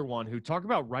another one who talk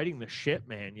about writing the ship,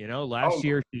 man. Last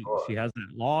year she has that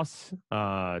loss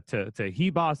to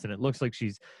Ribas, and it looks like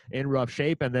she's in rough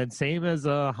shape. And then same as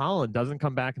Holland, doesn't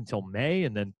come back until May,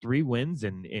 and then 3 wins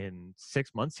in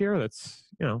 6 months here. That's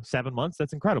 7 months.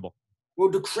 That's incredible. Well,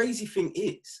 the crazy thing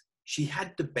is, she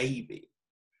had the baby.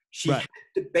 Had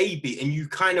the baby, and you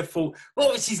kind of thought,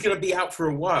 well, she's going to be out for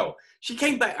a while. She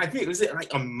came back, I think it was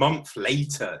like a month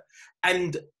later,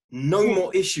 and no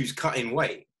more issues cutting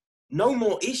weight. No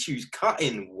more issues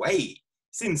cutting weight.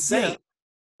 It's insane. Yeah.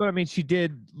 But, I mean, she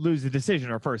did lose the decision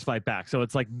her first fight back, so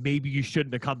it's like maybe you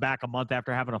shouldn't have come back a month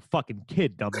after having a fucking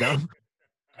kid, dum-dum.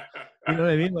 You know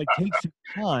what I mean? Like, take some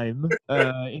time,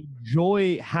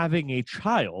 enjoy having a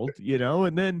child,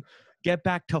 and then get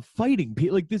back to fighting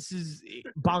people. Like, this is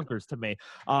bonkers to me.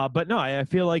 But no, I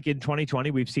feel like in 2020,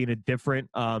 we've seen a different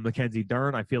Mackenzie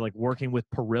Dern. I feel like working with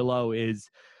Parillo is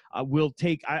will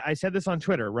take, I said this on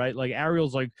Twitter, right? Like,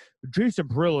 Ariel's like, Jason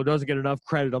Parillo doesn't get enough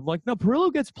credit. I'm like, no,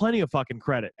 Parillo gets plenty of fucking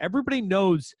credit. Everybody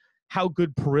knows how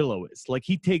good Parillo is. Like,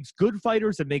 he takes good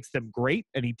fighters and makes them great,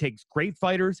 and he takes great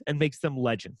fighters and makes them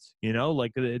legends.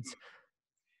 Like,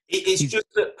 it's just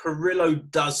that Parillo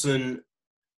doesn't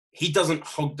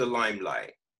hog the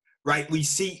limelight, right?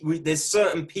 There's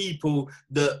certain people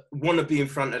that want to be in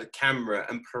front of the camera,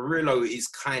 and Parillo is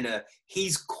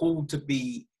he's called to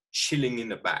be chilling in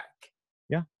the back.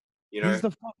 Yeah. You know, He's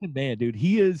the fucking man, dude.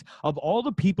 He is, of all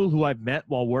the people who I've met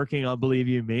while working on Believe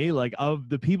You Me, like of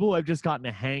the people I've just gotten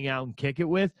to hang out and kick it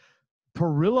with,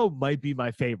 Perillo might be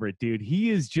my favorite, dude.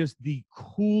 He is just the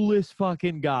coolest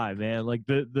fucking guy, man. Like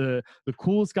the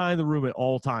coolest guy in the room at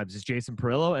all times is Jason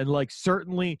Perillo, and like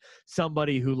certainly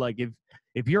somebody who like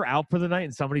if you're out for the night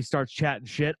and somebody starts chatting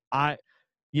shit,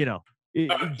 you know, give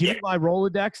yeah. me my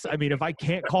Rolodex. I mean, if I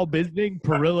can't call Bisping,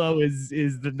 Perillo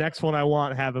is the next one I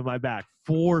want having my back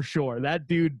for sure. That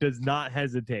dude does not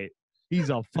hesitate. He's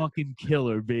a fucking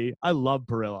killer, B. I love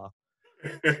Perillo.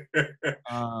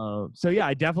 So yeah,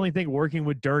 I definitely think working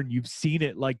with Dern, you've seen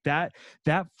it like that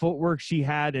footwork she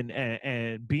had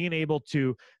and being able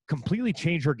to completely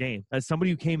change her game as somebody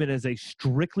who came in as a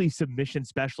strictly submission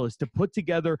specialist to put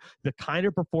together the kind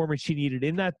of performance she needed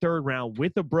in that third round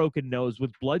with a broken nose,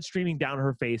 with blood streaming down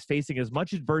her face, facing as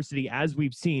much adversity as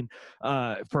we've seen.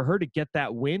 For her to get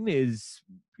that win is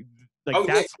like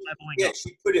that's leveling up.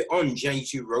 She put it on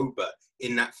J.G. Robert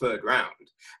in that third round,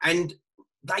 and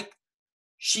like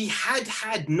she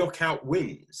had knockout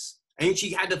wins, and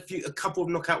she had a couple of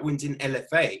knockout wins in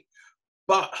LFA,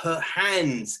 but her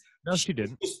hands, no, she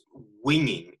didn't. Was just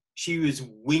winging. She was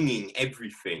winging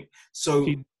everything. So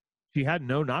she had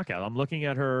no knockout. I'm looking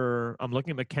at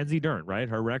Mackenzie Dern, right?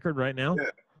 Her record right now. Yeah.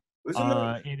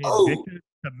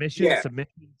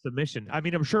 Submission. I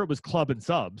mean, I'm sure it was club and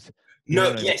subs.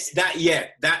 That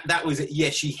was it. Yeah,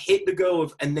 she hit the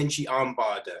girl and then she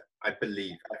armbarred her, I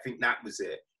believe. I think that was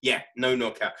it. Yeah, no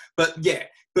knockout. But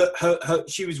her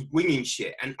she was winging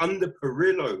shit. And under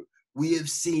Perillo, we have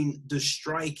seen the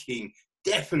striking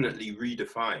definitely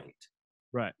redefined.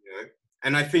 Right. You know?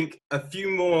 And I think a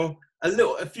few more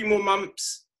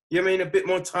months, you know what I mean, a bit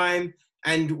more time,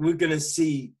 and we're gonna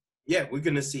see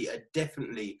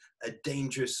definitely a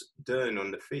dangerous Dern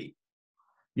on the feet.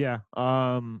 Yeah.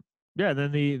 Yeah,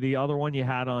 then the other one you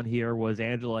had on here was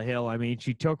Angela Hill. I mean,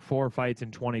 she took 4 fights in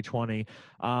 2020.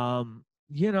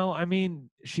 You know, I mean,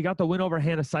 she got the win over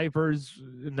Hannah Cifers,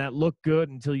 and that looked good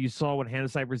until you saw what Hannah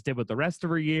Cifers did with the rest of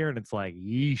her year, and it's like,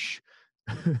 yeesh.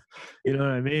 You know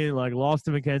what I mean? Like lost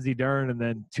to Mackenzie Dern and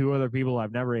then 2 other people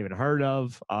I've never even heard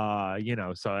of. You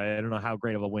know, so I don't know how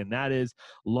great of a win that is.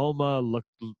 Loma looked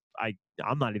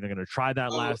I'm not even gonna try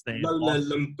that last name. Lola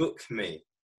Lumbukme.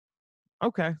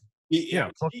 Okay.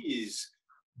 Yeah, she is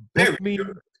very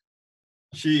good.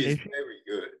 She is very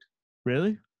good.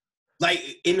 Really?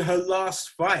 Like in her last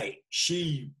fight,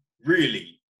 she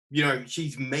really, you know,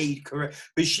 she's made correct.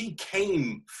 But she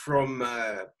came from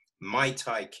Muay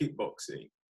Thai kickboxing.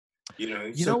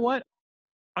 You know what?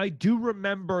 I do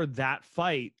remember that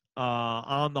fight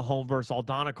on the home versus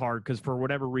Aldana card because for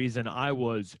whatever reason I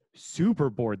was super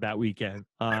bored that weekend.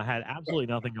 Had absolutely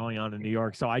nothing going on in New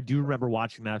York, so I do remember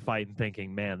watching that fight and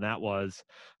thinking, man, that was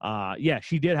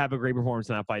she did have a great performance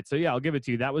in that fight. So yeah, I'll give it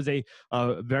to you. That was a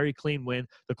very clean win.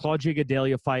 The Claudia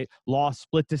Gadelha fight lost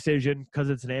split decision because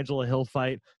it's an Angela Hill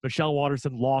fight. Michelle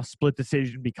Waterson lost split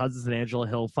decision because it's an Angela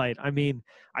Hill fight. I mean,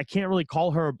 I can't really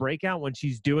call her a breakout when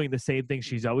she's doing the same thing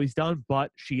she's always done,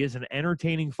 but she is an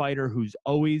entertaining fighter who's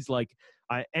always like,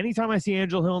 anytime I see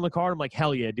Angela Hill on the card, I'm like,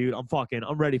 hell yeah, dude, I'm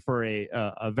ready for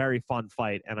a very fun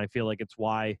fight. And I feel like it's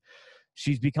why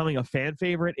she's becoming a fan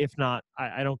favorite. If not,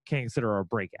 I can't consider her a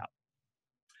breakout.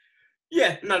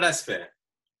 Yeah, no, that's fair.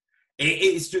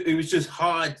 It was just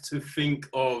hard to think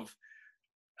of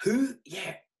who'd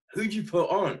you put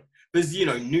on? Because, you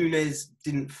know, Nunes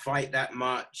didn't fight that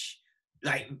much.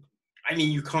 Like, I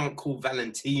mean, you can't call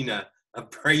Valentina a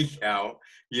breakout,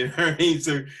 you know what I mean?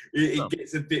 So it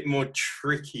gets a bit more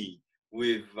tricky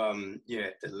with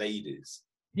the ladies.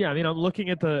 Yeah, I mean, I'm looking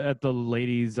at the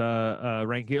ladies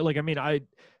ranking. Like, I mean,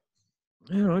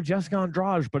 Jessica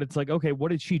Andrade, but it's like, okay, what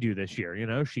did she do this year? You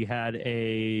know, she had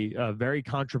a very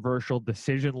controversial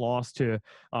decision loss to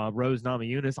Rose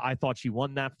Namajunas. I thought she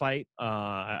won that fight.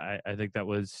 I think that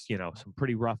was, some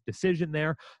pretty rough decision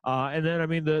there. And then, I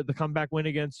mean, the comeback win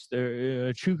against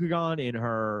Chukagan in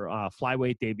her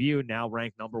flyweight debut, now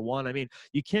ranked number 1. I mean,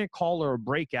 you can't call her a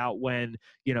breakout when,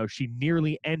 she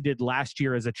nearly ended last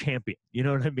year as a champion. You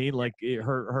know what I mean? Like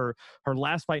her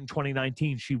last fight in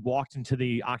 2019, she walked into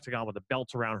the octagon with a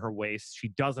belt around her waist. She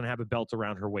doesn't have a belt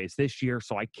around her waist this year,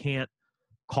 so I can't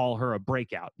call her a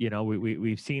breakout.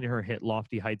 We've seen her hit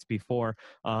lofty heights before,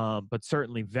 but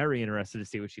certainly very interested to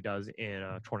see what she does in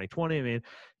 2020. I mean,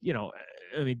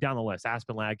 down the list: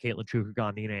 Aspen Ladd, Caitlin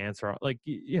Chukagan, Nina Ansar. Like,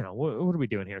 what are we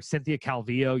doing here? Cynthia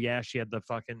Calvillo, yeah, she had the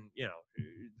fucking,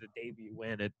 the debut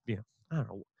win. I don't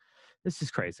know. This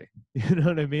is crazy. You know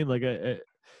what I mean? Like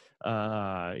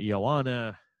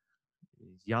Joanna,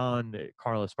 Jan,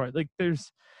 Carlos, like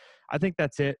I think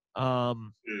that's it.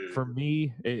 For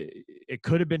me, it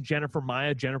could have been Jennifer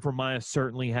Maia. Jennifer Maia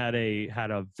certainly had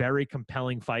a very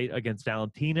compelling fight against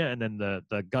Valentina, and then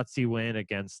the gutsy win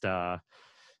against Yolan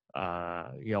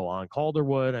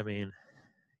Calderwood. I mean,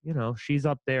 she's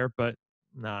up there, but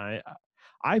nah,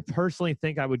 I personally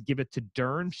think I would give it to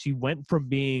Dern. She went from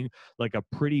being like a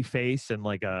pretty face and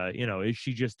like is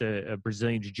she just a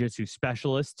Brazilian jiu-jitsu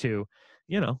specialist to,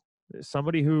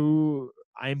 somebody who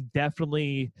I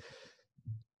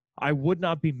would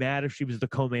not be mad if she was the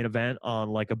co-main event on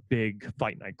like a big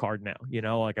fight night card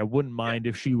now, like I wouldn't mind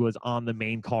if she was on the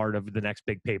main card of the next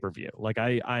big pay-per-view. Like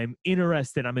I'm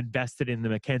invested in the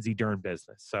Mackenzie Dern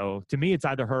business. So to me, it's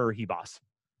either her or Ribas.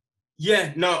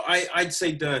 Yeah, no, I'd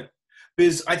say Dern.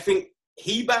 Because I think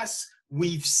Ribas,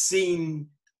 we've seen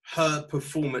her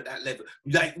perform at that level.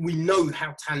 Like, we know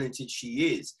how talented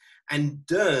she is. And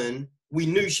Dern, we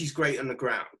knew she's great on the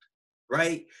ground,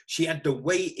 right? She had the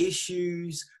weight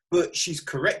issues, but she's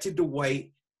corrected the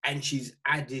weight and she's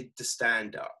added the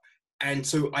stand-up. And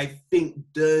so I think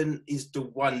Dern is the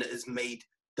one that has made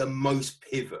the most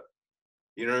pivot.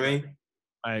 You know what I mean?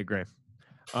 I agree.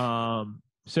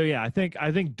 So yeah, I think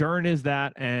Dern is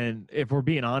that, and if we're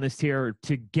being honest here,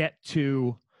 to get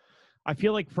to, I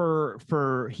feel like for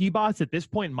Ribas at this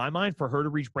point in my mind, for her to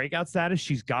reach breakout status,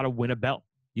 she's got to win a belt,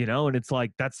 and it's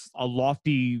like that's a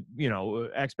lofty,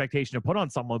 expectation to put on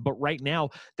someone. But right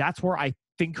now, that's where I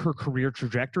think her career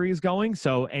trajectory is going.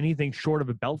 So anything short of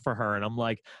a belt for her, and I'm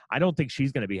like, I don't think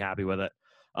she's going to be happy with it.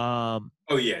 Oh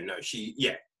yeah, no, she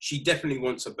definitely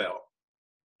wants a belt.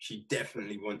 She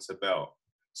definitely wants a belt.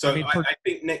 So I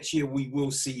think next year we will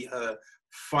see her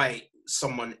fight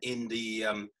someone in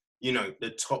the,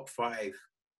 the top 5.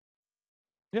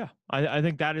 Yeah, I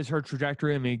think that is her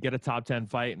trajectory. I mean, get a top 10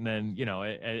 fight, and then,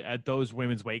 at those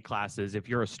women's weight classes, if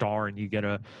you're a star and you get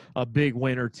a big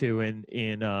win or two in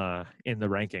the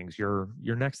rankings, you're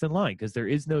next in line, because there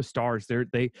is no stars there.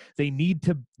 They need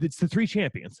to. It's the 3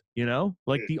 champions.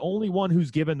 Like the only one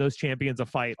who's given those champions a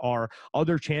fight are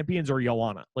other champions or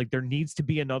Joanna. Like there needs to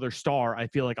be another star. I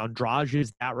feel like Andrade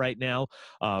is that right now.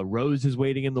 Rose is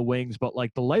waiting in the wings, but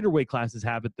like the lighter weight classes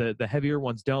have it, the heavier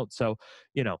ones don't. So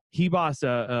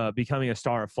Ribas becoming a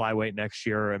star at flyweight next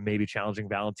year and maybe challenging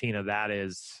Valentina, that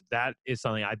is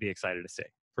something I'd be excited to see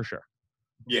for sure.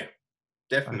 Yeah,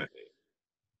 definitely.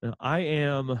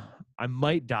 I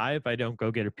might die if I don't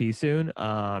go get a pee soon.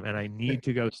 And I need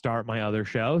to go start my other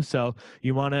show. So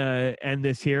you want to end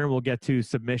this here and we'll get to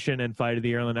submission and fight of the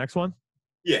year on the next one?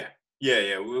 Yeah.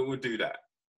 We'll do that.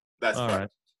 That's all fine. Right.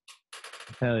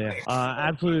 Hell yeah.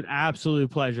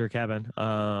 Absolute pleasure, Kevin.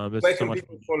 Where can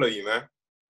people follow you, man?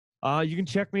 You can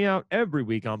check me out every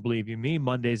week on Believe You Me,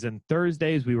 Mondays and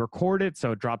Thursdays. We record it,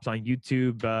 so it drops on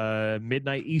YouTube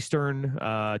midnight Eastern,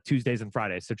 Tuesdays and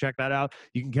Fridays. So check that out.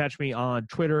 You can catch me on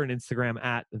Twitter and Instagram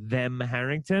at Them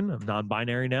Harrington. I'm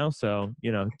non-binary now, so,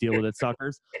 deal with it,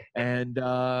 suckers. And,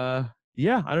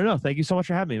 yeah, I don't know. Thank you so much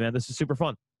for having me, man. This is super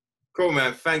fun. Cool,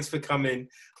 man. Thanks for coming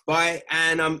by.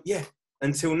 And, yeah,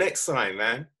 until next time,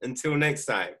 man. Until next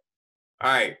time.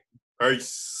 All right.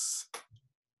 Peace.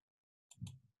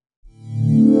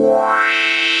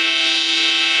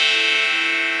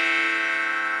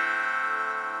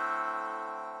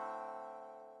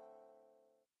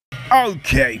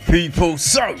 Okay, people,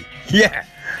 so, yeah,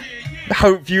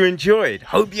 hope you enjoyed,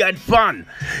 hope you had fun.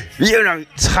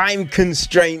 Time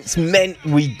constraints meant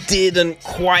we didn't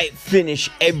quite finish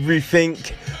everything,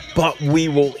 but we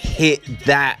will hit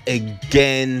that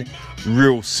again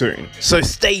real soon. So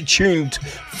stay tuned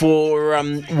for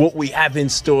what we have in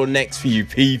store next for you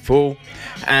people.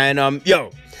 And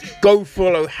go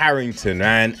follow Harrington,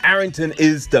 and Harrington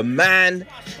is the man.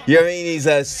 He's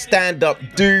a stand-up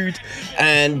dude,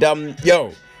 and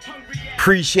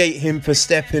appreciate him for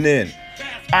stepping in.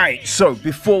 Alright, so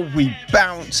before we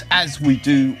bounce, as we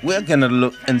do, we're gonna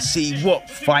look and see what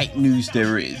fight news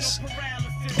there is.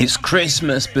 It's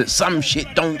Christmas, but some shit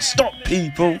don't stop,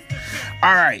 people.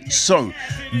 Alright, so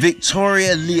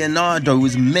Victoria Leonardo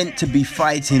was meant to be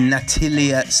fighting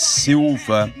Natalia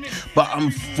Silva, but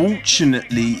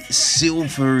unfortunately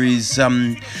Silva is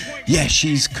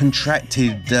she's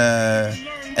contracted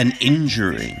an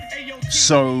injury.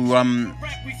 So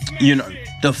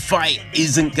the fight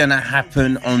isn't gonna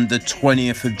happen on the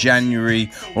 20th of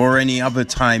January or any other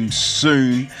time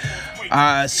soon.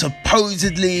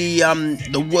 Supposedly,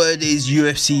 the word is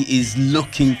UFC is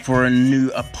looking for a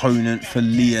new opponent for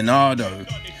Leonardo.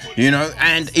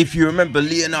 And if you remember,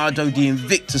 Leonardo, the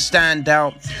Invicta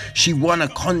standout, she won a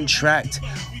contract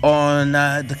on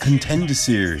the Contender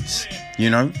Series.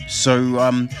 So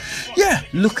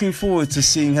looking forward to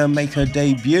seeing her make her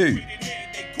debut.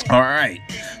 All right,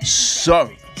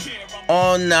 so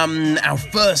on our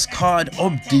first card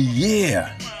of the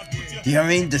year, you know what I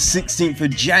mean, the 16th of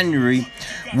January,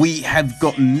 we have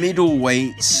got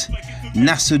middleweights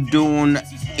Nassourdine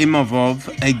Imavov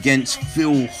against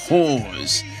Phil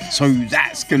Hawes. So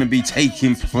that's going to be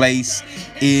taking place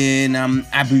in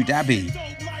Abu Dhabi.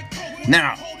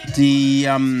 Now, the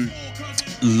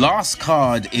last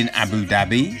card in Abu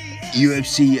Dhabi,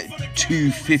 UFC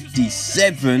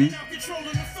 257,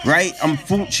 right?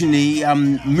 Unfortunately,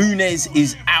 Muniz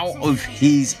is out of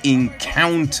his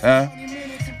encounter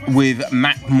with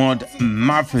Makhmud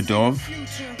Mavadov.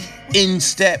 In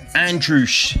step Andrew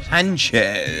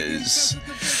Sanchez.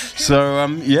 So,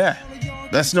 yeah,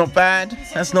 that's not bad.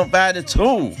 That's not bad at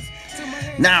all.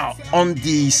 Now, on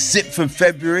the 6th of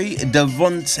February,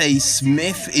 Devontae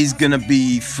Smith is going to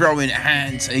be throwing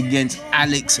hands against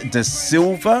Alex Da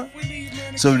Silva.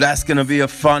 So that's going to be a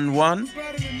fun one.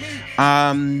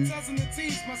 I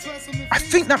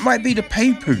think that might be the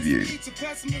pay-per-view.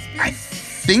 I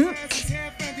think.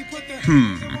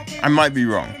 I might be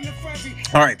wrong.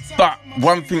 Alright, but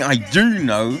one thing I do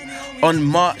know, on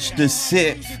March the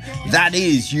 6th, that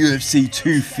is UFC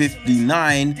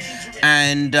 259,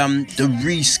 and the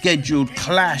rescheduled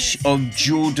clash of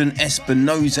Jordan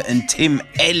Espinosa and Tim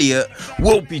Elliott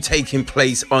will be taking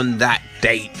place on that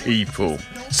date, people.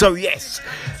 So yes,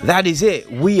 that is it.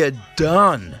 We are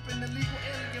done.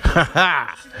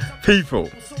 Haha, people.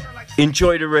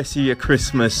 Enjoy the rest of your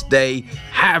Christmas day.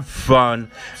 Have fun.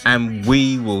 And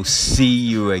we will see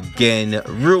you again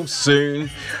real soon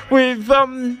with,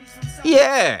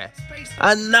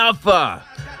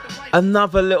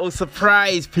 another little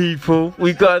surprise, people.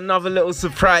 We've got another little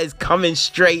surprise coming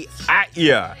straight at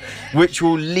you, which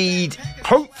will lead,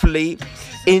 hopefully,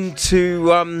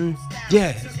 into,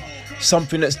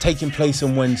 something that's taking place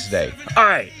on Wednesday. All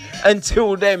right.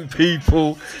 Until then,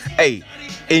 people, hey,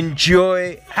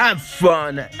 enjoy, have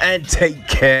fun, and take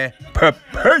care.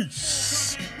 Peace.